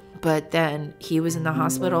 but then he was in the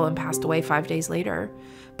hospital and passed away 5 days later.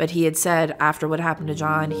 But he had said after what happened to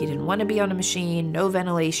John, he didn't want to be on a machine, no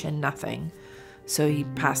ventilation, nothing. So he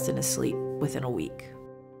passed in his sleep within a week.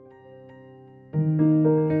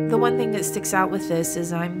 The one thing that sticks out with this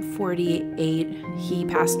is I'm 48. He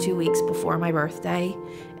passed 2 weeks before my birthday,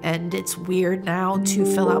 and it's weird now to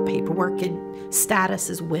fill out paperwork and status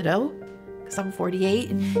as widow because I'm 48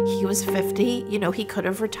 and he was 50. He could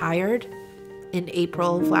have retired in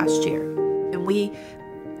April of last year. And we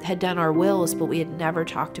had done our wills, but we had never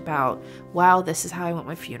talked about, wow, this is how I want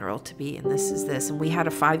my funeral to be, and this is this. And we had a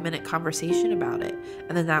 5-minute conversation about it,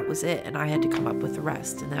 and then that was it. And I had to come up with the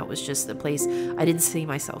rest, and that was just the place I didn't see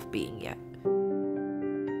myself being yet.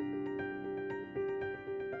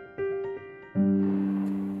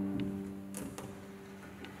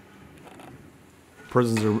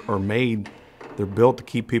 Prisons are made, they're built to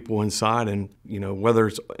keep people inside, and whether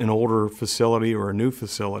it's an older facility or a new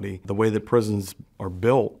facility, the way that prisons are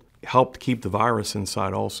built help to keep the virus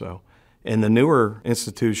inside also. In the newer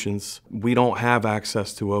institutions, we don't have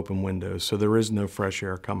access to open windows, so there is no fresh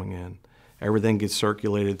air coming in. Everything gets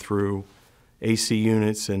circulated through AC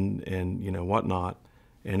units and whatnot,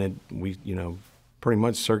 and we pretty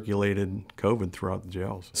much circulated COVID throughout the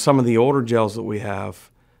jails. Some of the older jails that we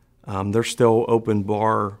have, they're still open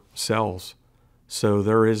bar cells. So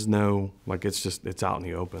there is no, it's out in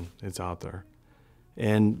the open. It's out there.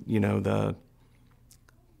 And,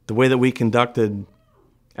 the way that we conducted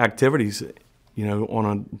activities,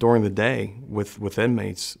 during the day with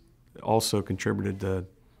inmates also contributed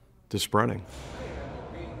to spreading.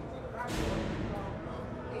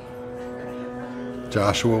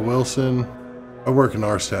 Joshua Wilson. I work in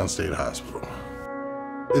Norristown State Hospital.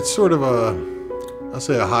 It's sort of I'll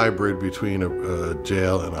say a hybrid between a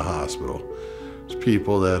jail and a hospital. There's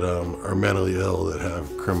people that are mentally ill that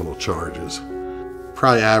have criminal charges.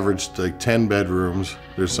 Probably averaged like 10 bedrooms.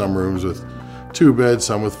 There's some rooms with 2 beds,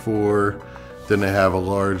 some with 4. Then they have a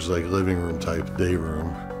large living room type day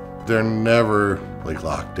room. They're never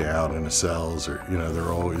locked down in the cells, or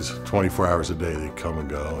they're always 24 hours a day. They come and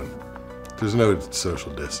go, and there's no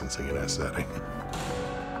social distancing in that setting.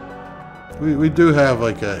 We do have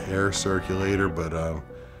a air circulator, but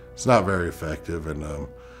it's not very effective, and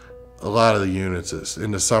a lot of the units in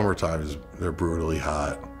the summertime they're brutally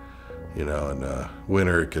hot, in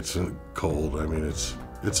winter it gets cold. I mean,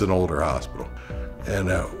 it's an older hospital, and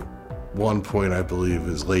at one point I believe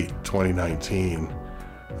is late 2019,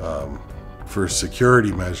 For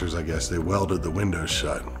security measures, I guess, they welded the windows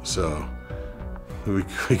shut. So we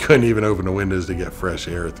couldn't even open the windows to get fresh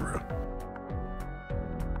air through.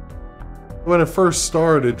 When it first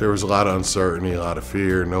started, there was a lot of uncertainty, a lot of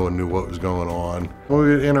fear. No one knew what was going on. When we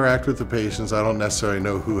would interact with the patients, I don't necessarily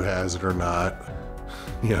know who has it or not.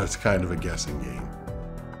 You know, it's kind of a guessing game.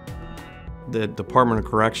 The Department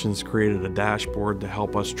of Corrections created a dashboard to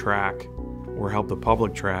help us track, or help the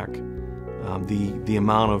public track, the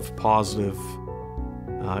amount of positive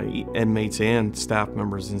inmates and staff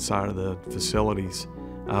members inside of the facilities.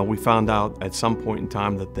 We found out at some point in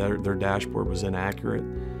time that their dashboard was inaccurate,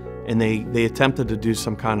 and they attempted to do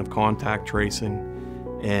some kind of contact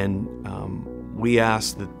tracing, and we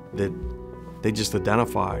asked that they just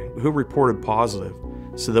identify who reported positive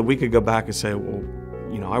so that we could go back and say, well,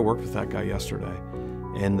 you know, I worked with that guy yesterday.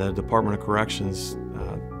 And the Department of Corrections,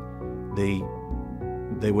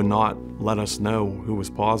 they would not let us know who was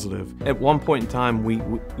positive. At one point in time, we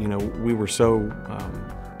were so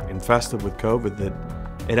infested with COVID that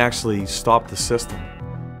it actually stopped the system.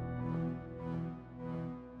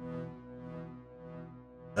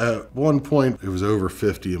 At one point, it was over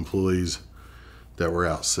 50 employees that were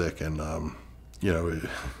out sick, and you know,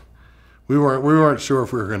 we weren't sure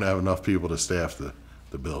if we were going to have enough people to staff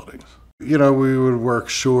the buildings. You know, we would work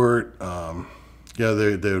short. You know,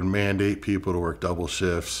 they would mandate people to work double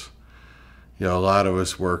shifts. You know, a lot of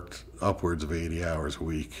us worked upwards of 80 hours a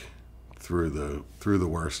week through the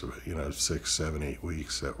worst of it. You know, 6, 7, 8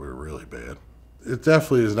 weeks that were really bad. It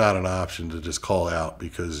definitely is not an option to just call out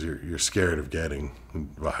because you're scared of getting the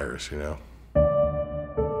virus, you know.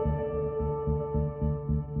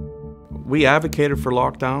 We advocated for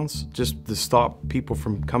lockdowns just to stop people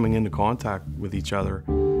from coming into contact with each other.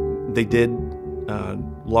 They did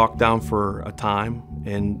lock down for a time,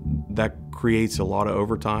 and that creates a lot of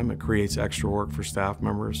overtime. It creates extra work for staff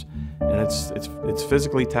members, and it's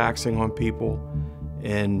physically taxing on people,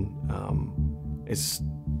 and it's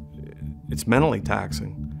mentally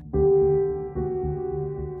taxing.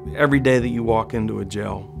 Every day that you walk into a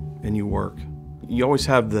jail and you work, you always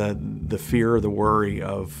have the fear or the worry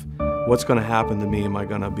of what's going to happen to me. Am I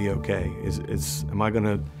going to be okay? Am I going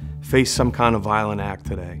to face some kind of violent act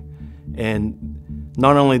today? And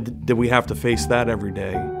not only did we have to face that every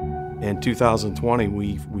day, in 2020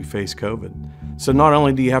 we faced COVID. So not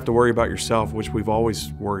only do you have to worry about yourself, which we've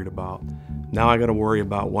always worried about, now I got to worry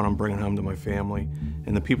about what I'm bringing home to my family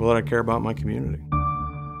and the people that I care about in my community.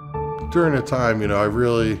 During the time, you know,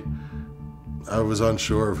 I was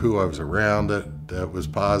unsure of who I was around that was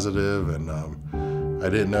positive, and I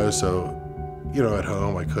didn't know. So, you know, at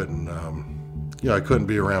home I couldn't, you know, I couldn't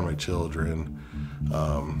be around my children.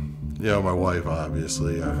 You know, my wife,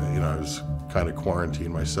 obviously, you know, I was kind of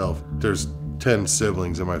quarantined myself. There's 10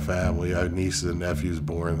 siblings in my family. I had nieces and nephews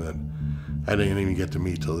born that I didn't even get to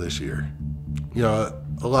meet till this year. You know,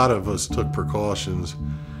 a lot of us took precautions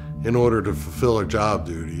in order to fulfill our job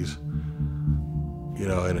duties, you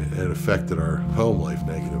know, and it affected our home life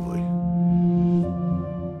negatively.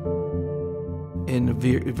 In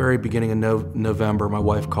the very beginning of November, my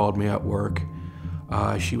wife called me at work.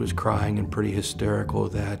 She was crying and pretty hysterical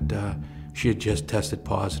that she had just tested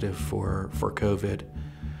positive for COVID.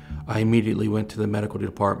 I immediately went to the medical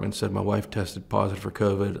department and said, my wife tested positive for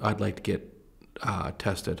COVID. I'd like to get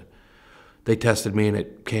tested. They tested me and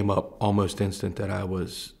it came up almost instant that I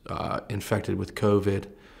was infected with COVID.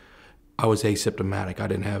 I was asymptomatic. I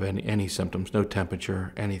didn't have any symptoms, no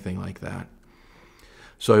temperature, anything like that.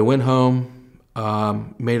 So I went home,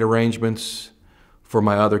 made arrangements for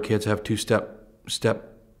my other kids. I have two step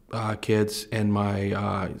kids and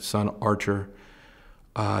my son Archer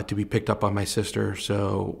to be picked up by my sister.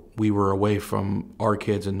 So we were away from our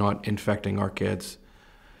kids and not infecting our kids.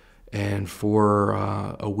 And for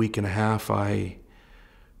a week and a half, I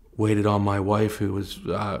waited on my wife, who was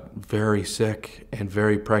very sick and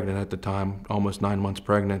very pregnant at the time, almost 9 months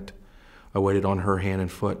pregnant. I waited on her hand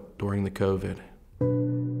and foot during the COVID.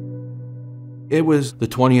 It was the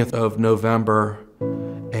 20th of November,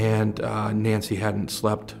 and Nancy hadn't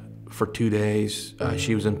slept for 2 days.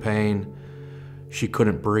 She was in pain. She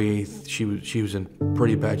couldn't breathe. She was in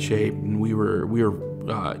pretty bad shape, and we were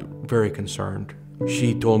very concerned.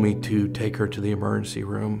 She told me to take her to the emergency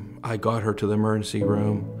room. I got her to the emergency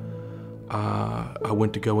room. I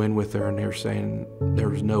went to go in with her, and they were saying there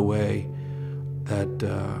was no way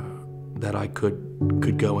that I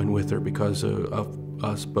could go in with her because of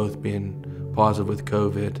us both being positive with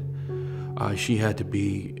COVID. She had to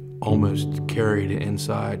be almost carried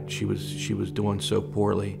inside. She was doing so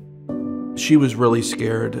poorly. She was really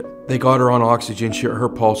scared. They got her on oxygen. Her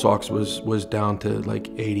pulse ox was down to like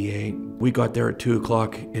 88. We got there at 2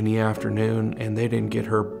 o'clock in the afternoon, and they didn't get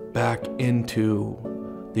her back into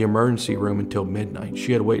the emergency room until midnight.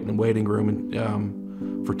 She had to wait in the waiting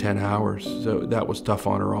room for 10 hours, so that was tough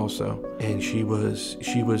on her also. And she was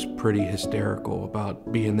pretty hysterical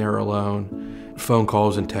about being there alone. Phone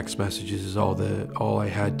calls and text messages is all I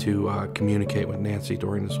had to communicate with Nancy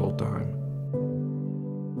during this whole time.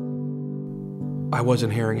 I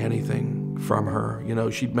wasn't hearing anything from her. You know,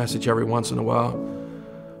 she'd message every once in a while,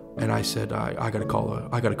 and I said, I gotta call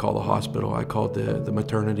the hospital. I called the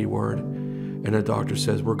maternity ward, and the doctor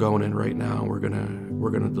says, we're going in right now. We're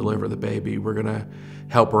gonna deliver the baby. We're gonna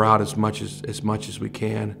help her out as much as we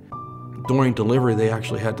can. During delivery, they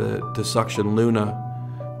actually had to suction Luna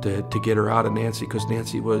to get her out of Nancy, because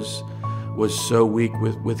Nancy was so weak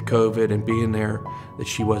with COVID and being there that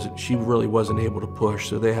she really wasn't able to push.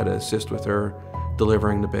 So they had to assist with her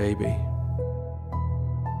delivering the baby.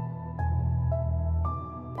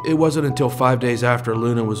 It wasn't until 5 days after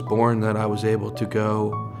Luna was born that I was able to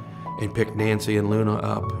go and pick Nancy and Luna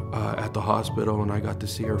up at the hospital, and I got to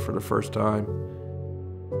see her for the first time.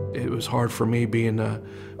 It was hard for me being a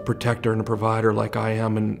protector and a provider like I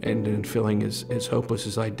am, and feeling as hopeless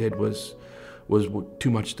as I did was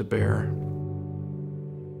too much to bear.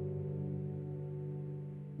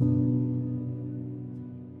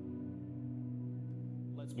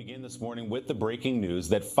 This morning with the breaking news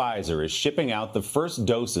that Pfizer is shipping out the first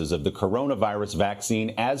doses of the coronavirus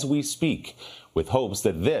vaccine as we speak, with hopes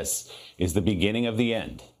that this is the beginning of the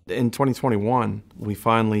end. In 2021, we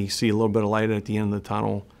finally see a little bit of light at the end of the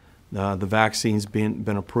tunnel. The vaccine's been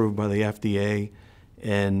approved by the FDA,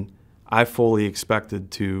 and I fully expected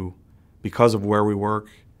to, because of where we work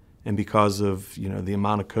and because of the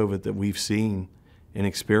amount of COVID that we've seen and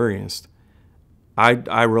experienced,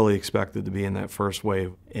 I really expected to be in that first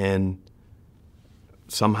wave, and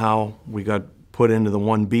somehow we got put into the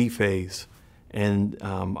 1B phase, and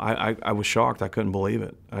I was shocked. I couldn't believe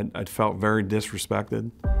it. I felt very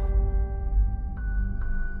disrespected.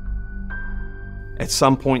 At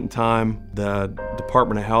some point in time, the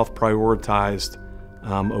Department of Health prioritized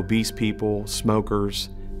obese people, smokers,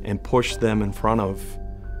 and pushed them in front of,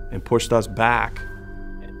 and pushed us back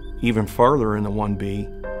even further in the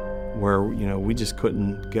 1B, where we just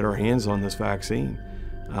couldn't get our hands on this vaccine.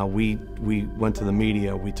 We went to the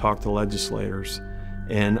media, we talked to legislators,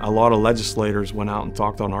 and a lot of legislators went out and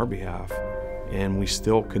talked on our behalf, and we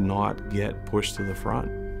still could not get pushed to the front.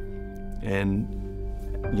 And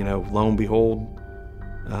lo and behold,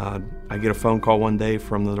 I get a phone call one day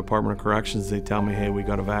from the Department of Corrections. They tell me, hey, we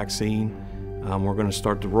got a vaccine. We're going to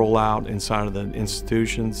start to roll out inside of the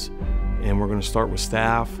institutions, and we're going to start with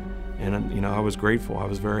staff. And I was grateful. I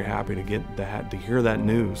was very happy to hear that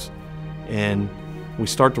news. And we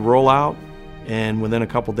start to roll out, and within a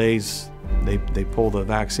couple days, they pulled the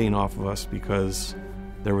vaccine off of us because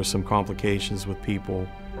there was some complications with people,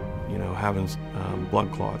 having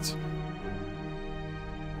blood clots.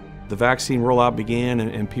 The vaccine rollout began,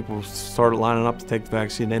 and people started lining up to take the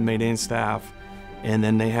vaccine, inmate and staff, and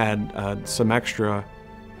then they had some extra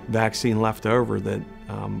vaccine left over that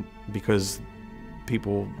because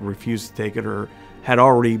people refused to take it or had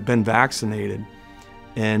already been vaccinated,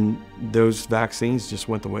 and those vaccines just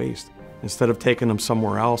went to waste. Instead of taking them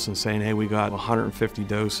somewhere else and saying, hey, we got 150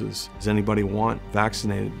 doses, does anybody want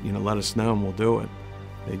vaccinated? Let us know and we'll do it.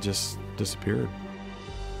 They just disappeared.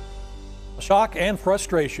 Shock and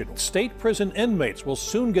frustration. State prison inmates will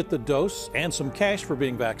soon get the dose and some cash for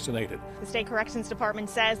being vaccinated. The State Corrections Department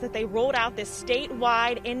says that they rolled out this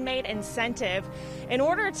statewide inmate incentive in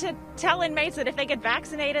order to tell inmates that if they get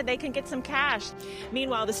vaccinated, they can get some cash.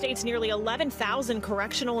 Meanwhile, the state's nearly 11,000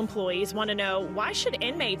 correctional employees want to know, why should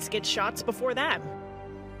inmates get shots before them?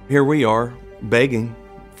 Here we are begging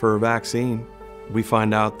for a vaccine. We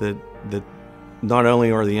find out that not only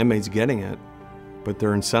are the inmates getting it, but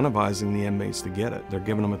they're incentivizing the inmates to get it. They're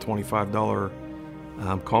giving them a $25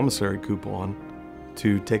 commissary coupon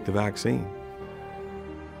to take the vaccine.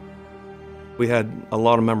 We had a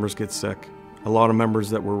lot of members get sick, a lot of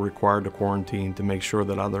members that were required to quarantine to make sure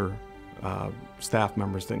that other staff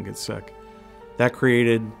members didn't get sick. That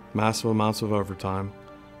created massive amounts of overtime.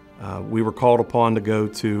 We were called upon to go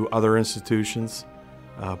to other institutions.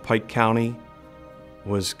 Pike County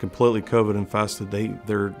was completely COVID infested.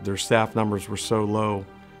 Their staff numbers were so low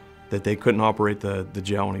that they couldn't operate the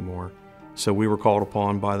jail anymore. So we were called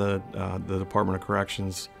upon by the Department of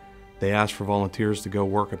Corrections. They asked for volunteers to go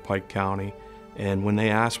work at Pike County, and when they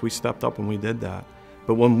asked, we stepped up and we did that.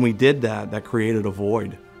 But when we did that, that created a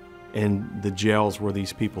void in the jails where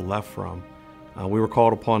these people left from. We were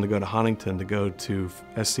called upon to go to Huntington, to go to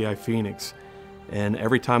SCI Phoenix, and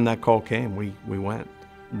every time that call came, we went.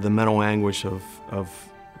 The mental anguish of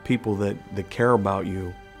people that care about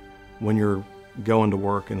you when you're going to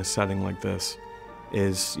work in a setting like this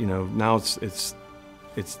is, now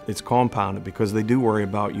it's compounded, because they do worry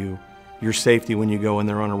about your safety when you go in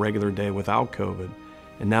there on a regular day without COVID,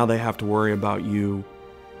 and now they have to worry about you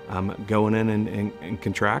going in and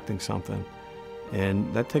contracting something,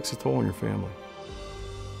 and that takes a toll on your family.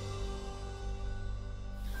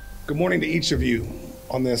 Good morning to each of you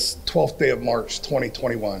on this 12th day of March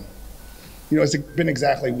 2021. It's been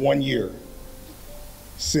exactly 1 year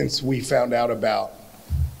since we found out about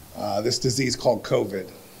this disease called COVID.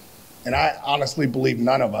 And I honestly believe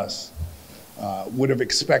none of us would have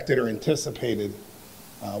expected or anticipated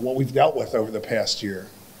what we've dealt with over the past year.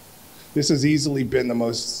 This has easily been the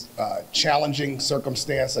most challenging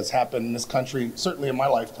circumstance that's happened in this country, certainly in my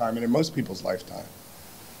lifetime and in most people's lifetime.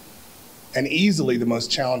 And easily the most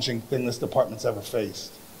challenging thing this department's ever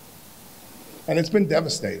faced. And it's been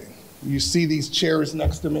devastating. You see these chairs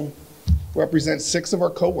next to me represent 6 of our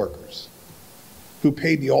coworkers who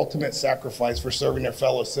paid the ultimate sacrifice for serving their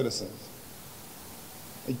fellow citizens.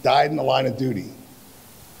 They died in the line of duty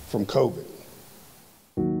from COVID.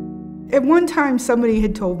 At one time, somebody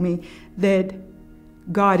had told me that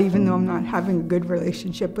God, even though I'm not having a good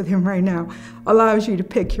relationship with him right now, allows you to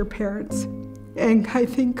pick your parents. And I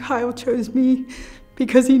think Kyle chose me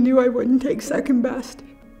because he knew I wouldn't take second best.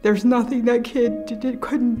 There's nothing that kid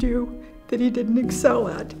couldn't do that he didn't excel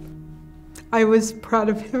at. I was proud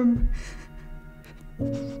of him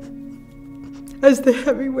as the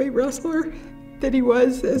heavyweight wrestler that he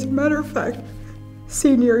was. As a matter of fact,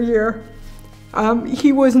 senior year,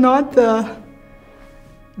 he was not the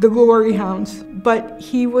glory hounds, but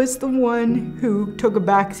he was the one who took a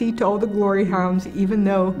backseat to all the glory hounds, even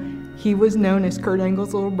though he was known as Kurt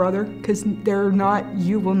Angle's little brother, because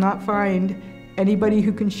you will not find anybody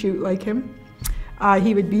who can shoot like him.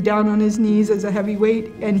 He would be down on his knees as a heavyweight,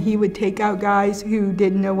 and he would take out guys who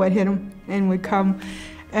didn't know what hit him and would come.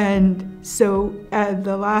 And so at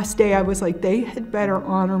the last day, I was like, they had better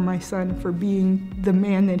honor my son for being the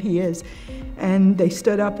man that he is. And they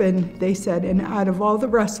stood up and they said, and out of all the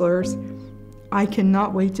wrestlers, I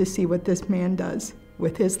cannot wait to see what this man does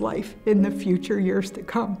with his life in the future years to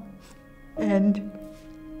come. And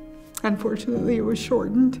unfortunately, it was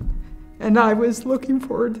shortened. And I was looking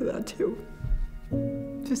forward to that too,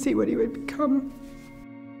 to see what he would become.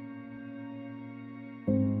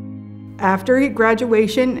 After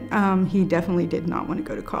graduation, he definitely did not want to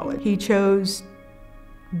go to college. He chose,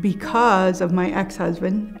 because of my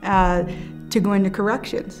ex-husband, to go into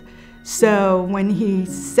corrections. So when he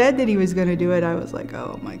said that he was going to do it, I was like,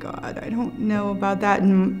 oh my God, I don't know about that.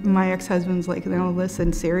 And my ex-husband's like, no,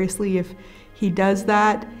 listen, seriously, if he does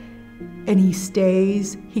that and he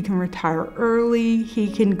stays, he can retire early,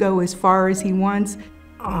 he can go as far as he wants.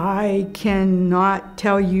 I cannot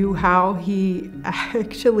tell you how he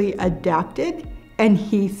actually adapted and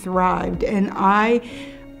he thrived. And I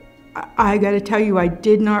got to tell you, I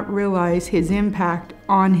did not realize his impact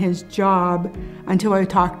on his job until I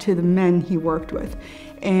talked to the men he worked with.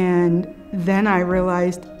 And then I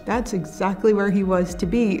realized that's exactly where he was to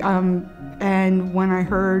be. And when I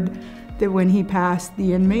heard that when he passed,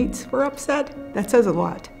 the inmates were upset, that says a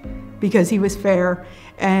lot, because he was fair.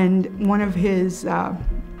 And one of his, I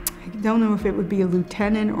don't know if it would be a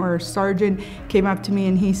lieutenant or a sergeant, came up to me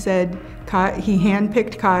and he said, he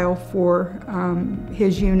handpicked Kyle for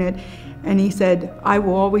his unit, and he said, I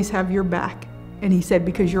will always have your back. And he said,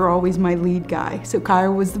 because you're always my lead guy. So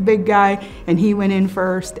Kyle was the big guy, and he went in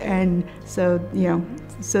first, and so,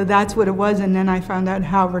 so that's what it was. And then I found out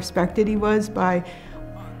how respected he was, by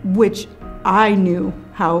which I knew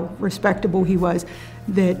how respectable he was,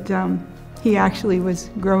 that he actually was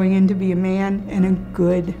growing into be a man, and a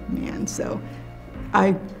good man. So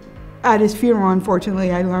at his funeral,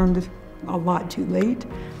 unfortunately, I learned a lot too late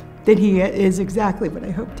that he is exactly what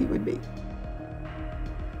I hoped he would be.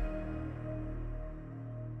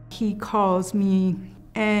 He calls me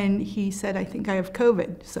and he said, I think I have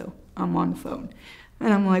COVID. So I'm on the phone.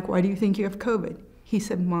 And I'm like, why do you think you have COVID? He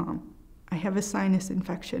said, Mom, I have a sinus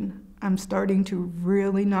infection. I'm starting to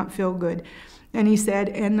really not feel good. And he said,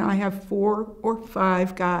 and I have 4 or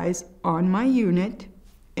 5 guys on my unit,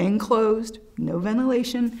 enclosed, no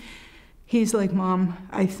ventilation. He's like, Mom,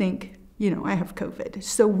 I think, I have COVID.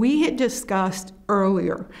 So we had discussed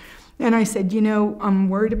earlier. And I said, I'm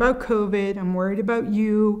worried about COVID. I'm worried about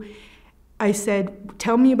you. I said,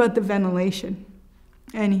 tell me about the ventilation.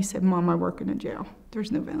 And he said, Mom, I work in a jail.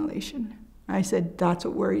 There's no ventilation. I said, that's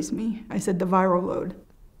what worries me. I said, the viral load.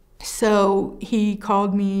 So he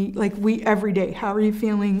called me every day. How are you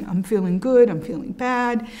feeling? I'm feeling good. I'm feeling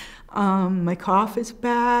bad. My cough is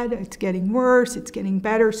bad. It's getting worse. It's getting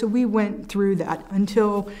better. So we went through that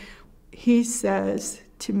until he says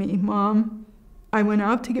to me, Mom, I went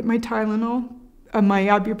out to get my Tylenol, my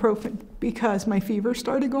ibuprofen, because my fever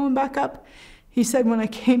started going back up. He said, when I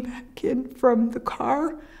came back in from the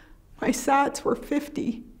car, my SATs were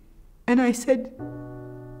 50. And I said,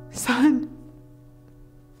 son,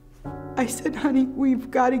 I said, honey,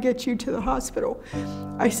 we've got to get you to the hospital.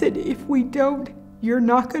 I said, if we don't, you're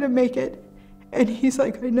not going to make it. And he's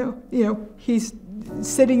like, I know. You know, he's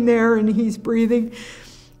sitting there and he's breathing.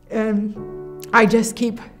 And I just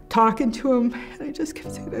keep talking to him. And I just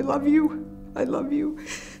keep saying, I love you. I love you.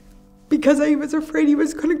 Because I was afraid he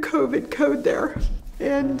was going to COVID code there.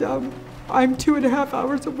 And I'm 2.5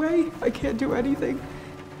 hours away. I can't do anything.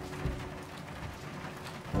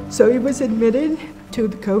 So he was admitted to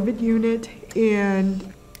the COVID unit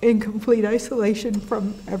and in complete isolation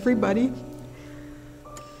from everybody.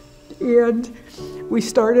 And we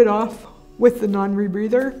started off with the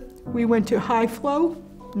non-rebreather. We went to high flow,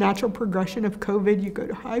 natural progression of COVID, you go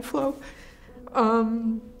to high flow.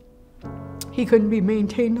 He couldn't be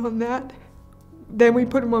maintained on that. Then we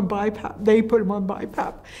put him on BiPAP. They put him on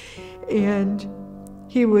BiPAP. And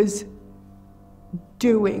he was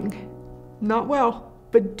doing, not well,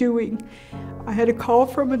 but doing. I had a call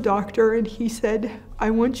from a doctor and he said, I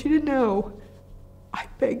want you to know, I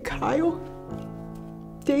beg Kyle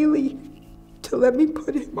daily to let me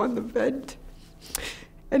put him on the vent.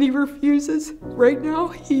 And he refuses. Right now,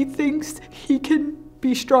 he thinks he can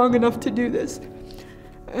be strong enough to do this.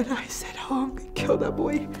 And I said, oh, I'm gonna kill that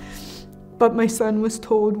boy. But my son was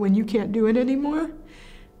told when you can't do it anymore,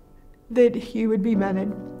 that he would be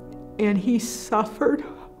vented. And he suffered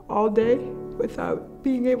all day without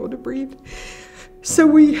being able to breathe. So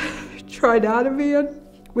we tried Ativan,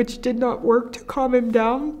 which did not work to calm him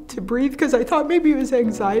down to breathe, because I thought maybe it was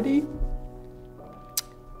anxiety.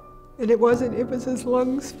 And it wasn't, it was his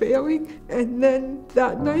lungs failing. And then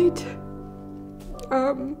that night,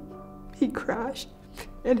 he crashed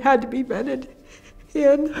and had to be vented.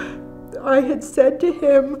 And I had said to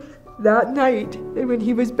him that night, and when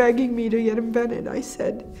he was begging me to get him vented, I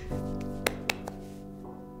said,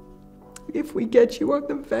 if we get you on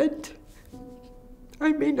the vent,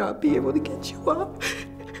 I may not be able to get you up.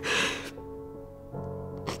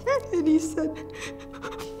 And he said,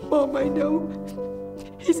 Mom, I know.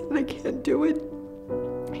 He said, I can't do it.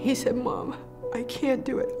 He said, Mom, I can't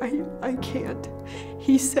do it. I can't.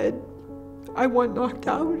 He said, I want knocked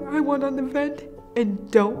out. I want on the vent. And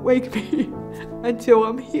don't wake me until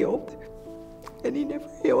I'm healed. And he never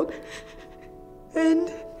healed. And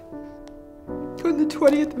on the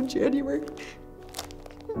 20th of January,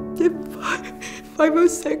 at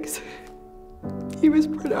 5:06, he was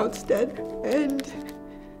pronounced dead. And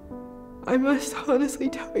I must honestly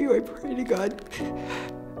tell you, I pray to God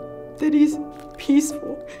that he's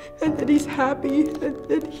peaceful and that he's happy and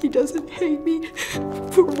that he doesn't hate me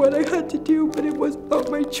for what I had to do, but it was not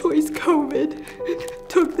my choice. COVID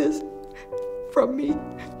took this from me.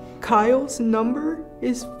 Kyle's number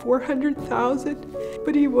is 400,000,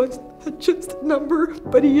 but he was not just a number,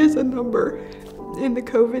 but he is a number in the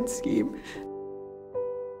COVID scheme.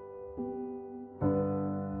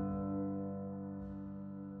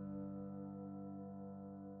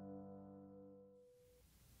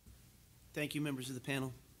 Thank you, members of the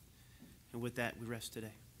panel. And with that, we rest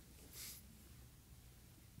today.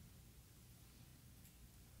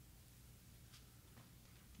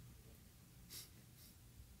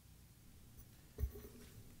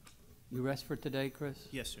 You rest for today, Chris?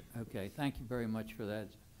 Yes, sir. Okay, thank you very much for that.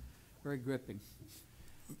 Very gripping.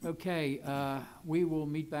 Okay, we will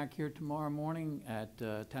meet back here tomorrow morning at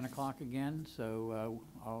 10 o'clock again. So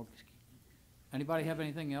anybody have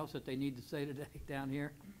anything else that they need to say today down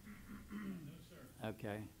here? No, sir.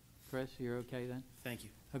 Okay. Chris, you're okay then? Thank you.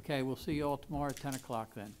 Okay, we'll see you all tomorrow at 10 o'clock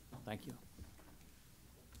then. Thank you.